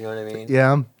much. You know what I mean?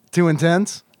 Yeah. Too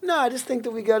intense. No, I just think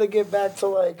that we got to get back to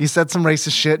like. You said some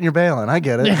racist shit and you're bailing. I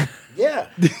get it. Yeah.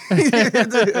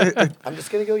 I'm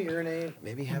just gonna go urinate.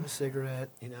 Maybe have a cigarette.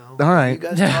 You know. All right. You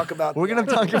guys talk about. We're gonna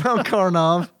talk about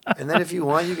Karnov. And then if you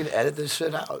want, you can edit this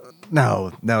shit out.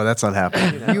 No, that's not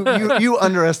happening. You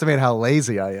underestimate how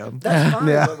lazy I am. That's fine.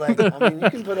 Yeah. But like, I mean, you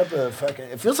can put up a fucking.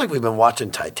 It feels like we've been watching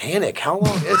Titanic. How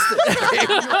long is this?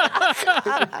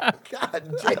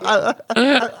 God damn.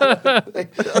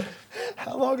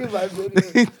 How long have I been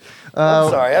here? I'm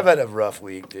sorry. I've had a rough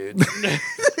week, dude.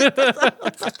 I've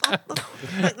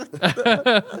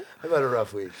had a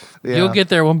rough week. Yeah. You'll get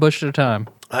there one bush at a time.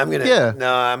 I'm gonna. Yeah.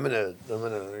 No, I'm gonna.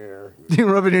 You're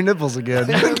rubbing your nipples again.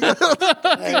 You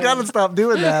gotta stop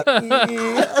doing that.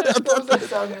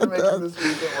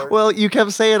 Well, you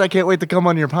kept saying, I can't wait to come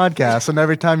on your podcast. And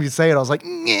every time you say it, I was like,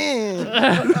 "Nyeh."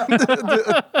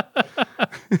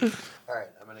 All right,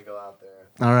 I'm gonna go out there.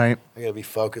 All right. I gotta be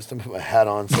focused and put my hat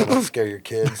on so I don't scare your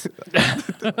kids.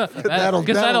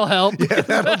 That'll help. Yeah,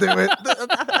 that'll do it.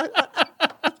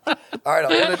 All right, I'll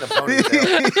put it in a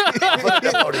ponytail. I'll put it in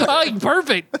a ponytail. Oh,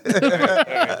 perfect.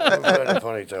 I'll put it in a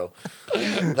ponytail.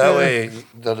 That way,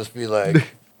 they'll just be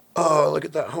like, "Oh, look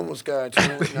at that homeless guy. It's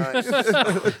really nice."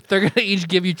 They're gonna each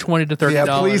give you $20 to $30.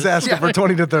 Yeah, please ask him for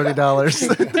 $20 to $30.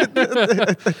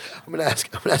 I'm gonna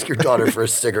ask your daughter for a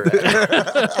cigarette.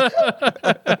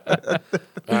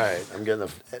 All right, I'm getting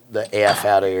the AF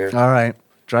out of here. All right.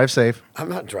 Drive safe. I'm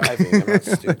not driving. I'm not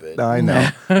stupid. No, I know.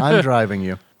 I'm driving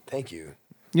you. Thank you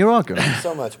You're welcome.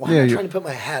 so much. Why Yeah, am I you- trying to put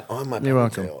my hat on my You're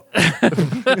welcome. ponytail?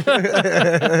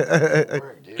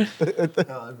 Work, dude.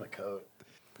 Oh, that's my coat.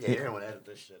 Yeah, you're gonna want to edit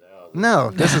this shit out. No,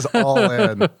 this is all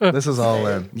in. This is all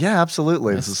in. Yeah,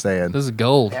 absolutely. This is staying. This is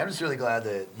gold. Yeah, I'm just really glad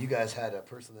that you guys had a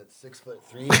person that's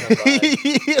 6'3"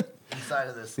 inside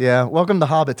of this. Yeah, welcome to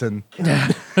Hobbiton.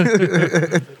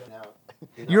 Freaking out.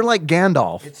 You know, You're like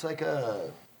Gandalf. It's like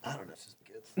a. I don't know. It's just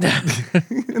kids.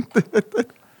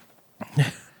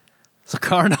 So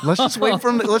Karnov. Let's just wait for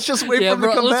him. Let's just wait Yeah, for him to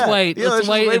bro, come let's back. wait. Yeah, let's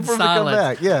just wait in for him to come silence.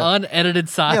 back. Yeah, Unedited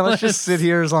silence. yeah. Let's just sit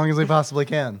here as long as we possibly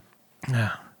can.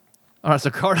 All right, so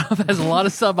Karnov has a lot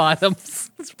of sub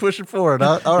items. Let's push it forward.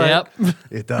 Huh? All right. Yep.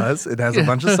 It does. It has a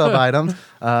bunch of sub items.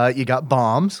 You got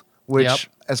bombs, which, Yep.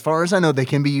 as far as I know, they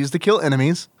can be used to kill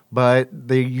enemies, but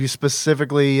you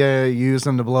specifically use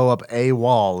them to blow up a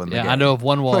wall in the Yeah, game. I know of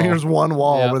one wall. There's one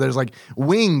wall Yep. where there's like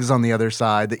wings on the other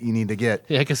side that you need to get,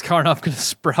 Yeah, because Karnov can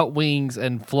sprout wings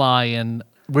and fly in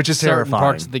which is certain terrifying.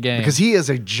 parts of the game. Because he is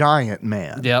a giant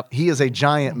man. Yep. He is a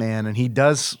giant man, and he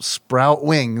does sprout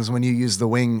wings when you use the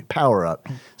wing power up.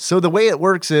 So the way it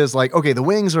works is like, okay, the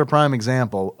wings are a prime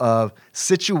example of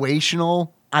situational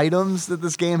items that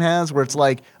this game has where it's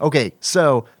like, okay,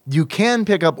 so you can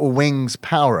pick up a wings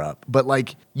power up, but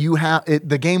like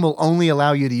the game will only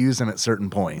allow you to use them at certain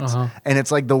points. And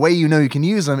it's like the way you know you can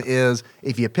use them is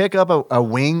if you pick up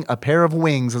a pair of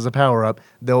wings as a power up,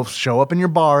 they'll show up in your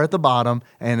bar at the bottom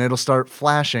and it'll start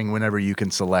flashing whenever you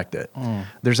can select it.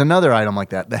 There's another item like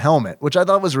that, the helmet, which I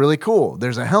thought was really cool.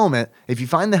 There's a helmet. If you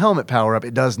find the helmet power up,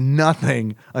 it does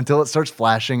nothing until it starts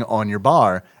flashing on your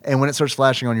bar. And when it starts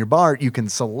flashing on your bar, you can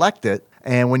select it.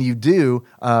 And when you do,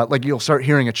 like you'll start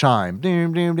hearing a chime.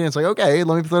 Doom, doom, doom. It's like, okay,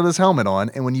 let me throw this helmet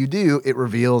on. And when you do, it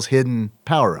reveals hidden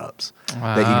power-ups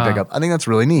that you can pick up. I think that's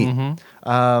really neat.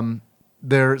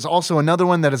 There's also another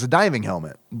one that is a diving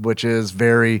helmet, which is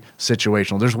very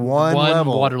situational. There's one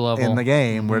water level in the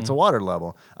game where it's a water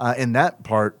level. And that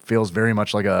part feels very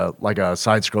much like a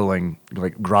side-scrolling,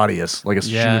 like Gradius, like a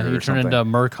shooter you or turn something. into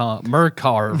Murkov.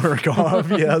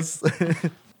 Murkov, yes.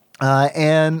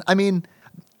 And I mean,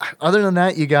 other than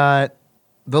that, you got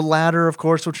the ladder, of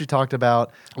course, which we talked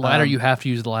about. Ladder, you have to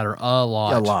use the ladder a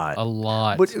lot. A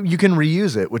lot. But you can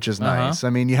reuse it, which is nice.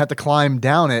 I mean, you have to climb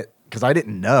down it because I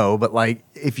didn't know, but like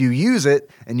if you use it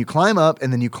and you climb up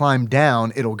and then you climb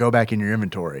down, it'll go back in your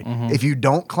inventory. If you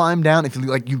don't climb down, if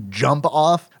you jump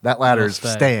off, that ladder is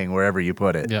staying wherever you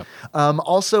put it. Yep.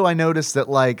 Also, I noticed that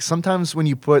like sometimes when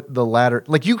you put the ladder,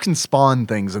 like you can spawn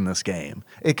things in this game.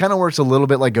 It kind of works a little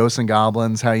bit like Ghosts and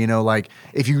Goblins, how like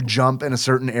if you jump in a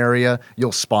certain area,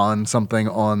 you'll spawn something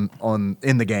on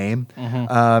in the game.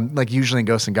 Like usually in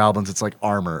Ghosts and Goblins, it's like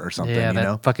armor or something. Yeah,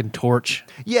 that fucking torch.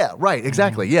 Yeah, right,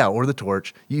 exactly. Yeah, or the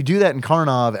torch. You do that in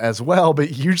Karnov as well,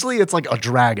 but usually it's like a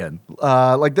dragon.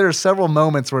 Like there are several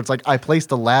moments where it's like I placed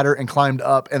a ladder and climbed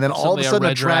up, and then all of a sudden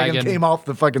a dragon came off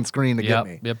the fucking screen to get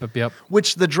me. Yep.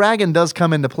 Which the dragon does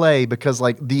come into play because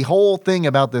like the whole thing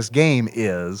about this game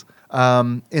is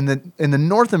in the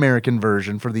North American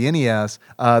version for the NES,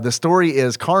 the story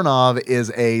is Karnov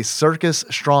is a circus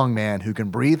strongman who can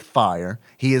breathe fire.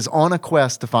 He is on a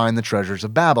quest to find the treasures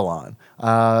of Babylon.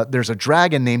 There's a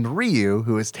dragon named Ryu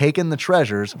who has taken the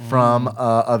treasures from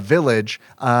a village,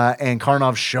 and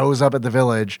Karnov shows up at the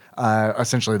village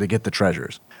essentially to get the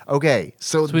treasures. Okay,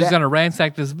 so he's going to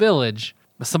ransack this village,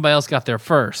 but somebody else got there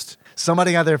first.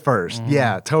 Somebody got there first.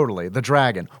 Yeah, totally. The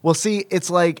dragon. Well, see, it's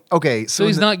like, okay. So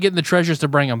he's not getting the treasures to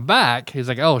bring him back. He's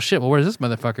like, oh, shit, well, where's this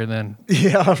motherfucker then?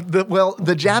 Yeah,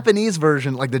 the Japanese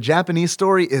version, like the Japanese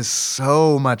story is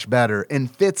so much better and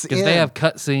fits in. Because they have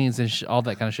cutscenes and all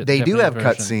that kind of shit. They do have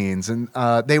cutscenes,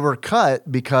 and they were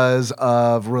cut because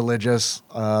of religious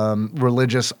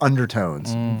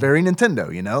undertones. Very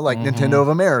Nintendo, like Nintendo of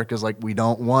America is like, we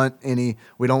don't want any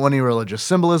religious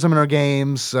symbolism in our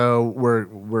games, so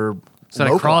we're Is that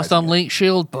a cross on Link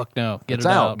Shield? Fuck no. Get it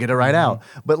out. Get it right out.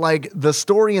 But like the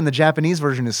story in the Japanese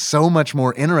version is so much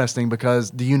more interesting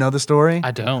because do you know the story?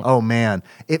 I don't. Oh man.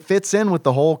 It fits in with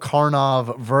the whole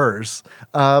Karnov verse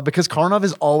because Karnov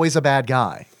is always a bad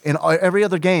guy. In every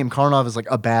other game, Karnov is like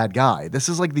a bad guy. This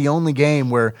is like the only game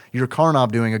where you're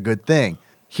Karnov doing a good thing.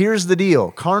 Here's the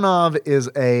deal. Karnov is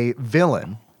a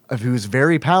villain who's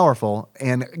very powerful,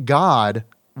 and God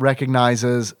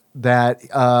recognizes that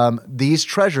these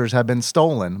treasures have been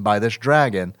stolen by this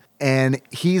dragon, and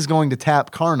he's going to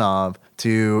tap Karnov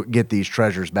to get these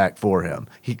treasures back for him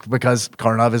because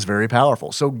Karnov is very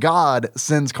powerful. So God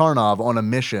sends Karnov on a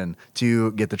mission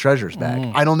to get the treasures back.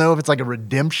 I don't know if it's like a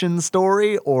redemption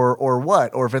story or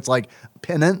what, or if it's like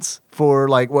penance for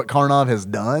like what Karnov has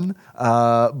done.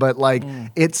 But like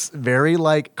it's very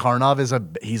like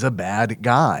Karnov he's a bad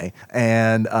guy,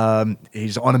 and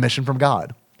he's on a mission from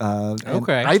God.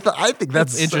 Okay. I think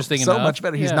that's interesting so enough. much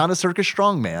better. He's not a circus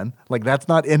strongman. Like, that's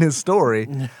not in his story.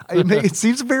 It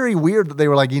seems very weird that they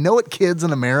were like, you know what kids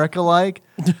in America like?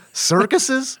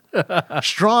 Circuses,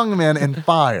 strongmen, and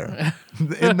fire.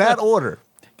 In that order.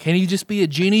 Can he just be a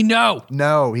genie? No.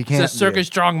 No, he can't. He's a circus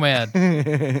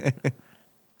strongman.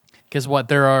 Because what?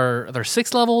 There are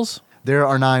 6 levels? There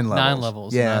are 9 levels. 9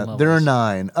 levels. Yeah, 9 levels. there are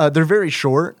 9. They're very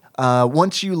short.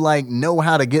 Once you like know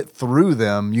how to get through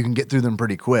them, you can get through them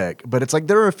pretty quick. But it's like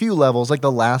there are a few levels, like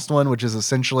the last one, which is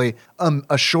essentially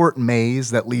a short maze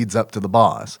that leads up to the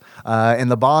boss. And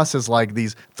the boss is like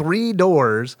these 3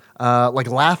 doors, like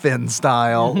Laugh-In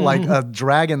style, like a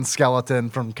dragon skeleton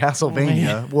from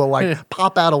Castlevania will like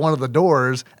pop out of one of the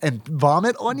doors and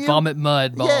vomit on you. Vomit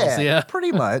mud balls. Yeah.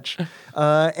 Pretty much.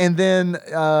 And then,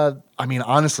 I mean,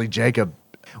 honestly, Jacob.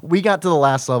 we got to the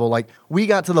last level, like we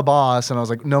got to the boss, and I was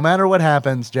like, no matter what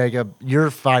happens, Jacob,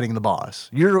 you're fighting the boss.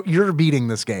 You're beating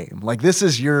this game. Like this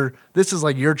is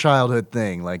like your childhood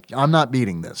thing. Like I'm not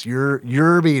beating this.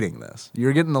 You're beating this.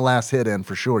 You're getting the last hit in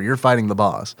for sure. You're fighting the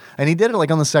boss. And he did it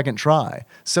like on the second try.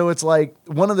 So it's like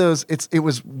one of those. It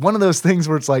was one of those things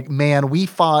where it's like, man, we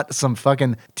fought some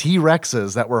fucking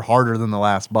T-Rexes that were harder than the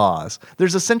last boss.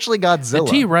 There's essentially Godzilla.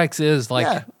 The T-Rex is like,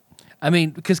 Yeah. I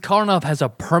mean, because Karnov has a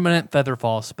permanent feather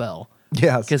fall spell.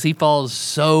 Yes. Because he falls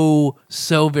so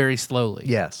very slowly.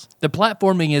 Yes. The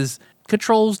platforming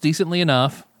controls decently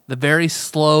enough. The very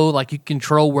slow, like you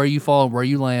control where you fall and where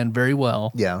you land very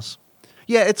well. Yes.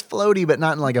 Yeah, it's floaty, but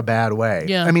not in like a bad way.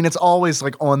 Yeah. I mean, it's always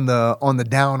like on the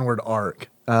downward arc,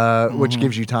 which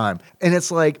gives you time. And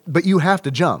it's like, but you have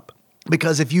to jump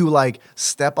because if you like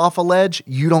step off a ledge,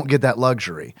 you don't get that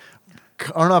luxury.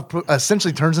 Karnov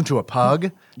essentially turns into a pug,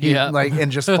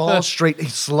 and just falls straight. He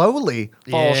slowly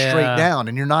falls straight down,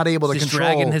 and you're not able to Just control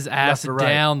dragging his ass left or right.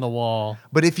 down the wall.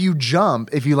 But if you jump,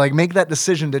 if you like make that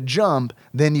decision to jump,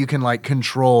 then you can like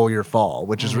control your fall,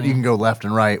 which is you can go left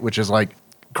and right, which is like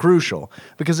crucial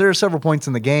because there are several points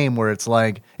in the game where it's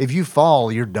like if you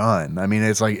fall, you're done. I mean,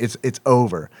 it's like it's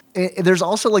over. There's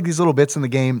also like these little bits in the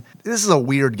game. This is a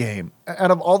weird game. Out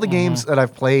of all the games that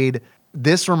I've played,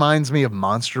 this reminds me of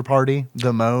Monster Party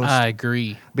the most. I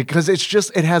agree. Because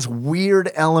it has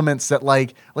weird elements that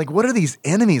like what are these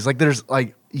enemies? Like there's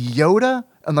like Yoda,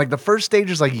 and like the first stage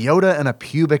is like Yoda and a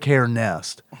pubic hair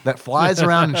nest that flies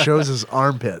around and shows his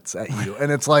armpits at you,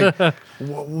 and it's like,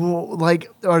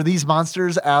 like are these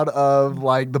monsters out of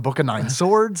like the Book of Nine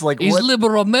Swords? Like He's what?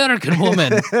 liberal American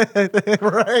woman.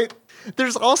 Right?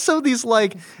 There's also these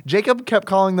like Jacob kept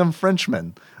calling them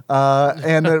Frenchmen.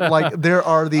 And like there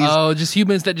are these just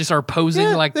humans that just are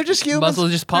posing like they're just humans.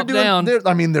 muscles just pop down. They're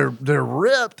ripped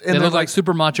and They they're look like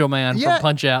Super Macho Man Yeah, from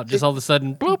Punch Out. Just all of a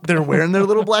sudden, bloop. they're wearing their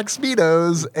little black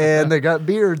speedos and they got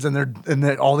beards and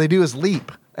they're all they do is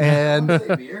leap. And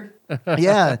Beard?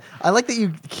 yeah, I like that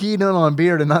you keyed in on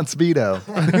beard and not speedo.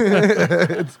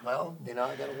 Well, I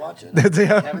gotta watch it.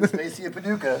 Yeah. Kevin Spacey at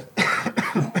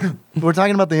Paducah. We're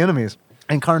talking about the enemies.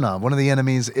 And Karnov, one of the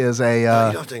enemies is a. You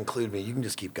don't have to include me. You can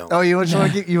just keep going. Oh, would you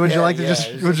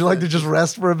like to just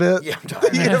rest for a bit? Yeah, I'm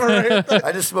tired. Yeah, right.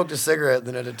 I just smoked a cigarette,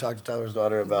 then I had to talk to Tyler's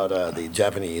daughter about the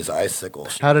Japanese icicle.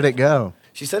 How did it go?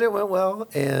 She said it went well,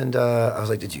 and I was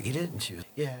like, "Did you eat it?" And she was,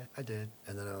 "Yeah, I did."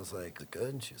 And then I was like, "Is it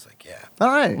good?" And she was like, "Yeah." All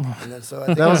right. And then so I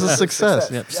think That was it a success.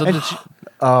 Yep. So Yeah. did she-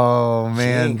 Oh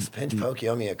man. Jinx, pinch poke, you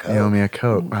owe me a Coke. You owe me a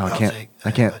Coke. Wow, I'll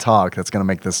I can't talk. That's gonna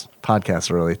make this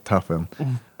podcast really tough.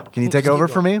 Can you take over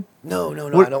for me? No,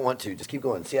 What- I don't want to. Just keep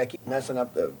going. See, I keep messing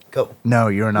up the Go. No,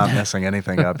 you're not messing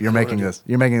anything up. You're making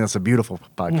this a beautiful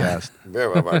podcast.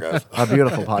 Very well, guys. A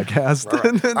beautiful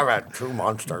podcast. All right, two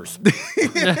monsters.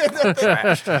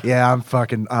 Yeah, I'm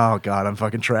fucking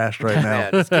trashed right now.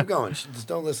 Man, just keep going. Just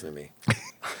don't listen to me.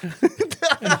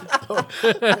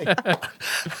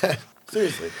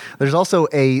 Seriously. There's also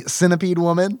a centipede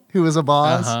woman who is a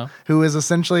boss, who is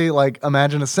essentially like,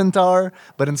 imagine a centaur,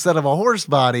 but instead of a horse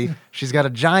body, she's got a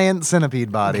giant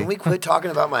centipede body. Can we quit talking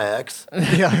about my ex?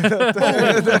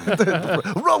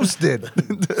 Roasted.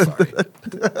 Sorry.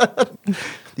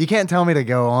 You can't tell me to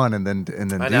go on and then I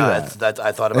do know. that. That's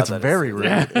I thought about It's that. very rude.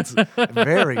 It's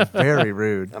very, very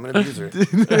rude. I'm an abuser.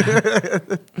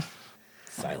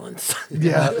 Silence.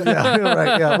 Yeah,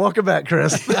 right. Yeah. Welcome back,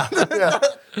 Chris. Yeah.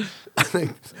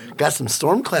 Got some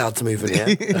storm clouds moving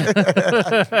in.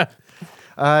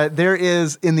 There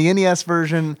is in the NES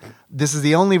version. This is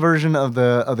the only version of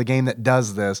the game that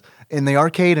does this. In the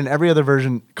arcade and every other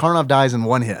version, Karnov dies in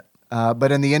one hit.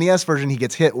 But in the NES version, he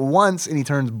gets hit once and he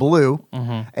turns blue.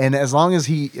 And as long as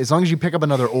you pick up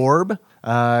another orb,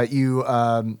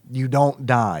 you don't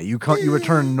die. You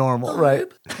return normal, right?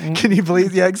 Can you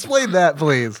please explain that,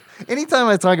 please? Anytime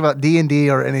I talk about D&D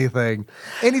or anything,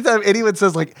 anytime anyone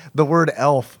says like the word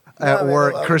elf at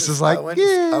work, Chris is like,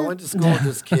 I went to school with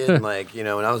this kid, and like when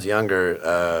I was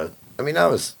younger. I mean, I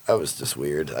was just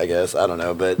weird, I guess. I don't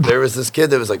know. But there was this kid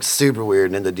that was like super weird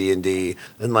and into D&D.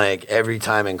 And like every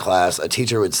time in class, a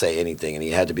teacher would say anything and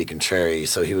he had to be contrary.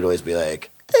 So he would always be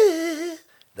like, eh.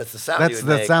 That's the sound he would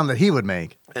make. sound that he would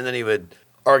make. And then he would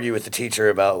argue with the teacher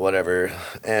about whatever.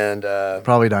 And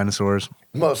Probably dinosaurs.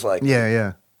 most likely.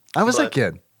 Yeah. I was that But-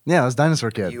 kid. Yeah, I was a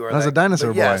dinosaur kid. You are I was a that- dinosaur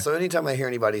but boy. Yeah, so anytime I hear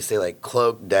anybody say like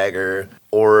cloak, dagger,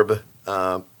 orb,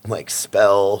 like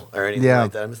spell or anything Yeah.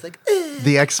 like that, I'm just like, eh.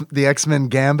 The X-Men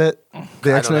Gambit.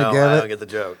 The I X-Men don't know. I Gambit. don't get the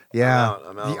joke. Yeah.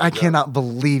 I'm out on I the joke. cannot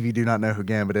believe you do not know who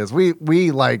Gambit is.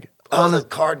 We like Oh, the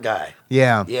card guy.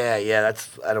 Yeah. Yeah.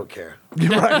 I don't care.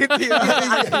 Right?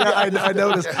 I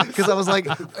noticed because I was like,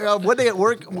 one day at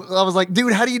work, I was like,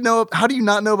 dude, how do you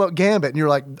not know about Gambit? And you're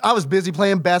like, I was busy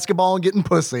playing basketball and getting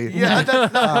pussy. Yeah,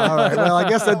 that's all right. Well, I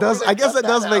guess that does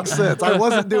make sense. I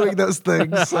wasn't doing those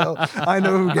things, so I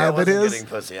know who I Gambit wasn't is. getting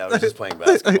pussy. I was just playing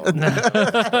basketball.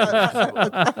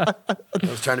 I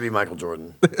was trying to be Michael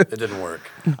Jordan. It didn't work.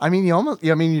 I mean,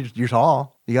 you're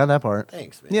tall. You got that part.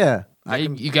 Thanks, man. Yeah.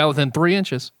 You got within 3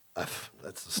 inches.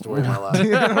 That's the story of my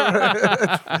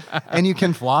life. And you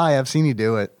can fly. I've seen you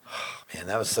do it. Man,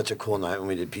 that was such a cool night when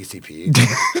we did PCP.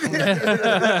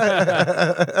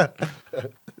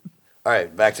 All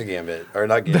right, back to Gambit. Or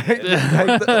not Gambit.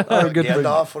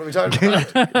 Gandalf? What are we talking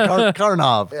about?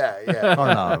 Karnov. Yeah.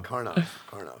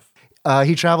 Karnov.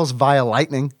 He travels via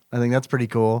lightning. I think that's pretty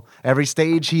cool. Every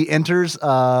stage he enters Just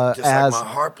as like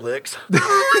my harp licks.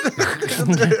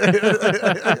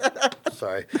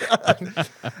 Sorry.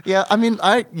 Yeah, I mean,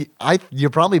 you're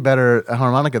probably better at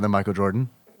harmonica than Michael Jordan.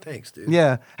 Thanks, dude.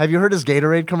 Yeah. Have you heard his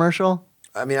Gatorade commercial?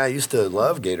 I mean, I used to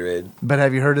love Gatorade. But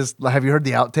have you heard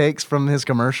the outtakes from his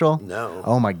commercial? No.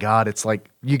 Oh my God, it's like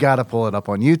you got to pull it up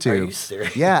on YouTube. Are you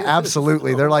serious? Yeah,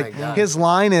 absolutely. They're Oh like my God. his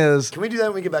line is Can we do that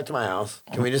when we get back to my house?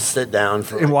 Can we just sit down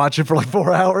for and watch it for like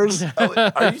 4 hours.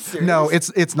 Oh, are you serious? No,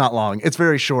 it's not long. It's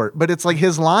very short. But it's like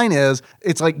his line is,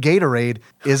 it's like Gatorade,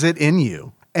 is it in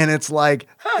you? And it's like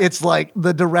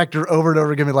the director over and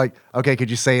over again be like, okay, could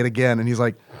you say it again? And he's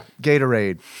like,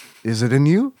 Gatorade, is it in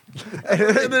you?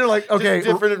 And they're like, okay,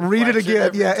 different read it inflection again.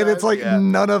 every Yeah, and it's time. like Yeah.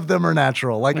 none of them are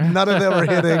natural. Like none of them are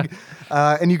hitting.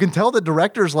 And you can tell the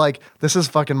director's like, this is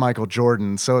fucking Michael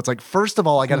Jordan. So it's like, first of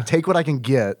all, I got to take what I can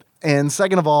get. And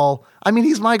second of all, I mean,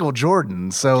 he's Michael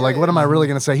Jordan. So like, what am I really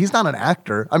going to say? He's not an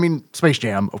actor. I mean, Space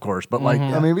Jam, of course. But like,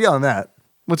 I mean, beyond that,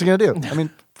 what's he going to do? I mean,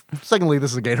 secondly,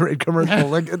 this is a Gatorade commercial.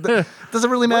 Like, does it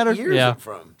really matter? What year is Yeah. it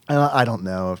from? I don't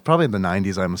know. Probably in the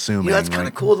 90s, I'm assuming. Yeah, that's kind of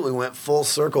Like- cool that we went full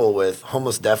circle with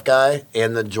homeless deaf guy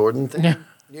and the Jordan thing.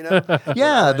 You know?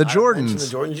 Yeah, the I mentioned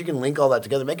Jordans. The Jordans. You can link all that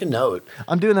together. Make a note.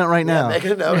 I'm doing that right Yeah, now. make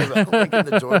a note about linking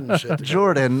the Jordan shit. together.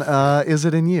 Jordan, is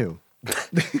it in you?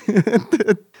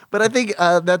 But I think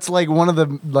that's like one of the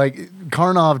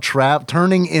Karnov trap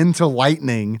turning into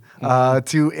lightning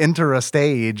to enter a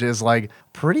stage is like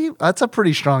that's a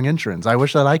pretty strong entrance. I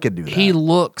wish that I could do that. He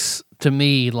looks to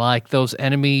me like those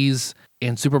enemies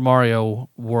in Super Mario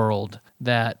World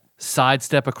that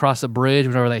sidestep across a bridge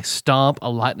whenever they stomp, a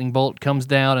lightning bolt comes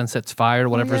down and sets fire to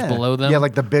whatever's below them. Yeah,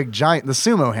 like the big giant, the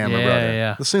sumo hammer Yeah, brother.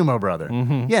 yeah. The sumo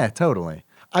brother. Yeah, totally.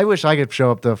 I wish I could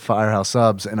show up to Firehouse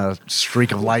Subs in a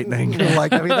streak of lightning.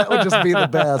 Like, I mean, that would just be the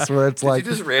best. Where it's like,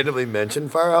 Did you just randomly mention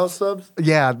Firehouse Subs?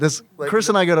 yeah, Chris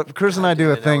and I do a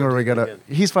that thing would where we be go to. good.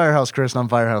 He's Firehouse Chris and I'm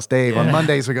Firehouse Dave. On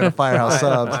Mondays we go to Firehouse My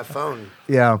Subs. phone.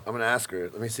 Yeah, I'm gonna ask her.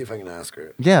 Let me see if I can ask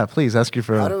her. yeah. Please ask you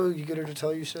for. How do you get her to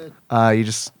tell you shit? You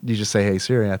just say, "Hey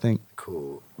Siri," I think.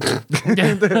 Cool.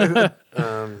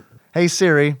 Hey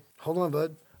Siri, Hold on,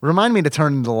 bud. remind me to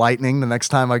turn into lightning the next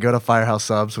time I go to Firehouse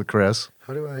Subs with Chris.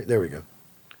 How do I? There we go.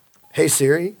 Hey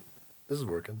Siri, this is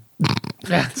working.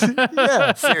 Yeah,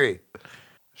 Siri.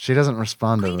 she doesn't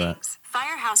respond to that. Greetings,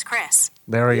 Firehouse Chris.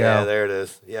 There we Yeah, go. there it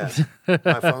is. Yeah,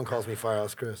 my phone calls me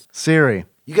Firehouse Chris. Siri.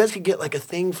 You guys could get like a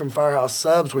thing from Firehouse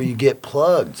Subs where you get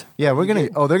plugged. Yeah, we're gonna.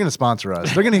 Oh, they're gonna sponsor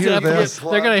us. They're gonna hear this.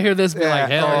 They're going to hear this and be like,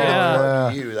 hell Oh, yeah.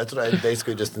 Plug you. That's what I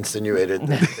basically just insinuated.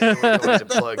 They were going to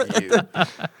plug you.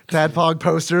 Tadpog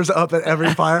posters up at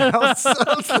every Firehouse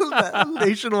Subs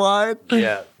nationwide.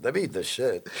 Yeah, that'd be the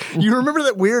shit. You remember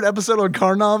that weird episode on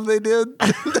Karnov they did?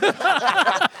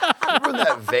 Remember when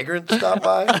that vagrant stopped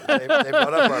by? They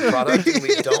brought up our product and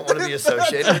we don't want to be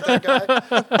associated with that guy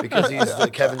because he's the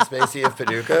Kevin Spacey of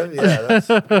Paducah. Yeah, that's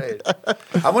great.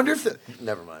 I wonder if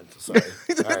never mind. Sorry.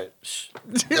 All right. Shh.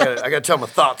 I gotta tell my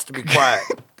thoughts to be quiet.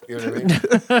 You know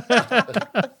what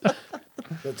I mean?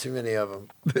 Not too many of them.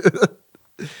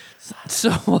 So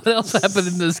what else happened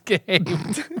in this game?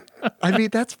 I mean,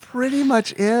 that's pretty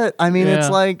much it. I mean, it's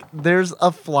Yeah. like there's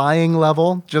a flying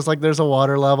level, just like there's a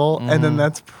water level, and then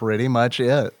that's pretty much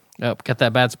it. Oh, got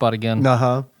that bad spot again.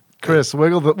 Uh-huh. Chris,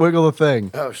 wiggle the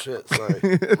thing. Oh shit!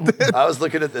 Sorry. I was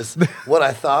looking at this. What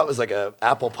I thought was like a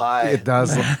apple pie. It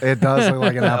does look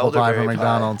like an apple pie from Elderberry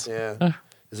McDonald's. Yeah.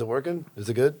 Is it working? Is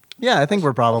it good? Yeah, I think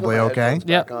we're Put probably my okay. headphones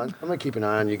back on. I'm gonna keep an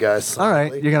eye on you guys. All right,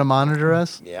 silently. you're gonna monitor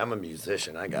us. Yeah, I'm a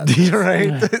musician. I got this. You're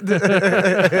right.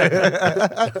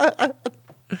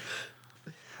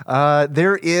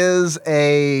 There is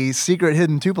a secret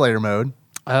hidden two-player mode.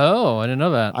 Oh, I didn't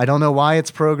know that. I don't know why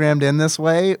it's programmed in this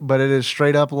way, but it is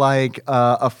straight up like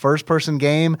a first-person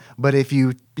game. But if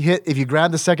you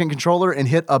grab the second controller and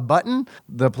hit a button,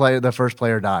 the first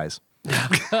player dies.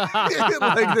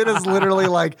 Like it is literally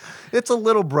like it's a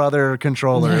little brother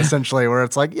controller essentially, where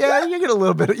it's like, yeah, you get a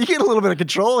little bit of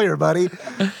control here, buddy.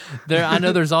 I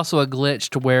know there's also a glitch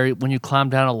to where when you climb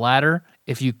down a ladder,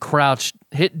 if you crouch,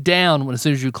 hit down as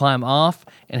soon as you climb off,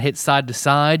 and hit side to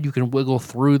side, you can wiggle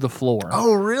through the floor.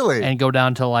 Oh, really? And go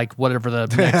down to like whatever the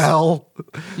next. Hell.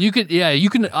 You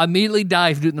can immediately die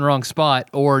if you do it in the wrong spot,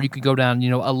 or you could go down,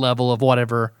 a level of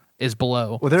whatever is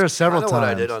below. Well, there are several Kinda what I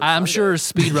times. did on I'm Sunday. sure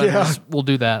speedrunners will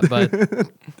do that, but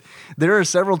There are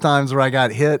several times where I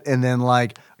got hit and then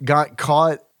like got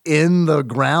caught in the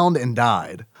ground and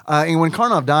died. And when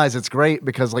Karnov dies, it's great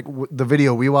because like the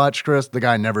video we watched, Chris, the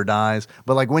guy never dies.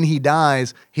 But like when he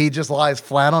dies, he just lies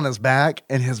flat on his back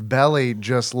and his belly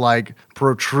just like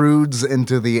protrudes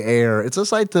into the air. It's a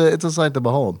sight to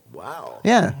behold. Wow.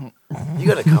 Yeah. You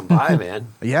got to come by, man.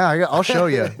 Yeah, I'll show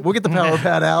you. We'll get the power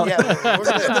pad out.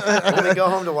 Yeah, when we go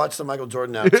home to watch the Michael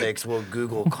Jordan outtakes, we'll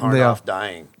Google Karnov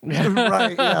dying.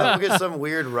 Right. Yeah. We'll get some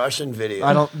weird Russian video.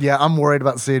 I'm worried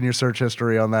about seeing your search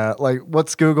history on that. Like,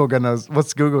 what's Google gonna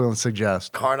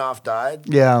suggest? Karnov died?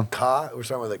 Yeah. We're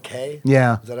starting with a K?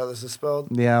 Yeah. Is that how this is spelled?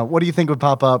 Yeah. What do you think would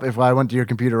pop up if I went to your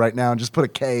computer right now and just put a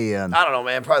K in? I don't know,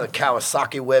 man. Probably the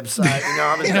Kawasaki website.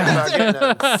 I'm thinking about getting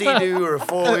a Sea-Doo or a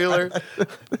four-wheeler.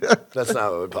 That's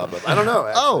not what would pop up. I don't know,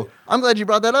 actually. Oh, I'm glad you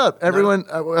brought that up. Everyone,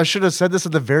 I should have said this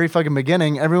at the very fucking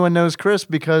beginning. Everyone knows Chris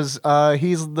because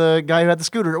he's the guy who had the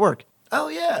scooter at work. Oh,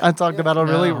 yeah. I talked about a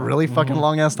really fucking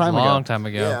long ass time ago. long time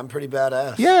ago. Yeah, I'm pretty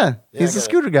badass. Yeah, Yeah, he's I a got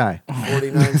scooter guy.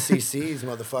 49 cc's,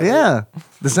 motherfucker. Yeah.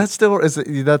 Does that still?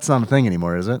 That's not a thing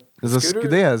anymore, is it? Does does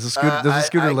a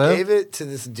scooter I live? gave it to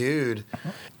this dude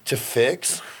to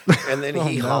fix, and then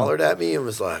he hollered at me and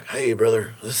was like, "Hey,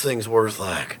 brother, this thing's worth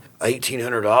like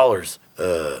 $1,800.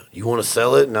 You want to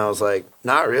sell it?" And I was like,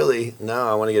 "Not really. No,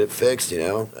 I want to get it fixed,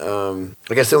 I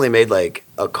guess they only made like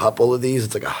a couple of these.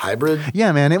 It's like a hybrid.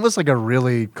 Yeah, man, it was like a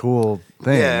really cool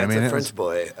thing. Yeah, I mean, it's a it French was,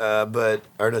 boy,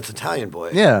 or it's Italian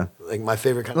boy. Yeah. Like my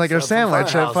favorite kind like of our stuff from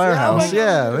sandwich at Firehouse.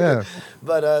 Yeah, Yeah.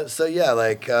 But so yeah,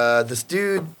 like this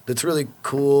dude that's really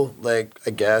cool, like I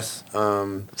guess.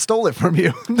 Stole it from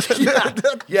you.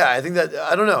 Yeah, I think that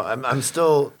I don't know. I'm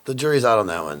still the jury's out on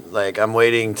that one. Like I'm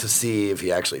waiting to see if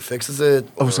he actually fixes it.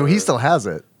 Oh, so he still has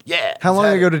it. Yeah. How he's long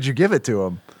had ago it. did you give it to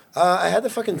him? I had the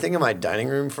fucking thing in my dining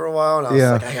room for a while, and I was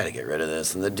Yeah. like, I gotta get rid of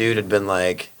this. And the dude had been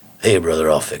like, "Hey, brother,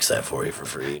 I'll fix that for you for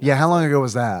free." Yeah, how long ago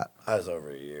was that? I was over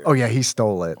a year. Oh yeah, he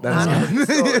stole it. That is,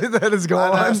 that is I've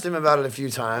gone. asked him about it a few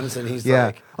times, and he's Yeah.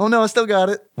 like, Oh no, I still got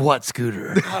it. What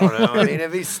scooter? I don't know. I mean,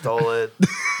 if he stole it,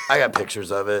 I got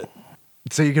pictures of it.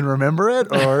 So you can remember it,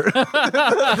 or So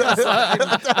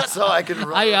I can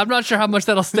run. I'm not sure how much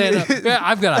that'll stand up. Yeah,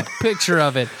 I've got a picture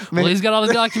of it. Well, he's got all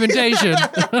the documentation.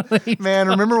 man,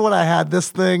 remember when I had this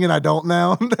thing and I don't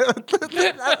now?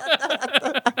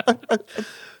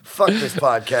 Fuck this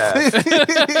podcast.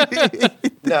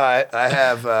 No, I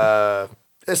have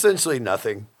essentially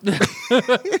nothing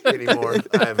anymore.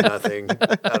 I have nothing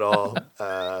at all.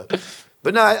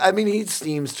 But no, I mean, he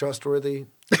seems trustworthy.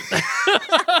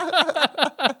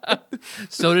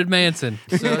 So did Manson.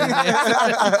 People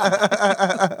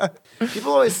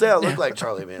always say I look like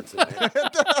Charlie Manson. Man.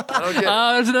 I don't get it.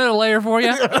 There's another layer for you.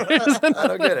 I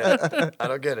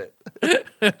don't get it.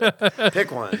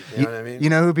 Pick one. You know what I mean? You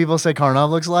know who people say Karnov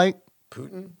looks like?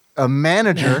 Putin? A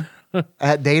manager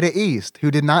at Data East who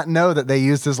did not know that they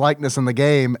used his likeness in the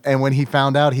game, and when he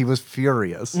found out, he was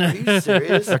furious. Are you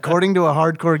serious? According to a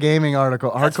Hardcore Gaming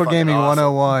article, That's Hardcore fucking Gaming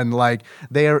awesome. 101, like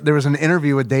there was an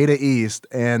interview with Data East,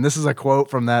 and this is a quote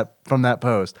from that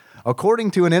post. According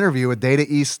to an interview with Data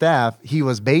East staff, he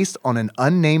was based on an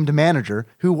unnamed manager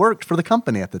who worked for the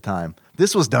company at the time.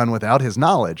 This was done without his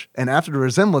knowledge, and after the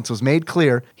resemblance was made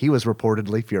clear, he was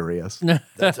reportedly furious.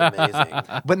 That's amazing.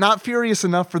 But not furious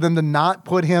enough for them to not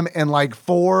put him in like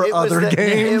four other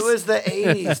games. It was the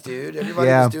 80s, dude. Everybody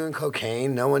Yeah. was doing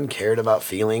cocaine. No one cared about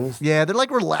feelings. Yeah, they're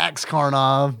like, relax,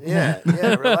 Karnov. Yeah,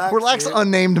 relax. Relax, dude.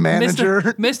 unnamed manager.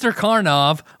 Mr.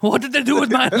 Karnov, what did they do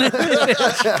with my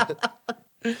living?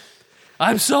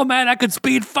 I'm so mad I could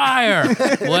speed fire.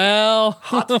 Well,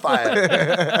 Hot fire.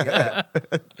 Yeah.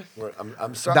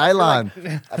 I'm sorry.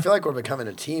 Dylon. I feel like we're becoming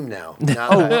a team now.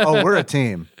 Oh, we're a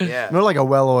team. Yeah. We're like a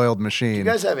well-oiled machine. You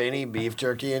guys have any beef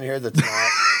jerky in here that's not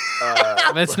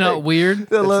that's not weird.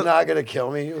 that's not gonna kill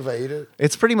me if I eat it?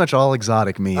 It's pretty much all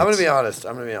exotic meats. I'm gonna be honest.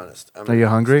 Are you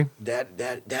hungry?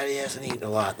 Daddy hasn't eaten a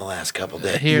lot in the last couple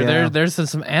days. Here, Yeah. there's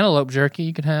some antelope jerky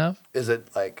you can have. Is it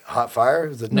like hot fire?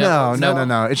 Is it No.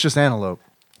 No. It's just antelope.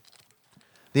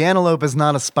 The antelope is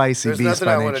not a spicy There's beast nothing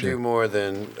by I want to nature. do more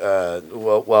than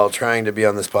while trying to be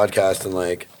on this podcast and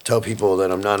like tell people that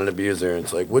I'm not an abuser. And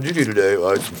it's like, what'd you do today? Oh,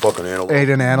 I ate some fucking antelope. Ate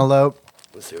an antelope.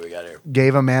 Let's see what we got here.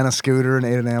 Gave a man a scooter and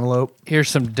ate an antelope. Here's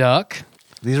some duck,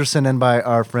 These are sent in by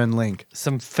our friend Link.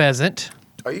 some pheasant.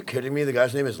 Are you kidding me? The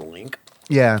guy's name is Link?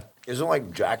 Yeah. Isn't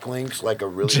like Jack Link's like a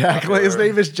really Jack Link. His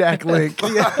name is Jack Link.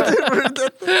 Yeah.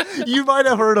 You might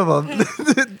have heard of him.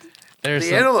 There's The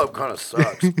some, antelope kind of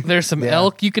sucks. there's some Yeah.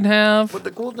 elk you can have. But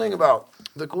the cool thing,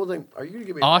 are you gonna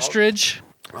give me Ostrich,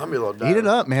 I'm gonna be a little down. Eat it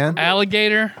up, man.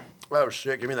 alligator, Oh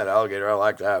shit, give me that alligator. I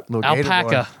like that. Little gator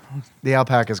alpaca. boy. The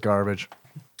alpaca's garbage.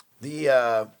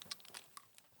 The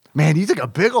Man, you took a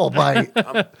big old bite.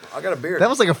 I got a beard. That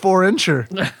was like a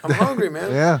 4-incher. I'm hungry,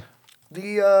 man. Yeah.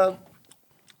 The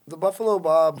Buffalo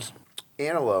Bob's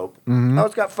antelope. Mm-hmm. Oh,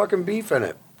 it's got fucking beef in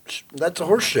it. That's a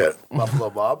horse shit, Buffalo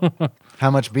Bob.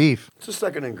 How much beef? It's a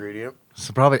second ingredient.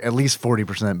 So probably at least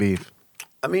 40% beef.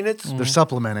 I mean, it's They're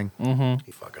supplementing. you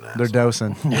fucking asshole. They're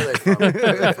dosing. Where are they from? Where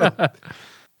are they from?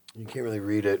 You can't really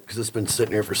read it because it's been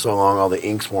sitting here for so long. All the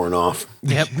ink's worn off.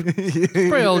 Yep.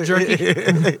 Pretty old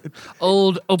jerky.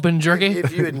 Old open jerky.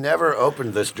 If you had never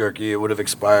opened this jerky, it would have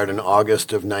expired in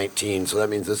August of 19. So that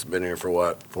means this has been here for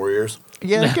what, 4 years?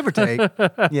 Yeah, give or take.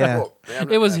 Yeah. Well, yeah,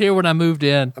 It was here when I moved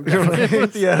in.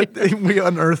 Yeah, we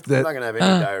unearthed I'm it. not gonna have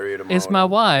any diarrhea tomorrow. It's my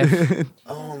wife.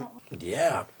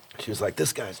 Yeah. She was like,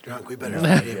 "This guy's drunk. We better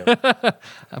fight him."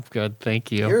 I'm good,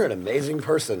 thank you. You're an amazing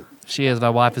person. She is.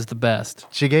 My wife is the best.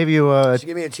 She gave you a She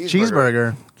gave me a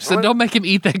cheeseburger. So don't make him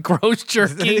eat that gross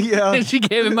jerky. Yeah. And she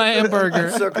gave him my hamburger.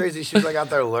 It's so crazy. She was like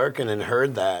out there lurking and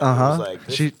heard that. Uh-huh. I was like,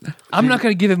 this- She I'm not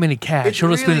going to give him any cash. It's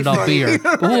He'll just spend it really on funny. beer.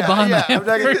 But we'll buy him a I'm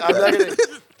not hamburger. gonna.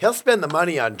 He'll spend the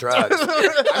money on drugs.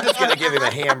 I'm just gonna give him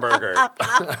a hamburger.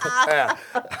 Yeah.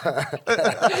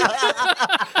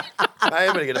 I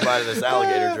am gonna get a bite of this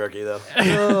alligator jerky though.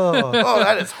 Oh,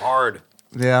 that is hard.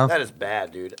 Yeah. That is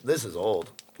bad, dude. This is old.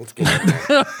 Let's get in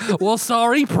there. Well,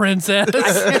 sorry, princess.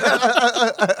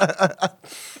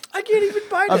 I can't even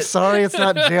bite I'm it. sorry it's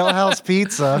not jailhouse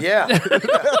pizza. Yeah.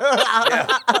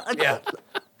 Yeah.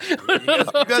 You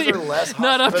guys are less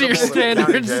Not up to your hospitable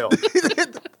than county standards. jail.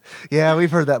 Yeah,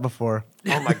 we've heard that before.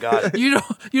 Oh my god. You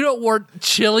don't want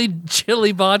chili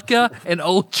vodka and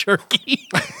old jerky.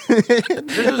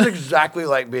 This is exactly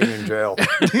like being in jail.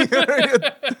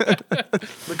 The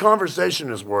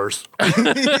conversation is worse.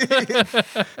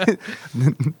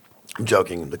 I'm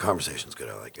joking. The conversation's good.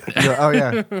 I like it. Yeah, oh,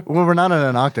 yeah. Well, we're not in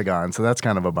an octagon, so that's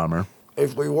kind of a bummer.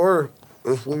 If we were.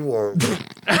 I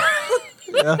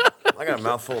got a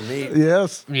mouthful of meat.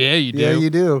 Yes. Yeah, you do. Yeah, you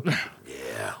do.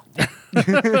 Yeah.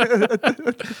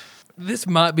 This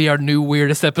might be our new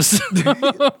weirdest episode.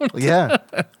 Yeah.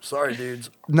 Sorry,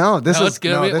 dudes. No, this No, is it's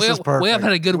good. No, We- this we- is perfect. we haven't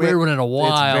had a good weird one in a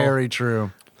while. It's very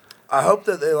true. I hope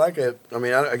that they like it. I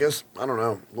mean, I guess, I don't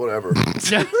know. Whatever.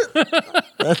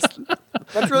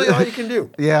 That's really all you can do.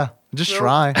 Yeah. Just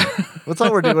try. That's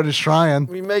all we're doing is trying.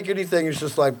 When you make anything, it's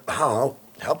just like, I don't know.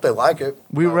 Hope they like it.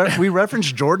 We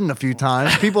referenced Jordan a few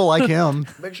times. People like him.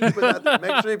 Make sure you put that.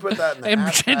 Make sure you put that in the And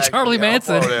hashtag. Charlie Yeah, I'll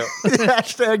Manson. upload it.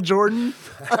 Hashtag Jordan.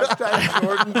 Hashtag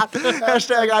Jordan.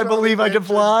 Hashtag I believe I can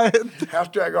fly.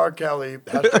 Hashtag R. Kelly.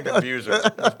 Hashtag abuser.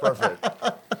 That's perfect.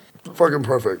 Fucking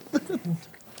perfect.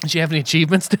 Do you have any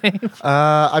achievements, Dave?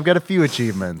 I've got a few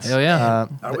achievements. Hell yeah.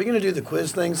 Are we going to do the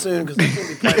quiz thing soon? Because we can't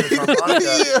be playing with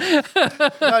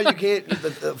harmonica. No, you can't.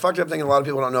 The fucked up thing a lot of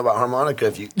people don't know about harmonica.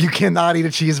 If you You cannot eat a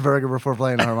cheeseburger before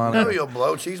playing a know, harmonica. you'll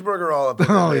blow cheeseburger all up. In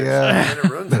Oh, your lips, yeah. and it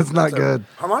ruins That's it. not good.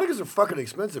 Harmonicas are fucking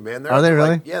expensive, man. They're Are up they to really?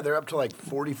 Like, yeah, they're up to like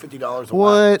 $40, $50 a whack.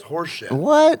 What? It's horse shit.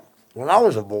 What? When I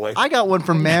was a boy. I got one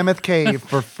from Mammoth Cave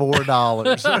for $4.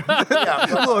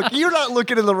 Yeah, Look, you're not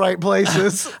looking in the right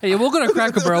places. Hey, we'll go to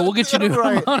Cracker Barrel. We'll get you new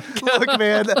Right. harmonica. Look,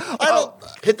 man. I don't.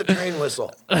 hit the train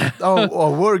whistle.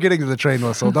 Oh, we're getting to the train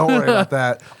whistle. Don't worry about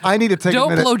that. I need to take a Don't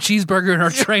minute. blow cheeseburger in our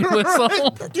train whistle.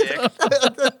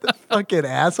 Fucking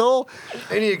asshole.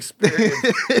 Any experience?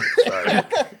 Sorry.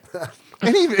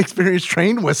 Any experienced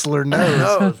train whistler knows.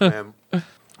 Knows, man.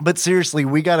 But seriously,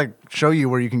 we got to show you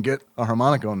where you can get a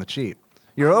harmonica on the cheap.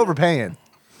 You're overpaying.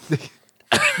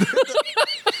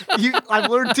 I've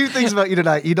learned two things about you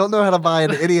tonight. You don't know how to buy an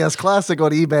NES Classic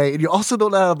on eBay, and you also don't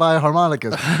know how to buy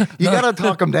harmonicas. You got to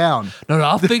talk them down. No,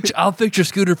 I'll fix your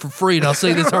scooter for free, and I'll sell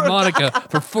you this harmonica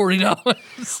for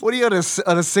 $40. What are you on a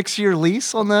 6-year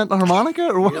lease on that harmonica,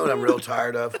 or what? You know what I'm real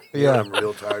tired of? You Yeah. know what I'm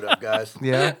real tired of, guys?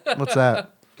 Yeah, what's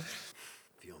that?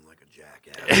 Feeling like a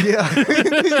jackass. Yeah,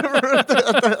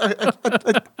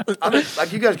 I mean,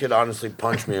 like, you guys could honestly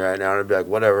punch me right now and I'd be like,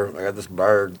 whatever, I got this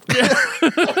bird.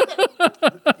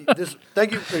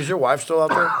 Thank you. Is your wife still out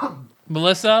there?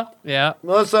 Melissa? Yeah.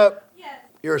 Melissa? Yes.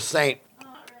 You're a saint.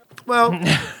 Well,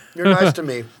 you're nice to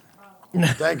me.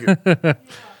 Thank you.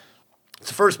 It's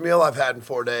the first meal I've had in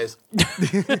 4 days.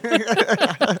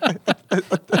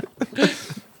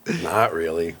 Not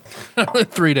really,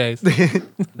 3 days.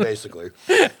 basically.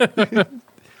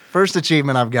 First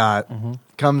achievement I've got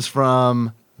comes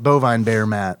from Bovine Bear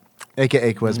Matt,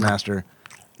 a.k.a. Quizmaster.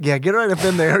 Yeah, get right up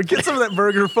in there. Get some of that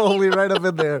burger Foley right up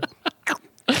in there.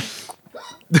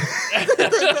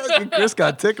 Chris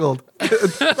got tickled.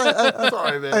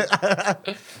 Sorry, man.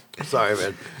 Sorry,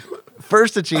 man.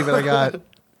 First achievement I got,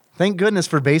 thank goodness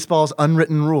for baseball's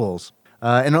unwritten rules.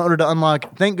 In order to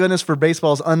unlock, thank goodness for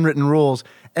baseball's unwritten rules,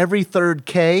 every third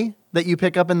K that you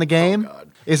pick up in the game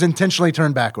is intentionally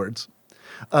turned backwards.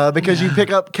 Because you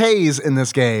pick up Ks in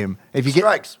this game. If you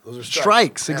Strikes. Those are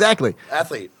strikes. Yeah. Exactly.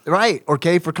 Athlete. Right, or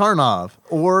K for Karnov,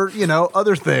 or,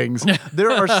 other things. There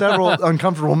are several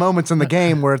uncomfortable moments in the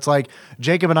game where it's like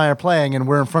Jacob and I are playing and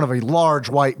we're in front of a large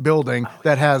white building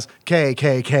that has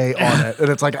KKK on it. And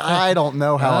it's like, I don't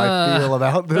know how I feel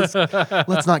about this.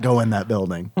 Let's not go in that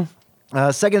building.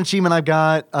 Second achievement I've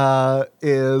got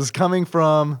is coming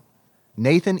from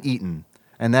Nathan Eaton,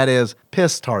 and that is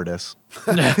Piss TARDIS.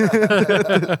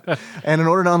 And in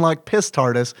order to unlock Piss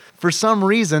TARDIS, for some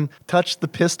reason, touch the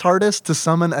Piss TARDIS to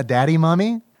summon a daddy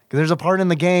mummy. Because there's a part in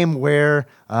the game where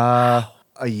a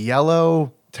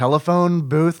yellow telephone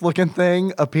booth looking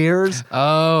thing appears.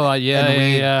 Oh,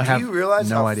 yeah. have Do you realize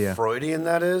no how idea. Freudian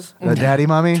that is? The daddy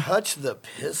mummy? Touch the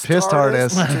piss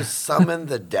TARDIS. to summon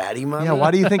the daddy mummy? Yeah,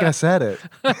 why do you think I said it?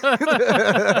 Man,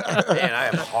 I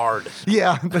am hard.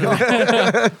 Yeah.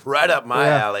 Right up my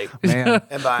alley. Man.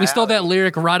 And by We stole alley, that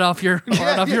lyric right off your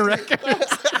record.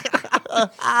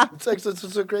 It's like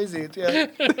so crazy. Yeah.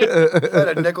 I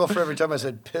had a nickel for every time I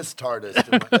said piss TARDIS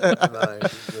in my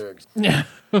lyrics.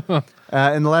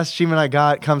 And the last achievement I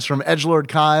got comes from Edgelord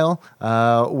Kyle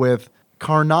with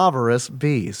Carnivorous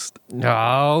Beast.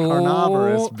 No.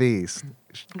 Carnivorous Beast.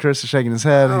 Chris is shaking his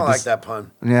head. I don't He like just- that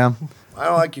pun. Yeah. I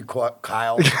don't like you,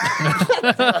 Kyle. Give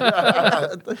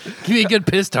me a good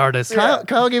piss TARDIS.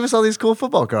 Kyle gave us all these cool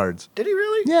football cards. Did he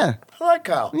really? Yeah. I like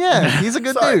Kyle. Yeah. He's a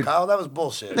good Sorry, dude. Kyle. That was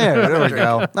bullshit. There we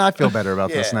go. I feel better about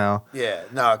this now. Yeah.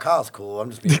 No, Kyle's cool. I'm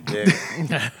just being a dick.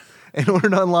 In order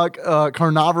to unlock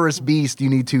Carnivorous Beast, you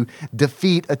need to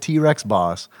defeat a T-Rex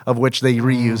boss, of which they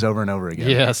reuse over and over again.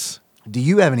 Yes. Do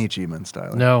you have any achievements,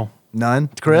 Tyler? No. None?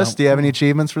 Chris, do you have any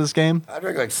achievements for this game? I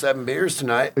drank like 7 beers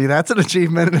tonight. Yeah, that's an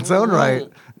achievement in its own right.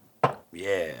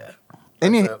 Yeah.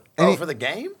 Any, For the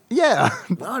game? yeah.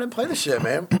 No, I didn't play the shit,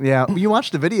 man. Yeah. You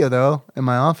watched the video, though, in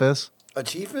my office.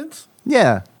 Achievements?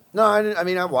 Yeah. No, I didn't. I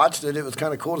mean, I watched it. It was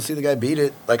kind of cool to see the guy beat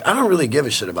it. Like, I don't really give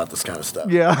a shit about this kind of stuff.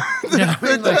 Yeah. I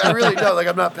mean, like, I really don't. Like,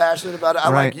 I'm not passionate about it.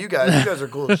 I Right. like you guys. You guys are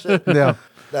cool as shit. Yeah.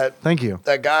 That Thank you.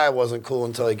 That guy wasn't cool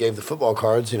until he gave the football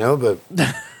cards, but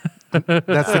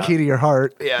That's the key to your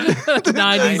heart. yeah.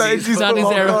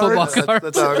 90s era football That's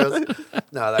cards. how it goes.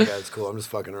 No, that guy's cool. I'm just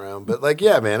fucking around. But like,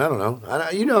 yeah, man, I don't know.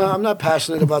 I'm not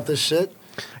passionate about this shit.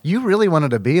 You really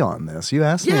wanted to be on this. You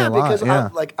asked me a lot. Because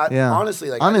Yeah. I honestly,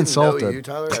 like, I'm I didn't know insulted. you,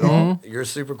 Tyler, at all. You're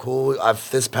super cool. I've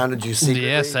fist pounded you secretly.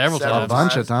 Yeah, several A times.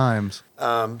 bunch of times.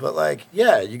 But like,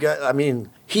 yeah, you got. I mean,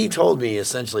 he told me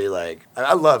essentially like,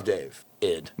 I love Dave.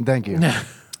 Thank you.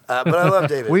 But I love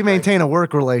David. We maintain a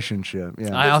work relationship.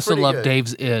 Yeah. I also pretty love good.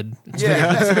 Dave's id.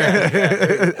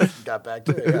 Yeah, got back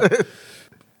to it. Yeah.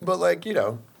 But like, he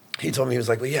told me, he was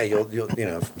like, well, yeah, you'll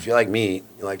if you like me,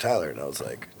 you like Tyler. And I was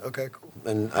like, okay, cool.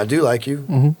 And I do like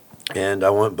you, and I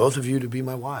want both of you to be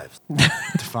my wives.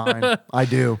 Fine. I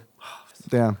do.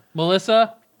 Yeah.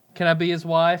 Melissa, can I be his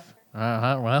wife? Well,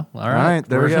 all right. right,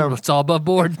 there we go. It's all above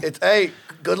board. It's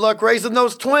good luck raising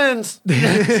those twins. But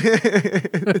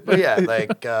yeah,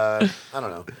 like I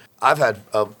don't know. I've had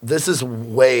this is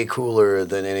way cooler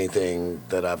than anything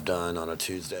that I've done on a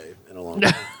Tuesday in a long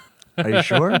time. Are you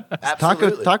sure? It's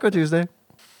Absolutely. Taco Tuesday.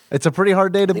 It's a pretty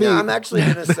hard day to beat. I'm actually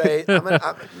gonna say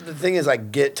the thing is I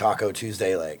get Taco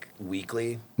Tuesday like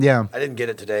weekly. Yeah. I didn't get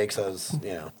it today because I was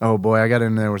Oh boy, I got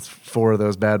in there with 4 of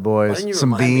those bad Why boys. didn't you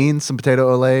Some remind me? beans, some potato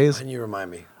olays. Can you remind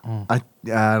me? I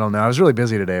don't know. I was really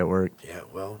busy today at work. Yeah,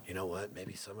 well, you know what?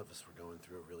 Maybe some of us were going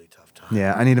through a really tough time.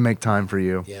 Yeah, I need to make time for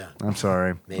you. Yeah. I'm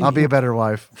sorry. Maybe. I'll be a better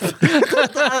wife.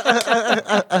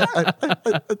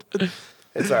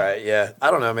 It's all right. Yeah, I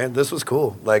don't know, man. This was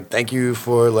cool. Like, thank you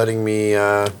for letting me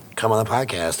come on the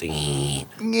podcast. Is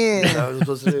Yeah. that what I was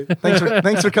supposed to do?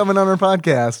 Thanks for coming on our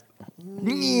podcast.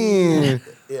 Yeah.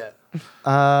 Yeah.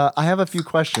 I have a few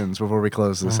questions before we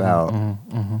close this out.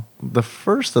 The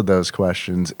first of those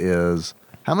questions is,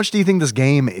 how much do you think this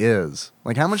game is?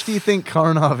 Like, how much do you think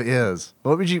Karnov is?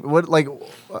 What do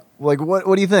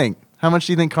you think? How much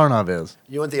do you think Karnov is?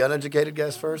 You want the uneducated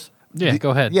guess first? Yeah, go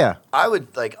ahead. Yeah. I would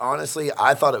honestly,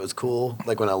 I thought it was cool.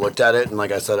 Like when I looked at it, and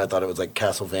like I said, I thought it was like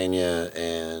Castlevania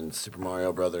and Super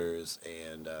Mario Brothers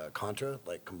and Contra,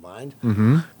 like combined.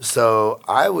 Mm-hmm. So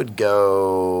I would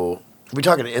go. Are we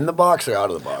talking in the box or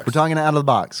out of the box? We're talking out of the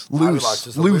box. of the Loose. box,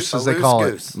 just a Loose, loo- as a they loose call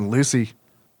goose. it. Lucy.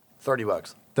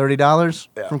 $30. $30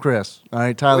 Yeah. from Chris. All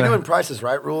right, Are Tyler. we doing prices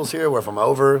right rules here, where if I'm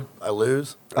over, I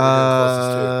lose? Or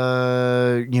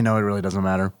are we doing closest You know, it really doesn't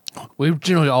matter. We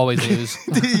generally always lose.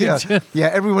 yeah,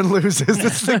 everyone loses.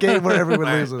 This is the game where everyone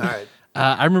to? loses. All right.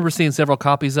 I remember seeing several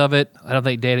copies of it. I don't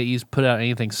think Data East put out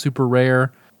anything super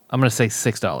rare. I'm going to say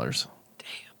 $6.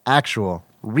 Actual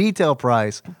retail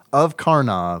price of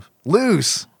Karnov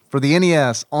loose for the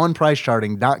NES on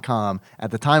pricecharting.com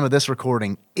at the time of this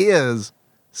recording is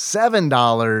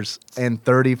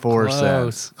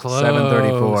 $7.34. Close.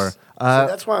 $7.34. See,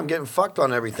 that's why I'm getting fucked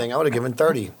on everything. I would have given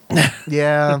 30.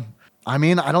 Yeah. I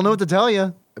mean, I don't know what to tell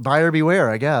you. Buyer beware,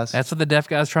 I guess. That's what the deaf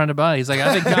guy's trying to buy. He's like,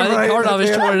 I think Right? Karnov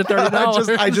is $20 to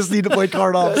 $30. I just need to play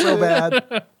Karnov so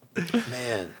bad.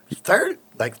 Man, 30?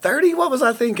 Like 30? What was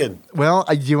I thinking? Well,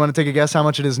 do you want to take a guess how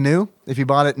much it is new? If you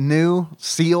bought it new,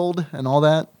 sealed, and all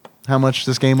that, how much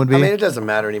this game would be? I mean, it doesn't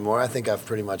matter anymore. I think I've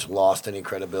pretty much lost any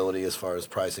credibility as far as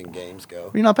pricing games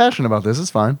go. You're not passionate about this. It's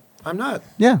fine. I'm not.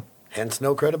 Yeah, Hence,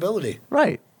 no credibility.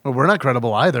 right. Well, we're not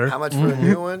credible either. How much for a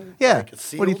new one? Yeah. Like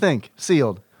it's What do you sealed? think?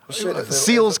 Sealed. Shit, if it-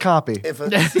 Seal's copy. If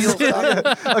a seal's copy,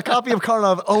 A copy of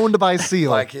Karnov owned by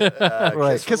Seal. like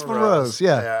Right, Kiss from a Rose,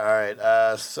 yeah. All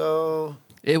right. So,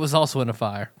 It was also in a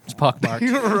fire. It's pockmarked.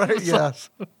 Right, yes.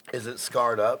 is it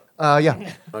scarred up?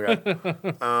 Yeah. Okay.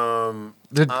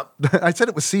 I said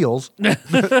it was Seals.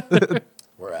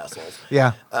 We're assholes.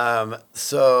 Yeah.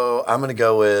 So I'm gonna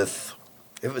go with.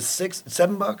 It was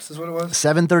 $7 is what it was.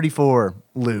 $7.34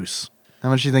 loose. How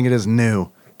much do you think it is new?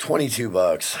 $22.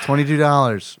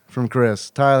 $22 from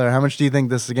Chris. Tyler, how much do you think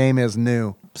this game is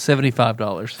new?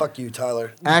 $75. Fuck you,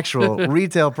 Tyler. Actual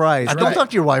retail price. Don't right.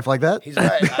 talk to your wife like that. He's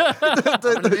right.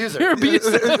 I'm an abuser.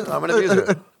 I'm an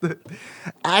abuser.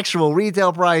 Actual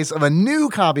retail price of a new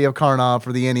copy of Karnov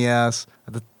for the NES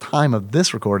at the time of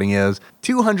this recording is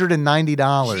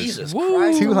 $290. Jesus Woo.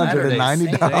 Christ.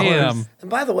 $290. Damn. And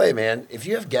by the way, man, if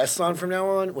you have guests on from now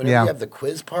on, whenever Yeah. you have the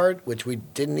quiz part, which we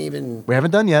didn't even. We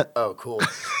haven't done yet. Oh, cool.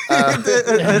 I'm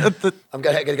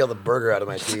gonna get the burger out of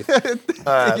my teeth. Yeah,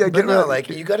 But get no, ready. like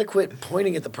you got to quit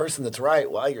pointing at the person that's right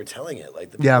while you're telling it.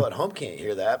 Like the people Yeah. at home can't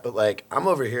hear that, but like I'm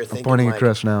over here thinking. Pointing like, at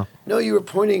Chris now. No, you were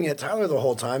pointing at Tyler the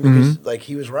whole time because like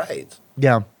he was right.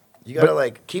 Yeah. You got to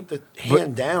like keep the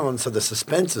hand down so the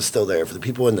suspense is still there for the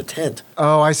people in the tent.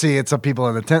 Oh, I see. It's a people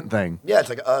in the tent thing. Yeah, it's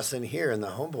like us in here in the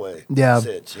homeboy. Yeah.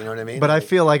 sits, you know what I mean? But I Like-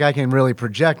 feel like I can really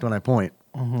project when I point.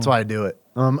 That's why I do it.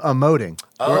 I'm emoting.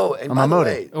 Oh, and I'm by the emoting.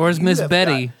 way, Or as you Miss have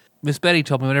Betty. got- Miss Betty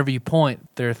told me whenever you point,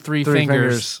 there are three Three fingers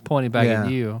fingers. pointing back Yeah.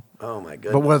 at you. oh my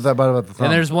goodness. But what about the thumb?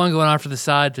 And there's one going off to the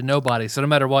side to nobody. So no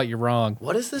matter what, you're wrong.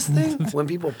 What is this thing? When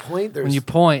people point, there's When you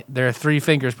point, there are three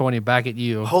fingers pointing back at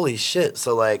you. holy shit.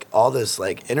 So like all this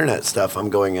like internet stuff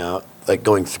I'm going out, like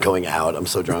going out, I'm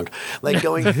so drunk. Like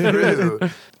going through,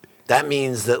 that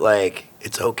means that like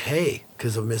it's okay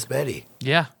because of Miss Betty.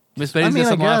 Yeah. Miss Betty's got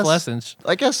some life lessons.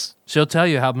 I guess. She'll tell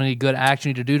you how many good acts you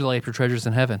need to do to lay up your treasures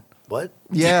in heaven. What?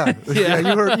 Yeah.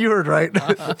 yeah. You heard right.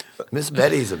 Miss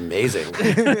Betty's amazing.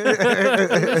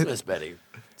 I miss Miss Betty.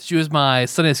 She was my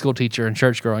Sunday school teacher in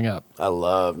church growing up. I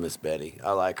love Miss Betty.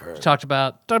 I like her. Talked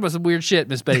about some weird shit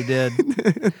Miss Betty did.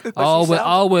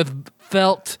 all with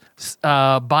felt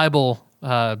Bible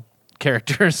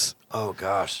characters Oh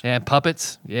gosh. and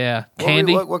puppets. Yeah, What were-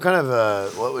 candy. What kind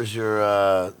of what was your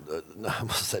I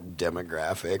almost said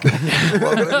demographic?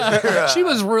 What was your, She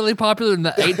was really popular in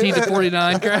the 18 to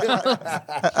 49 crowd.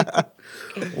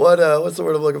 what's the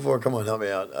word I'm looking for? Come on, help me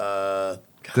out.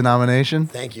 Denomination.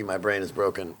 Thank you. My brain is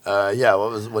broken. Yeah.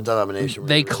 What denomination? Were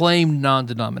They you raised? claimed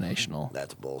non-denominational,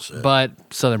 That's bullshit. but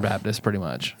Southern Baptist pretty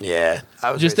much. yeah,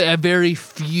 I was Just raised- a very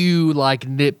few like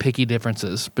nitpicky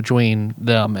differences between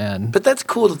them and But that's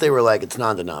cool that they were like it's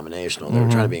non-denominational. They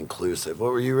were trying to be inclusive.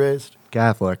 What were you raised?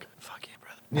 Catholic. Fuck yeah,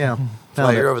 brother. Yeah. Well,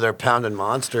 Found you're it. over there pounding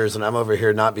monsters, and I'm over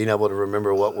here not being able to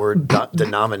remember what word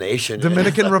denomination is.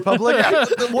 Dominican Republic?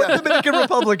 What Dominican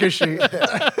Republic is she?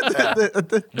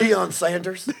 Deion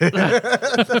Sanders.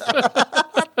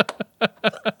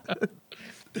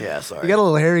 Yeah, sorry. You got a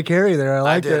little Harry Carey there. I I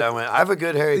like did. it. I have a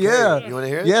good Harry Yeah. Carey. You want to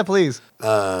hear it? Yeah, please.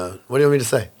 What do you want me to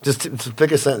say? Just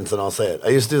pick a sentence and I'll say it. I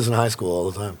used to do this in high school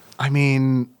all the time. I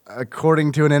mean,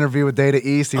 according to an interview with Data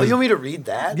East, he Oh, was, you want me to read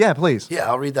that? yeah, please. Yeah,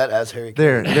 I'll read that as Harry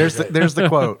Carey. There's the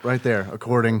quote right there.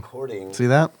 According. According. See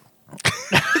that?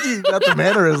 You got the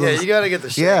mannerisms. Yeah, you got to get the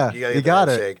shake. Yeah, you gotta you get got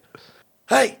the it. shake.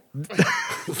 Hey.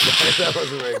 That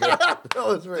wasn't very good. That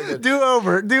was very good. Do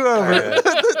over.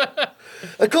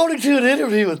 According to an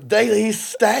interview with Daly's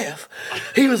staff,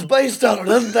 he was based on an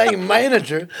unnamed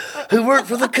manager who worked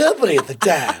for the company at the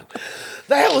time.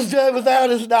 That was done without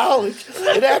his knowledge,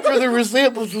 and after the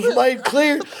resemblance was made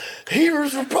clear, he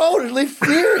was reportedly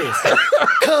furious.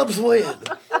 Cubs win.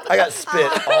 I got spit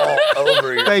all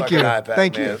over your Thank fucking you. iPad,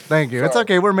 Thank man. you. Thank you. It's Sorry.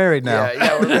 okay. We're married now.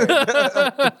 Yeah, we're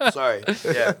married. Sorry.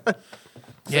 Yeah.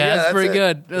 Yeah, that's pretty it.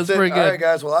 good. That's it. pretty All right, good.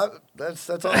 guys. Well, that's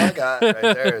all I got right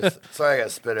there. Sorry, I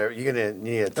got spit over. You're gonna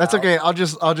need a towel. That's okay. I'll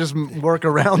just work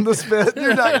around the spit.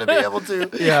 You're not gonna be able to.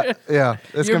 Yeah. It's You're gonna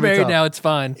be married tough. now. It's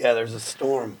fine. Yeah, there's a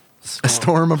storm. A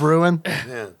storm of ruin.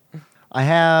 Yeah. I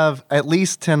have at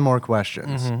least 10 more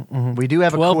questions. We do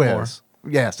have a 12 quiz.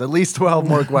 Yes, at least 12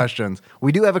 more questions.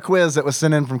 We do have a quiz that was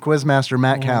sent in from Quizmaster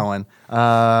Matt Cowan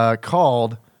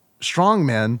called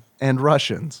Strongmen and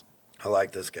Russians. I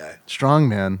like this guy.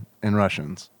 Strongmen and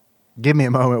Russians. Give me a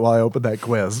moment while I open that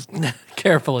quiz.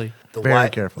 Carefully. Very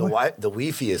carefully. The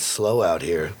Wi-Fi is slow out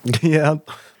here. Yeah.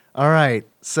 All right.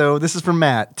 So this is from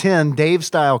Matt. 10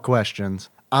 Dave-style questions.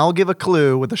 I'll give a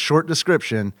clue with a short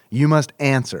description. You must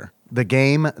answer the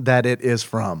game that it is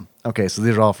from. Okay, so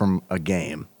these are all from a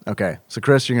game. Okay, so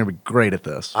Chris, you're going to be great at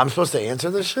this. I'm supposed to answer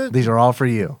this shit? These are all for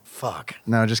you. Fuck.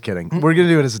 No, just kidding. We're going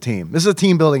to do it as a team. This is a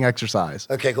team-building exercise.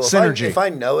 Okay, cool. Synergy. If I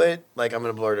know it, like I'm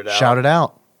gonna blurt it out. Shout it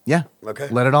out. Yeah. Okay.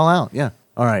 Let it all out. Yeah.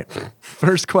 All right.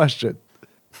 First question.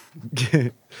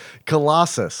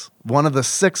 Colossus, one of the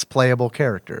 6 playable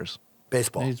characters.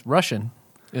 Baseball. He's Russian.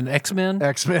 An X-Men?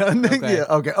 X-Men. Okay. Yeah.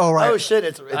 Okay. Oh, right. Oh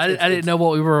shit! I didn't know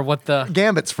what the...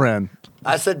 Gambit's friend.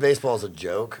 I said baseball is a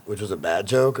joke, which was a bad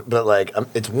joke, but like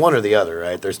it's one or the other,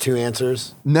 right? There's 2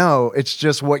 answers. No, it's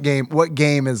just what game. What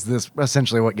game is this?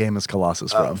 Essentially, what game is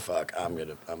Colossus Oh from? fuck! I'm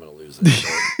gonna lose this.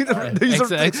 These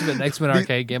are- X-Men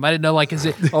arcade game. I didn't know, like,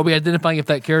 are we identifying if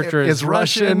that character is is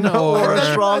Russian or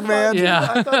a strong man.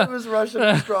 Yeah. I thought it was Russian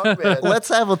or strongman. Let's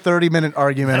have a 30-minute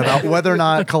argument about whether or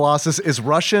not Colossus is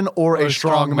Russian or a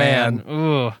strong man.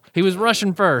 Ugh. He was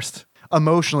Russian first.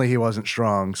 Emotionally, he wasn't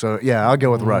strong, so yeah, I'll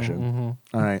go with Russian.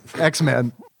 All right,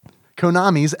 X-Men.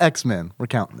 Konami's X-Men. We're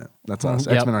counting it. That's us.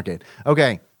 Yep. X-Men Arcade.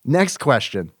 Okay, next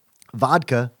question.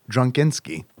 Vodka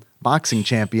Drunkinski, boxing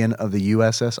champion of the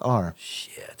USSR.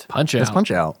 Shit! Punch out. That's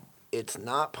Punch Out. It's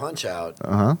not Punch Out.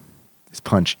 It's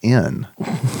Punch In.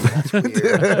 That's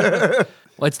weird.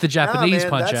 Well, it's the Japanese man,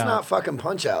 Punch that's Out. not fucking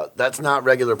Punch Out. That's not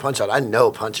regular Punch Out. I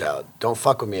know Punch Out. Don't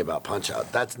fuck with me about Punch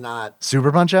Out. That's not.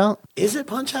 Super Punch Out? Is it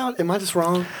Punch Out? Am I just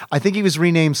wrong? I think he was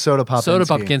renamed Soda Popinski. Soda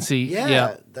Popkinski.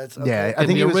 Yeah. That's okay. Yeah, I In think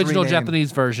the he was original renamed-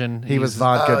 Japanese version, He was he's-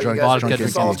 Vodka you Drunk guys are Vodka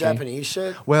just all Drunkinski. Japanese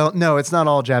shit? Well, no, it's not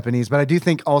all Japanese, but I do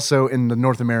think also in the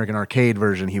North American arcade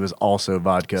version, he was also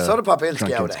Vodka. Soda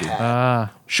Popinski I would have Drunkinski. had.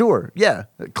 Sure, yeah,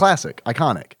 classic,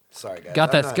 iconic. Sorry, guys. Got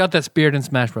I'm that not- got that spirit in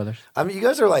Smash Brothers. I mean, you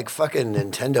guys are like fucking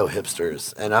Nintendo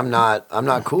hipsters, and I'm not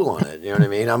cool on it. You know what I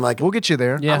mean? I'm like, We'll get you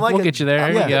there. Yeah, I'm like we'll a- get you there.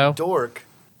 I'm There like you a go. dork.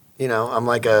 You know, I'm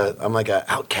like a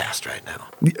outcast right now.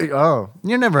 Oh,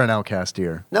 you're never an outcast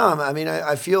here. No,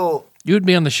 I feel. You would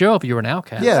be on the show if you were an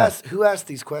outcast. Yeah. Who asked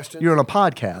these questions? You're on a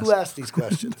podcast. Who asked these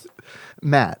questions?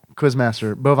 Matt,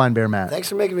 Quizmaster, Bovine Bear Matt. Thanks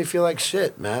for making me feel like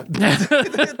shit, Matt.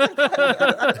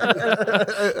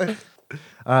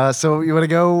 So you want to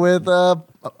go with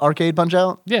Arcade Punch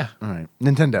Out? Yeah. All right,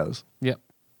 Nintendo's. Yep.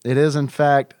 It is in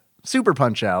fact Super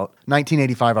Punch Out,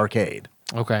 1985 arcade.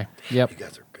 Okay. Yep. You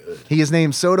guys are good. He is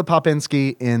named Soda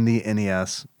Popinski in the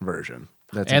NES version.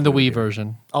 That's And the included Wii here.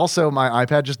 version. Also, my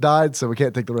iPad just died, so we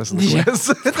can't take the rest of the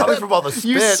quiz. Probably from all the spit.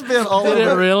 You spit all Did it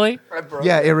over. really?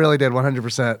 Yeah, it really did,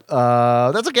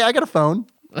 100%. That's okay. I got a phone.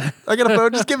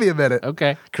 Just give me a minute.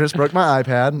 Okay. Chris broke my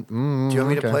iPad. Do you want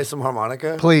me to play some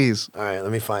harmonica? Please. All right,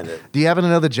 let me find it. Do you happen to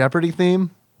know the Jeopardy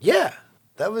theme? Yeah,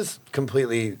 that was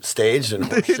completely staged and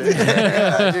horseshit.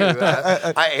 Yeah, I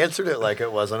do. I answered it like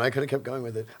it was, and I could have kept going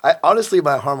with it. Honestly,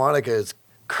 my harmonica is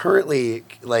currently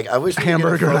like I wish we could get a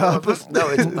Hamburgered photo up. of this. No,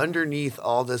 it's underneath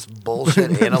all this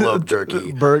bullshit antelope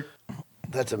jerky. Bert,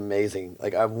 That's amazing.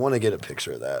 Like I want to get a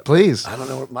picture of that. please. I don't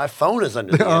know. My phone is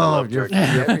under the Oh, antelope you're-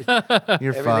 jerky.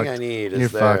 You're Everything fucked. I need is You're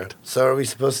there. fucked. So are we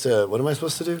supposed to? What am I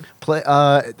supposed to do? Play.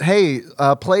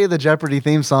 Play the Jeopardy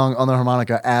theme song on the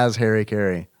harmonica as Harry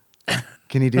Carey.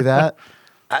 Can you do that?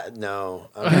 No.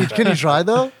 Can you try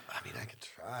though? I mean, I could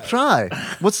try. Try.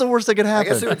 What's the worst that could I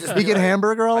happen? guess it would just You be get like-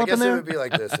 hamburger all I up guess in it there. would be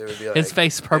like this. It would be like His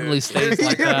face permanently dude, stays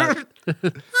like that.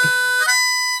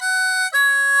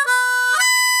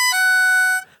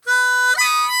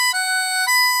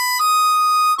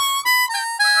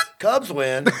 Cubs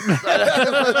win.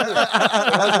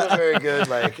 That wasn't a very good,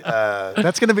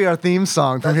 That's going to be our theme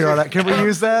song from here on out. Can we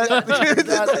use that?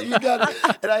 you got it.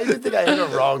 And I even think I hit a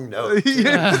wrong note.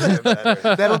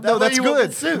 That's you won't good.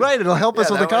 get sued. Right, it'll help us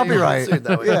with the that way you won't copyright. get sued.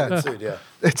 That way you won't Yeah. get sued, yeah.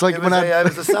 It's like It when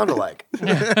was a sound alike.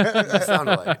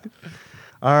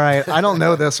 All right, I don't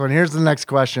know this one. Here's the next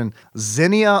question.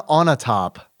 Zinnia on a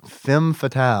top, femme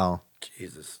fatale.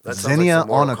 Jesus. That sounds Zinnia like some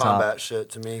Mortal on a top. Kombat shit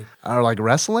to me. Or like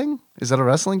wrestling? Is that a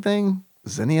wrestling thing?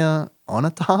 Zinnia on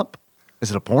a top? Is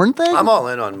it a porn thing? I'm all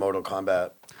in on Mortal Kombat.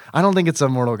 I don't think it's a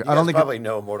Mortal. You I don't guys think. probably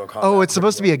know Mortal Kombat. Oh, it's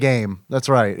supposed to be a game. That's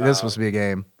right. It is supposed to be a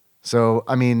game. So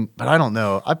I mean, but I don't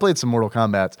know. I played some Mortal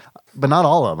Kombats, but not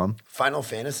all of them. Final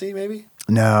Fantasy, maybe?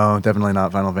 No, definitely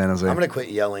not Final Fantasy. I'm going to quit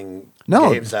yelling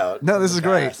No, games out. no, this is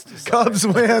great. Cubs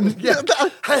win.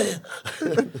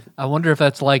 I wonder if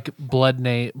that's like Blood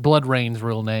Rain's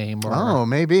real name. Or, Oh,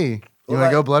 maybe. You want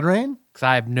to go Blood Rain? Because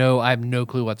I have no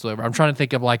clue whatsoever. I'm trying to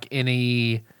think of like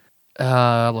any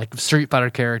like Street Fighter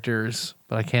characters,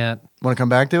 but I can't. Want to come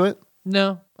back to it?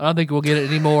 No, I don't think we'll get it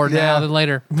any more now than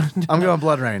later. I'm going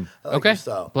Blood Rain. Okay,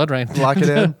 Blood Rain. Lock it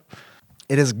in.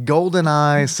 It is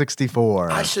GoldenEye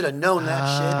 64. I should have known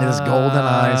that shit. It is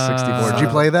GoldenEye 64. Did you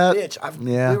play that? Bitch,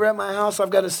 Yeah. we were at my house.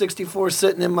 I've got a 64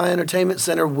 sitting in my entertainment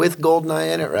center with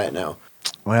GoldenEye in it right now.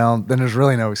 Well, then there's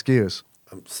really no excuse.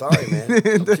 I'm sorry, man.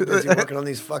 I'm too busy working on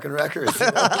these fucking records.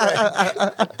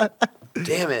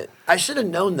 Damn it. I should have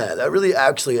known that. That really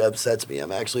actually upsets me.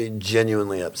 I'm actually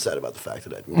genuinely upset about the fact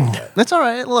that I didn't know that. That's all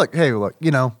right. Look,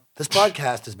 you know. This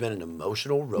podcast has been an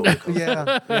emotional roller coaster.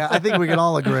 Yeah, I think we can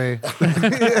all agree.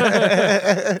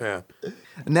 Yeah.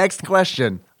 Next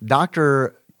question.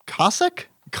 Dr. Cossack?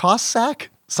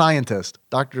 Scientist.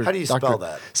 Dr. How do you spell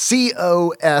that? Cossack.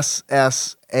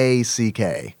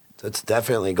 That's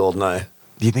definitely GoldenEye.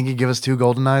 Do you think he'd give us 2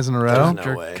 golden eyes in a row? There's no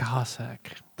Dr. way.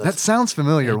 Cossack. That sounds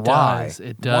familiar. It Why? does.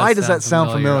 It does. Why does that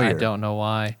sound familiar? I don't know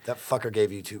why. That fucker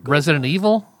gave you 2 gold. Resident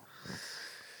Evil.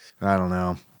 I don't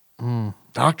know.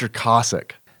 Dr.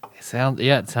 Cossack. It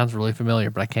sounds really familiar,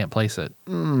 but I can't place it.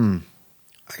 I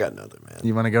got another, man.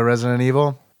 You want to go Resident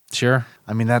Evil? Sure.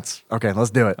 I mean, that's okay.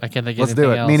 Let's do it. I can't think of Let's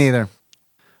do it. anything Me else. neither.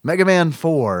 Mega Man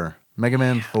 4. Mega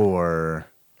Man 4.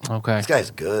 Okay. This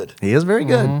guy's good. He is very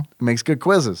good. Makes good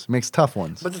quizzes. Makes tough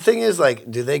ones. But the thing is,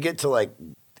 do they get to,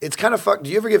 it's kind of fuck. Do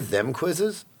you ever give them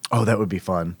quizzes? Oh, that would be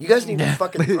fun. You guys need to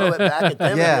fucking throw it back at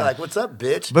them Yeah. and be like, what's up,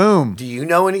 bitch? Boom. Do you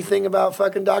know anything about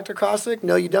fucking Dr. Cossack?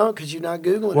 No, you don't, because you're not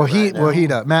Googling Well, it right now. he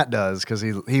does. Matt does because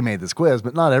he made this quiz,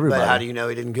 but not everybody. But how do you know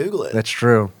he didn't Google it? That's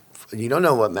true. You don't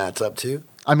know what Matt's up to.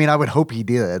 I mean, I would hope he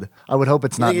did. I would hope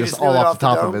it's You not think he just knew all it off the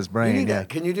top dome? of his You brain. need Yeah. to-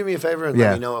 Can you do me a favor and Yeah.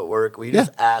 let me know at work? Will you Yeah.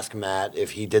 just ask Matt if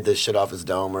he did this shit off his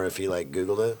dome or if he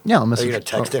Googled it? Yeah, I'll Are message. you gonna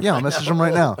text him? Yeah, I'll right message now? him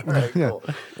right now. All right, Yeah. cool.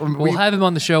 We'll have him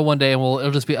on the show one day, and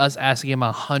it'll just be us asking him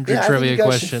 100 Yeah, I trivia think you guys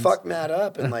questions. should fuck Matt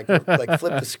up and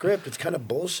flip the script. It's kind of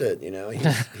bullshit, you know.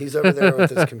 He's over there with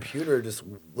his computer just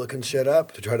looking shit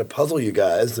up to try to puzzle you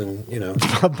guys, and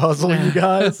Puzzle you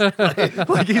guys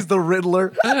like he's the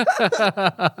Riddler.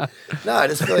 No, I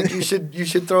just feel like you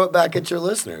should throw it back at your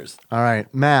listeners. All right,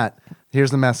 Matt.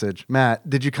 Here's the message. Matt,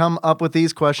 did you come up with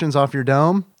these questions off your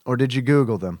dome, or did you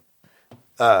Google them?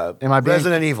 Am I being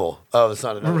Resident Evil. Oh, it's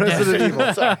not another Resident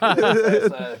Evil. Sorry.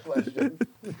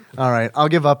 All right, I'll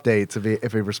give updates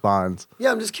if he responds.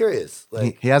 Yeah, I'm just curious.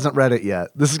 He hasn't read it yet.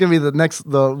 This is gonna be the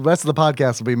rest of the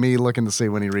podcast will be me looking to see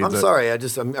when he reads I'm it. sorry.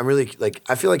 I'm really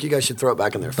I feel like you guys should throw it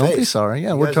back in their face. Don't be sorry. Yeah,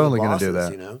 You we're guys are totally the gonna do bosses,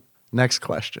 that. You know? Next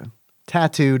question.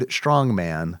 Tattooed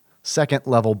strongman, second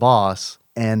level boss,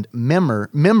 and member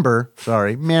of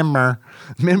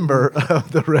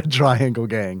the Red Triangle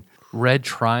Gang. Red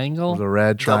Triangle? The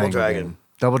Red Double Triangle. Dragon. Gang.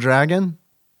 Double Dragon?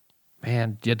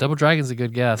 Man, yeah, Double Dragon's a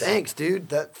good guess. Thanks, dude.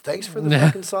 Thanks for the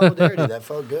fucking solidarity. That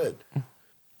felt good.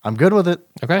 I'm good with it.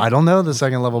 Okay. I don't know the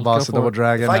second level boss of for Double it.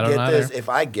 Dragon. If I I don't get know this,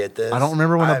 I don't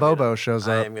remember when I a am Bobo gonna- shows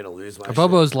I up. am gonna lose my A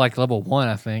Bobo's like level 1,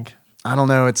 I think. I don't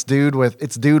know. It's dude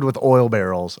with oil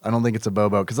barrels. I don't think it's a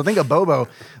Bobo because I think a Bobo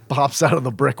pops out of the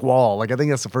brick wall. I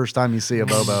think that's the first time you see a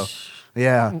Bobo.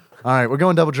 Yeah. All right, we're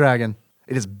going Double Dragon.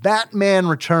 It is Batman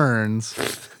Returns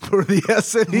for the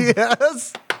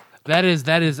SNES. That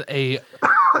is a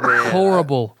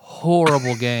horrible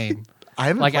game. I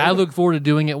haven't Like, played I it. look forward to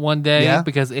doing it one day Yeah?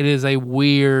 because it is a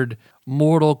weird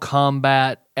Mortal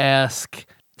Kombat-esque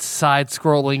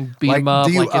side-scrolling beat 'em up.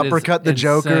 Do you Like, it is uppercut the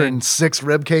Joker insane. and 6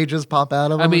 rib cages pop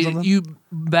out of him? I or mean, something?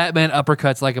 Batman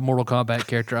uppercuts like a Mortal Kombat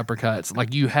character uppercuts.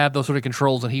 Like, you have those sort of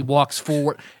controls, and he walks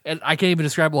forward. And I can't even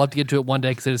describe it. We'll have to get to it one day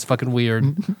because it is fucking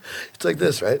weird. It's like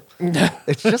this, right?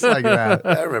 It's just like that.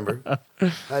 I remember.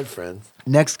 I had friends.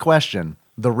 Next question.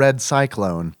 The Red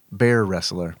Cyclone, bear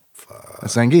wrestler.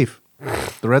 That's Zangief.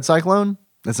 The Red Cyclone?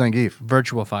 That's Zangief.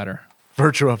 Virtua Fighter.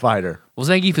 Virtua Fighter. Well,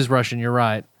 Zangief is Russian. You're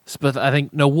right. But I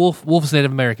think no. Wolf's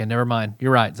Native American. Never mind.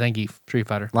 You're right. Zangief. Street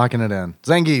Fighter. Locking it in.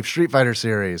 Zangief, Street Fighter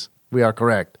series. We are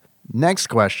correct. Next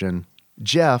question.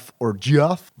 Geoff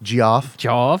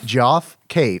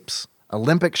Capes,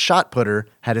 Olympic shot putter,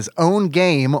 had his own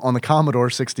game on the Commodore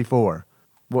 64.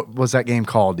 What was that game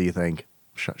called, do you think?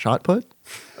 Shot put?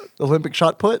 Olympic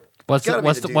shot put? What's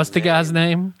the guy's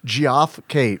name? Geoff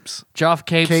Capes. Geoff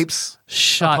Capes. Capes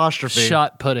Shot apostrophe.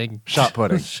 Shot pudding. Shot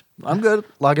putting. I'm good.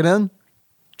 Lock it in.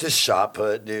 Just shot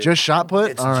put, dude. Just shot put?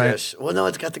 It's all right. just. Well, no,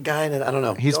 it's got the guy in it. I don't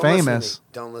know. He's Don't listen to famous. me.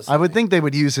 Don't listen. I to would me. think they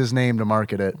would use his name to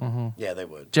market it. Yeah, they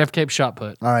would. Jeff Capes shot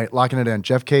put. All right, locking it in.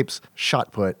 Geoff Capes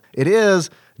shot put. It is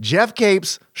Geoff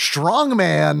Capes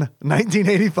Strongman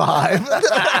 1985.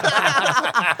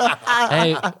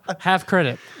 Hey, half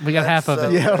credit. We got half of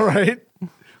it. Yeah, right.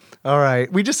 All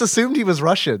right. We just assumed he was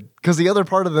Russian because the other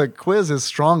part of the quiz is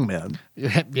strongman.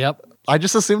 Yep. I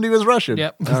just assumed he was Russian.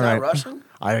 Yep. Is All that right. Russian?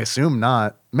 I assume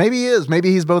not. Maybe he is.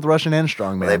 Maybe he's both Russian and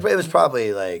strongman. It was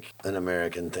probably like an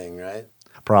American thing, right?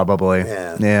 Probably.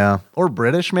 Yeah. Yeah. Or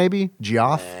British, maybe.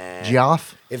 Geoff. Nah.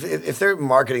 Geoff. If they're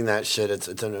marketing that shit, it's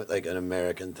like an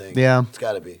American thing. Yeah. It's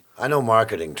got to be. I know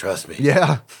marketing. Trust me.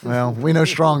 Yeah. Well, we know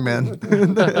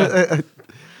strongmen.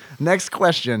 Next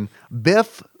question.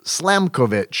 Biff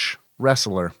Slamkovich,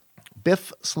 wrestler.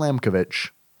 Biff Slamkovich.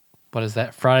 What is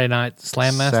that? Friday night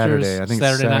Slam Masters? Saturday. I think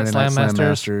Saturday night Slam Masters.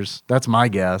 Masters. That's my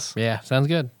guess. Yeah, sounds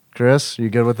good. Chris, you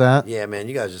good with that? Yeah, man.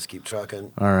 You guys just keep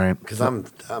trucking. All right. Because I'm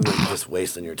just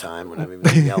wasting your time when I'm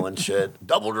even yelling shit.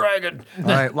 Double Dragon. All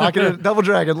right, lock it in. Double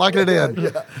Dragon, lock it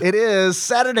in. It is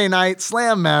Saturday Night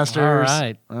Slam Masters. All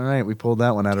right. All right, we pulled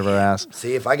that one out of our ass.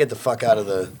 See, if I get the fuck out of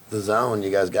the zone,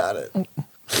 you guys got it.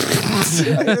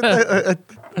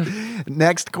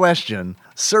 Next question.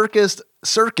 Circus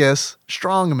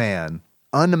Strongman.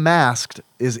 Unmasked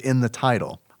is in the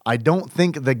title. I don't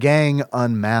think the gang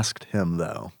unmasked him,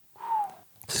 though.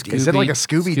 Is it like a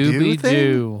Scooby-Doo thing?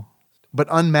 Scooby-Doo. But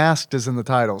unmasked is in the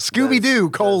title. Scooby-Doo,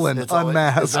 That's- colon, it's always-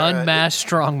 unmasked. is that- Unmasked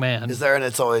strongman. Is there an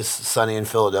It's Always Sunny in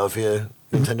Philadelphia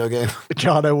Nintendo game?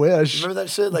 God, I wish. Remember that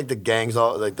shit? Like the gangs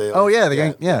all like they. Oh, yeah, the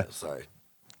gang- yeah. Sorry.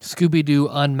 Scooby-Doo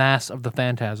Unmasked of the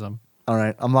Phantasm. All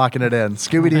right, I'm locking it in.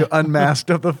 Scooby-Doo Unmasked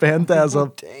of the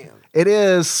Phantasm. Damn. It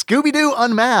is Scooby-Doo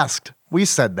Unmasked. We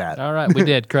said that. All right, we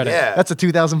did. Credit. Yeah. That's a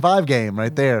 2005 game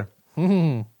right there.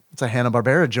 It's a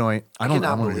Hanna-Barbera joint. I I don't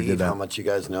cannot know who did believe how that. much you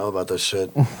guys know about this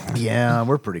shit. Yeah,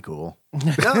 we're pretty cool.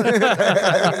 That's cool.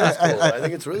 I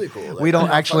think it's really cool. We don't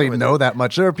I'm actually fucking with know it. that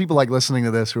much. There are people like listening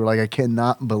to this who are like, I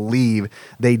cannot believe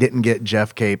they didn't get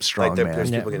Jeff Capes Like, Strongman. there's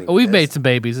Yeah. people getting Oh, we've made pissed. some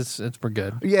babies. We're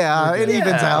good. Yeah, it evens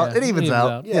Yeah. out. It Yeah, evens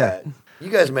out. Yeah. You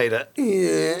guys made it.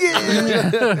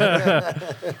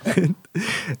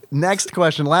 Next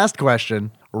question, last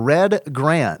question. Red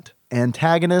Grant,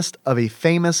 antagonist of a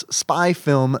famous spy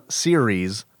film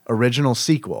series, original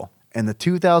sequel, and the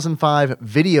 2005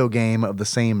 video game of the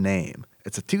same name.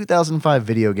 It's a 2005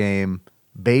 video game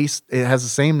based, it has the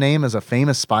same name as a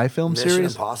famous spy film Mission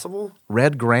series. Impossible?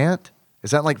 Red Grant? Is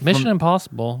that like Mission from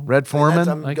Impossible. Red Foreman?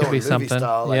 I'm That could going be movie something.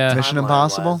 Style, like, Yeah. Mission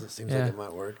timeline-wise, Impossible? It seems Yeah. like it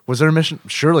might work. Was there a Mission?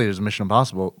 Surely there's a Mission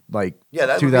Impossible, like Yeah,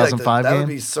 that would be like 2005 that game. would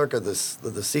be circa the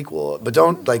sequel. But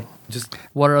don't like just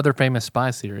What are other famous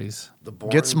spy series? the Bourne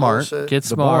Get Smart. bullshit. Get The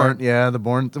Smart. Bourne, yeah, the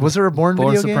Bourne. Was there a Bourne Bourne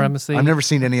video game? Supremacy. I've never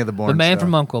seen any of the Bourne. The Man stuff.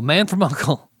 from Uncle. Man from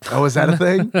Uncle. Oh, is that a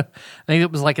thing? I think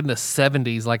it was like in the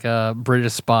 70s, like a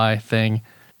British spy thing.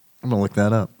 I'm gonna look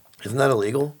that up. Isn't that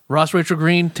illegal? Ross Rachel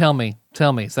Green, tell me,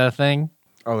 is that a thing?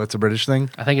 Oh, that's a British thing.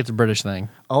 I think it's a British thing.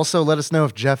 Also, let us know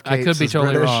if Jeff Capes I could be is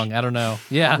totally British. wrong. I don't know.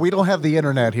 Yeah. We don't have the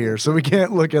internet here, so we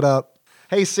can't look it up.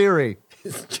 Hey Siri,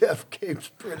 Is Jeff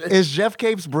Capes British? is Jeff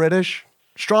Capes British?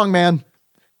 Strongman.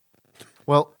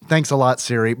 Well, thanks a lot,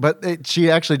 Siri. But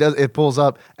she actually does. It pulls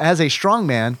up as a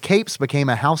strongman. Capes became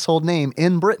a household name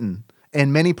in Britain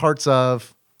and many parts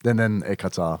of. Then it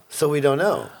cuts off. So we don't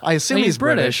know. I assume He's he's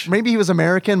British. British. Maybe he was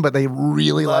American, but they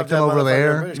really Love liked him that over motherfucker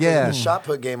there. British, 'cause Yeah, the shot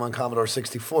put game on Commodore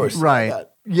 64. So right.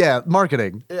 Yeah,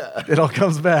 marketing. Yeah. It all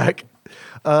comes back.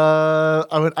 I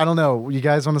don't know. You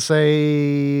guys want to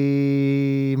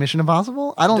say Mission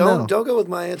Impossible? I don't know. Don't go with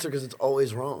my answer because it's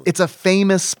always wrong. It's a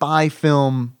famous spy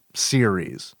film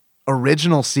series.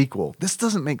 Original sequel. This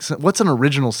doesn't make sense. What's an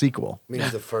original sequel?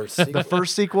 means the first sequel. The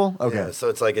first sequel? Okay. Yeah, so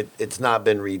it's like it's not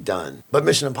been redone. But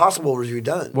Mission Impossible was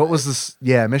redone. What was this?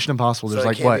 Yeah, Mission Impossible. So There's it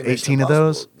like, can't what, be Mission 18 of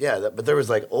those? Impossible. Yeah, but there was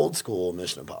like old school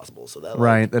Mission Impossible. So that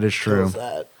Right, that is true. kills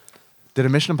That. Did a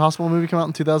Mission Impossible movie come out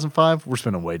in 2005? We're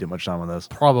spending way too much time on this.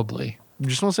 Probably. You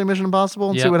just want to say Mission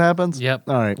Impossible and see Yep. what happens? Yep.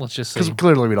 All right. Let's just Because see.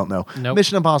 clearly we don't know. Nope.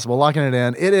 Mission Impossible, locking it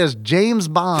in. It is James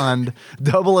Bond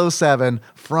 007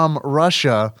 from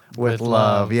Russia with With love.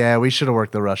 love. Yeah, we should have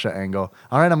worked the Russia angle.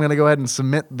 All right, I'm going to go ahead and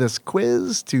submit this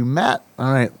quiz to Matt.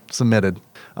 All right, submitted.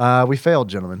 We failed,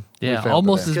 gentlemen. We Yeah, failed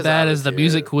almost today. as Because bad I as was the here.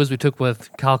 music quiz we took with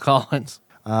Kyle Collins.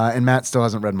 And Matt still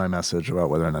hasn't read my message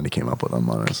about whether or not he came up with them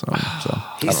on his own. So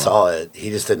He saw it. He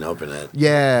just didn't open it.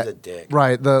 yeah, He's a dick.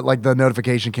 right. The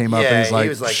notification came up. Yeah, and he's like, he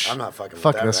was like, "Shh, I'm not fucking with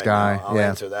fuck that this right guy. now. I'll yeah,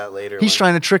 answer that later. He's when-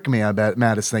 trying to trick me. I bet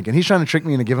Matt is thinking he's trying to trick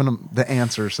me into giving him the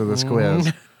answers to this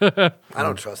quiz. I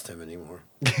don't trust him anymore.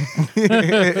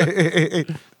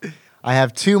 I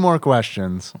have 2 more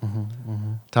questions.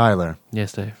 Tyler,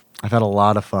 Yes, Dave. I've had a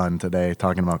lot of fun today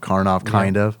talking about Karnov,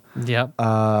 kind of. Yep.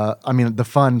 I mean, the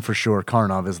fun for sure.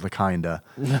 Karnov is the kinda.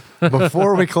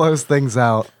 Before we close things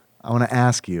out, I want to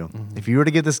ask you, if you were to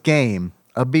give this game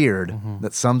a beard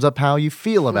that sums up how you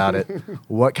feel about it,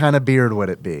 what kind of beard would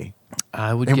it be?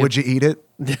 I would And give, would you eat it?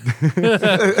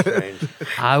 Strange.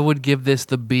 I would give this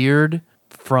the beard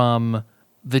from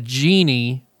the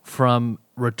genie from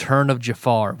Return of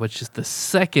Jafar, which is the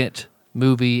second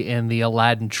movie in the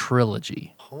Aladdin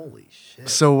trilogy. Holy shit.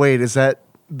 So wait, is that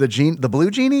the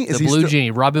blue genie? Is The he blue still-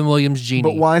 genie, Robin Williams genie.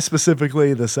 But why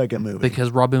specifically the second movie?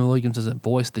 Because Robin Williams doesn't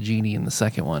voice the genie in the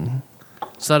second one.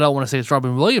 So I don't want to say it's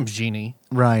Robin Williams genie.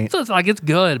 right. So it's like it's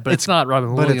good, but it's not Robin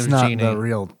But Williams it's not genie. the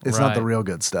real. It's not the Right. real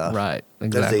good stuff. Right.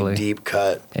 That's Exactly. a deep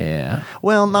cut. Yeah.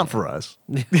 Well, not for us.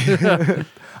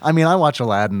 I mean, I watch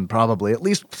Aladdin probably at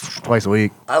least twice a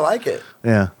week. I like it.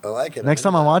 Yeah. I like it. Next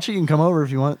time I watch it, you can come over if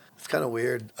you want. It's kind of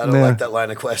weird. I don't Yeah. like that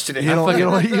line of questioning. You don't want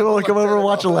to come over and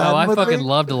watch Aladdin Oh, I with fucking me?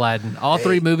 loved Aladdin. All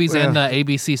 3 movies and Yeah.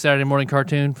 ABC Saturday morning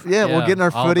cartoon. Yeah, we'll get in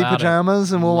our all footy about it.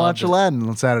 pajamas and we'll Loved watch it. Aladdin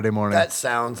on Saturday morning. That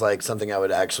sounds like something I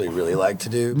would actually really like to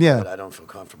do. Yeah. But I don't feel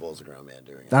comfortable as a grown man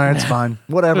doing it. All right, it's fine.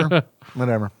 Whatever.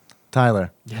 Whatever.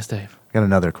 Tyler, Yes, Dave. I got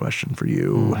another question for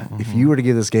you. If you were to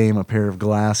give this game a pair of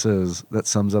glasses that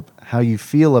sums up how you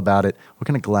feel about it, what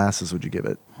kind of glasses would you give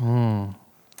it?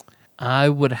 I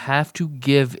would have to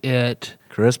give it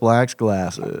Chris Black's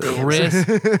glasses. Chris.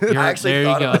 actually There you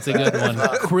thought go. about It's a good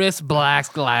one. Chris Black's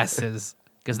glasses.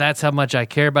 Because that's how much I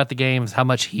care about the games, how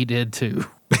much he did too.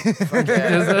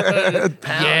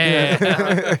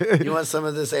 Yeah. You want some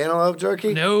of this antelope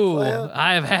jerky? No, Well,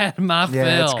 I have had my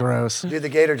Yeah, fill. it's gross. Dude, the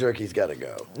gator jerky's got to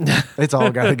go. It's all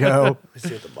got to go. Let's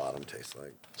see what the bottom tastes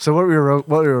like. So what were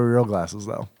your real glasses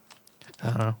though? I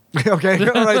don't know. Okay,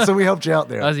 all right. So we helped you out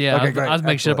there. I was, yeah, okay, I was, great. I was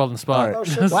making shit up on the spot. All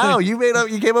right. Wow,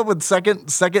 you came up with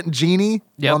second genie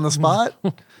Yep. on the spot.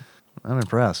 I'm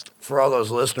impressed. For all those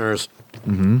listeners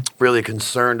really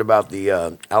concerned about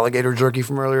the alligator jerky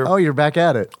from earlier, Oh, you're back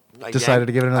at it. Decided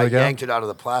to give it another I go. yanked it out of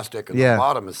the plastic, and Yeah. the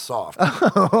bottom is soft.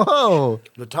 Oh,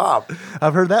 The top,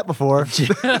 I've heard that before. this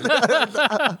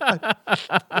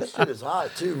shit is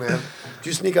hot too, man. Did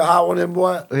you sneak a hot one in,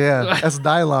 boy? Yeah, that's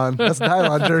Dylon. That's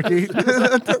Dylon jerky.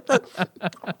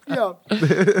 Yeah.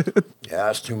 Yeah,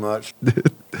 that's too much.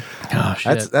 Oh,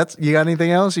 shit. That's. You got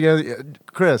anything else? You got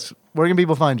Chris. Where can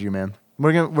people find you, man?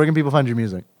 Where can people find your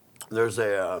music? There's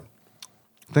a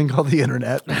Thing called the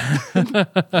internet.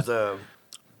 there's a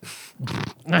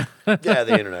yeah,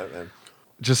 the internet, man.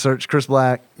 Just search Chris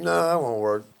Black. No, that won't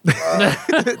work.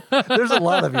 There's a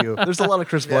lot of you. There's a lot of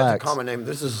Chris Yeah, it's a Blacks. common name.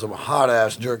 This is some hot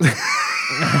ass jerky.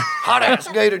 Hot ass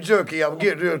gator jerky. I'm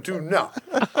getting into now.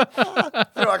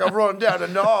 Feel like I'm running down to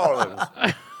New Orleans.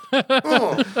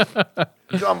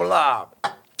 Jambalaya.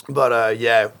 But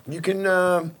yeah, you can.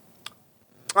 I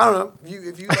don't know.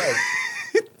 If you like.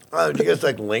 Do you guys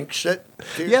like link shit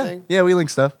to your Yeah, thing? yeah, we link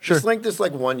stuff. Sure. Just link this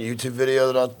like one YouTube video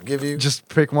that I'll give you. Just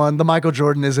pick one. The Michael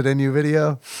Jordan "Is It In You"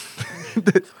 video.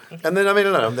 And then I mean,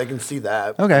 I don't know. They can see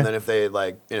that. Okay. And then if they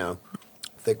like, if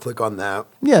they click on that,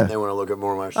 Yeah. and they want to look at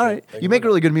more of my shit. All right, they you can make look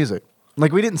really good music.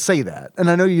 Like we didn't say that,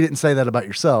 and I know you didn't say that about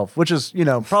yourself, which is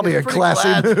probably a It's pretty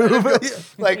classy classy.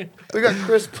 move. Like we got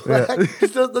Chris Black.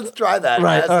 Let's try that.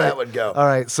 Right, As all that right. would go. All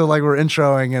right, so like we're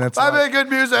introing, and it's I like, make good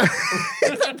music.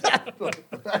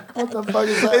 What the fuck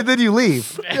is and that? then you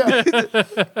leave.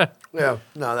 Yeah,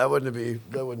 no, that would not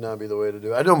be the way to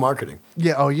do it. I know marketing.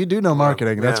 Yeah. Oh, you do know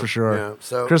marketing. That's yeah, for sure. yeah.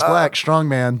 So, Chris Black, strong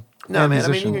man. No, and man. I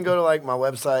mean, musician. you can go to like my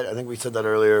website. I think we said that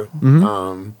earlier.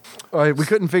 All right, we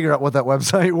couldn't figure out what that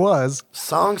website was.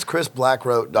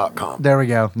 SongsChrisBlackWrote.com. There we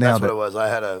go. That's Nailed what it. it was. I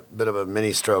had a bit of a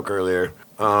mini stroke earlier.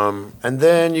 And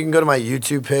then you can go to my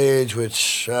YouTube page,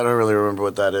 which I don't really remember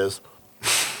what that is.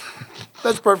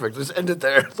 That's perfect. Just end it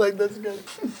there. It's like, that's good.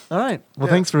 All right. Well,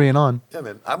 Yeah. thanks for being on. Yeah,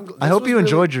 man. I This hope was you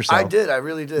enjoyed yourself. I did. I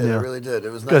really did. Yeah. I really did.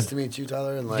 It was nice Good. to meet you,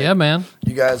 Tyler. And like, Yeah, man.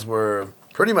 you guys were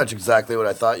pretty much exactly what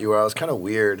I thought you were. I was kind of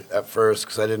weird at first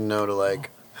because I didn't know to like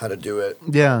how to do it.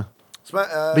 Yeah. It's my,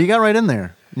 But you got right in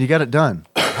there. You got it done.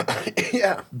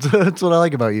 yeah. That's what I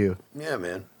like about you. Yeah,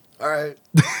 man. All right.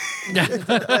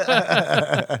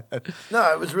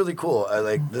 No, it was really cool.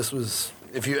 This was,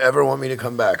 if you ever want me to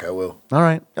come back, I will. All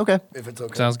right. Okay. If it's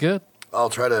okay. Sounds good. I'll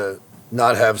try to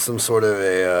not have some sort of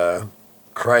a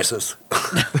crisis.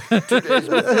 2 days.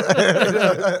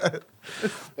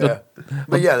 Yeah.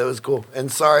 But yeah, that was cool.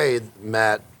 And sorry,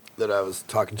 Matt, that I was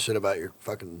talking shit about your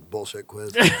fucking bullshit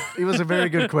quiz. It was a very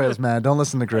good quiz, man. Don't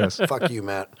listen to Chris. It Fuck you,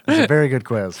 Matt. was a very good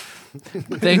quiz.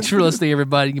 Thanks for listening,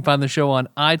 everybody. You can find the show on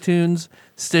iTunes,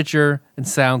 Stitcher, and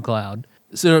SoundCloud.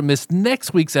 So you don't miss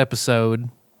next week's episode.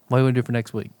 What do you want to do for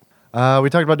next week? We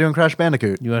talked about doing Crash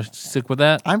Bandicoot. You want to stick with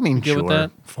that? I mean, You good sure.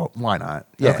 with that? Why not?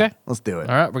 Yeah. Okay. Let's do it.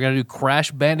 All right, we're going to do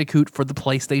Crash Bandicoot for the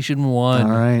PlayStation 1. All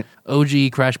right.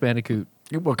 OG Crash Bandicoot.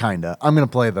 Well, kind of. I'm going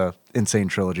to play the Insane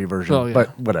Trilogy version, Oh, yeah.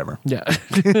 but whatever. Yeah.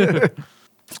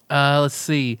 Let's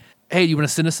see. Hey, you want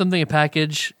to send us something, a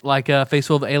package like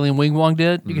Faceful of Alien Wing Wong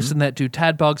did? You can send that to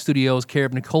Tadpog Studios, care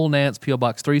of Nicole Nance, P.O.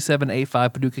 Box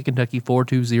 3785, Paducah, Kentucky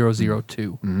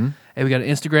 42002. Hey, we got an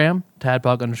Instagram,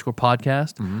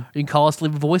 Tadpog_podcast. You can call us,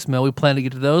 leave a voicemail. We plan to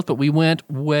get to those, but we went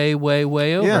way, way,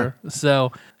 way over. So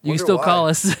you can Wonder still why. call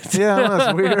us. Yeah,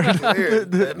 that's weird.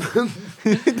 Weird.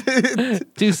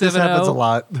 270 happens a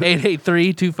lot.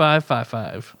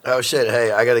 883-2555. Oh, shit.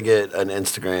 Hey, I got to get an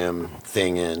Instagram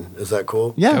thing in. Is that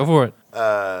cool? Yeah. Go for it.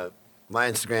 My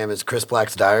Instagram is Chris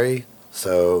Black's Diary,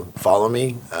 so follow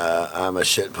me. I'm a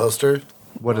shit poster.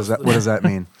 What does that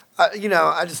mean?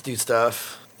 I just do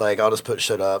stuff. Like, I'll just put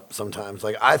shit up sometimes.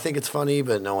 Like, I think it's funny,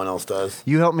 but no one else does.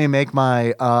 You helped me make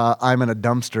my I'm in a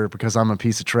dumpster because I'm a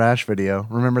piece of trash video.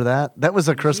 Remember that? That was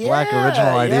a Chris Black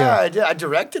original idea. Yeah, I did. I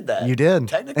directed that. You did.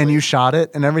 Technically. And you shot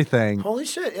it and everything. Holy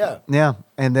shit, yeah. Yeah.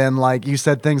 And then, like, you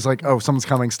said things like, oh, someone's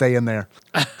coming, stay in there.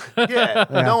 Yeah,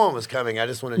 no one was coming. I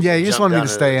just wanted Yeah, you to just jump wanted me down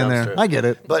to stay the in there. dumpster. I get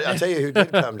it. But I'll tell you who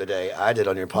did come today. I did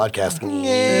on your podcast.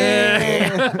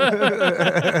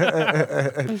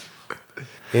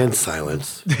 In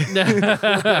silence. You can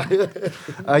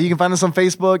find us on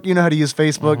Facebook. You know how to use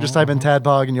Facebook. Just type in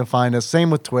Tadpog and you'll find us. Same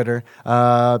with Twitter.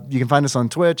 You can find us on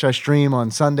Twitch. I stream on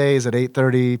Sundays at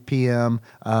 8:30 p.m.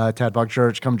 Tadpog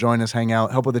Church. Come join us, hang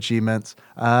out, help with achievements.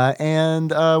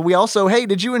 And we also, hey,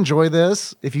 did you enjoy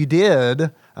this? If you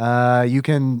did, you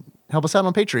can help us out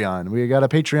on Patreon. We got a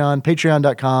Patreon,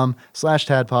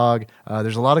 patreon.com/Tadpog.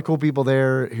 There's a lot of cool people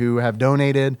there who have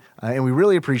donated, and we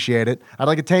really appreciate it. I'd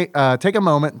like to take a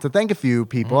moment to thank a few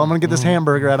people. I'm going to get this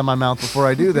hamburger out of my mouth before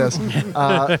I do this.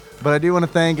 But I do want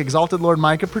to thank Exalted Lord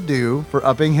Micah Purdue for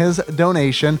upping his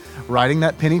donation, riding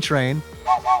that penny train.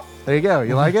 There you go.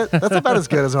 You like it? That's about as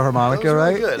good as a harmonica, That was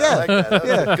right? really good. Yeah. I like that. That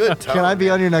was a good tone. Can I be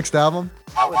on your next album?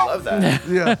 I would love that.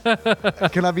 Yeah.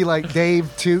 Can I be like Dave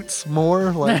Toots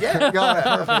more? Like, Yeah.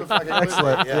 perfect.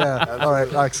 Excellent. Yeah. All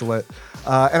right. Excellent.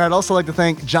 And I'd also like to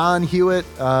thank John Hewitt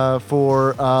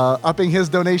for upping his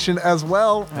donation as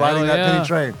well, riding that yeah. penny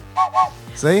train.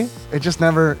 See? It just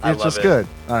never, I it's love just it. good.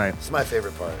 All right. It's my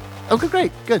favorite part. Okay,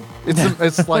 great. Good.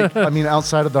 It's like, I mean,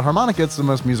 outside of the harmonica, it's the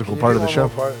most musical part of the show.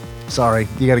 Part? Sorry.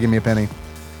 You got to give me a penny.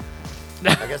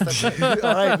 I guess that's it.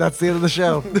 All right. That's the end of the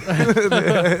show.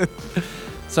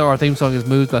 So our theme song is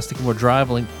Moods by Stickamore Drive.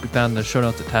 Link can be found in the show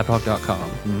notes at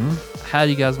tadpog.com. How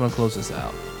do you guys want to close this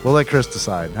out? We'll let Chris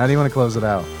decide. How do you want to close it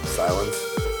out? Silence.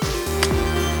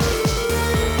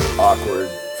 Awkward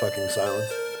fucking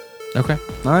silence. Okay.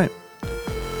 All right.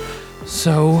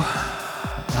 So,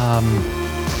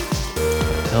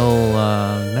 until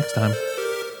next time.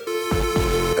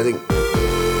 I think.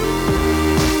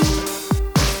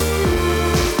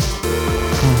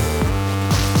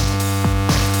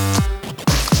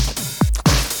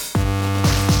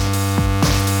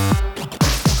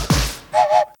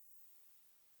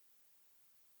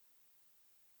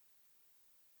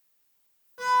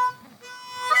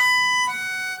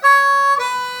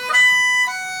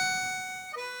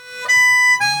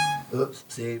 Oops.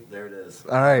 See, there it is.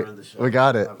 All right. Ruined the show. We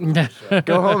got it. I ruined the show.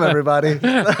 Go home, everybody.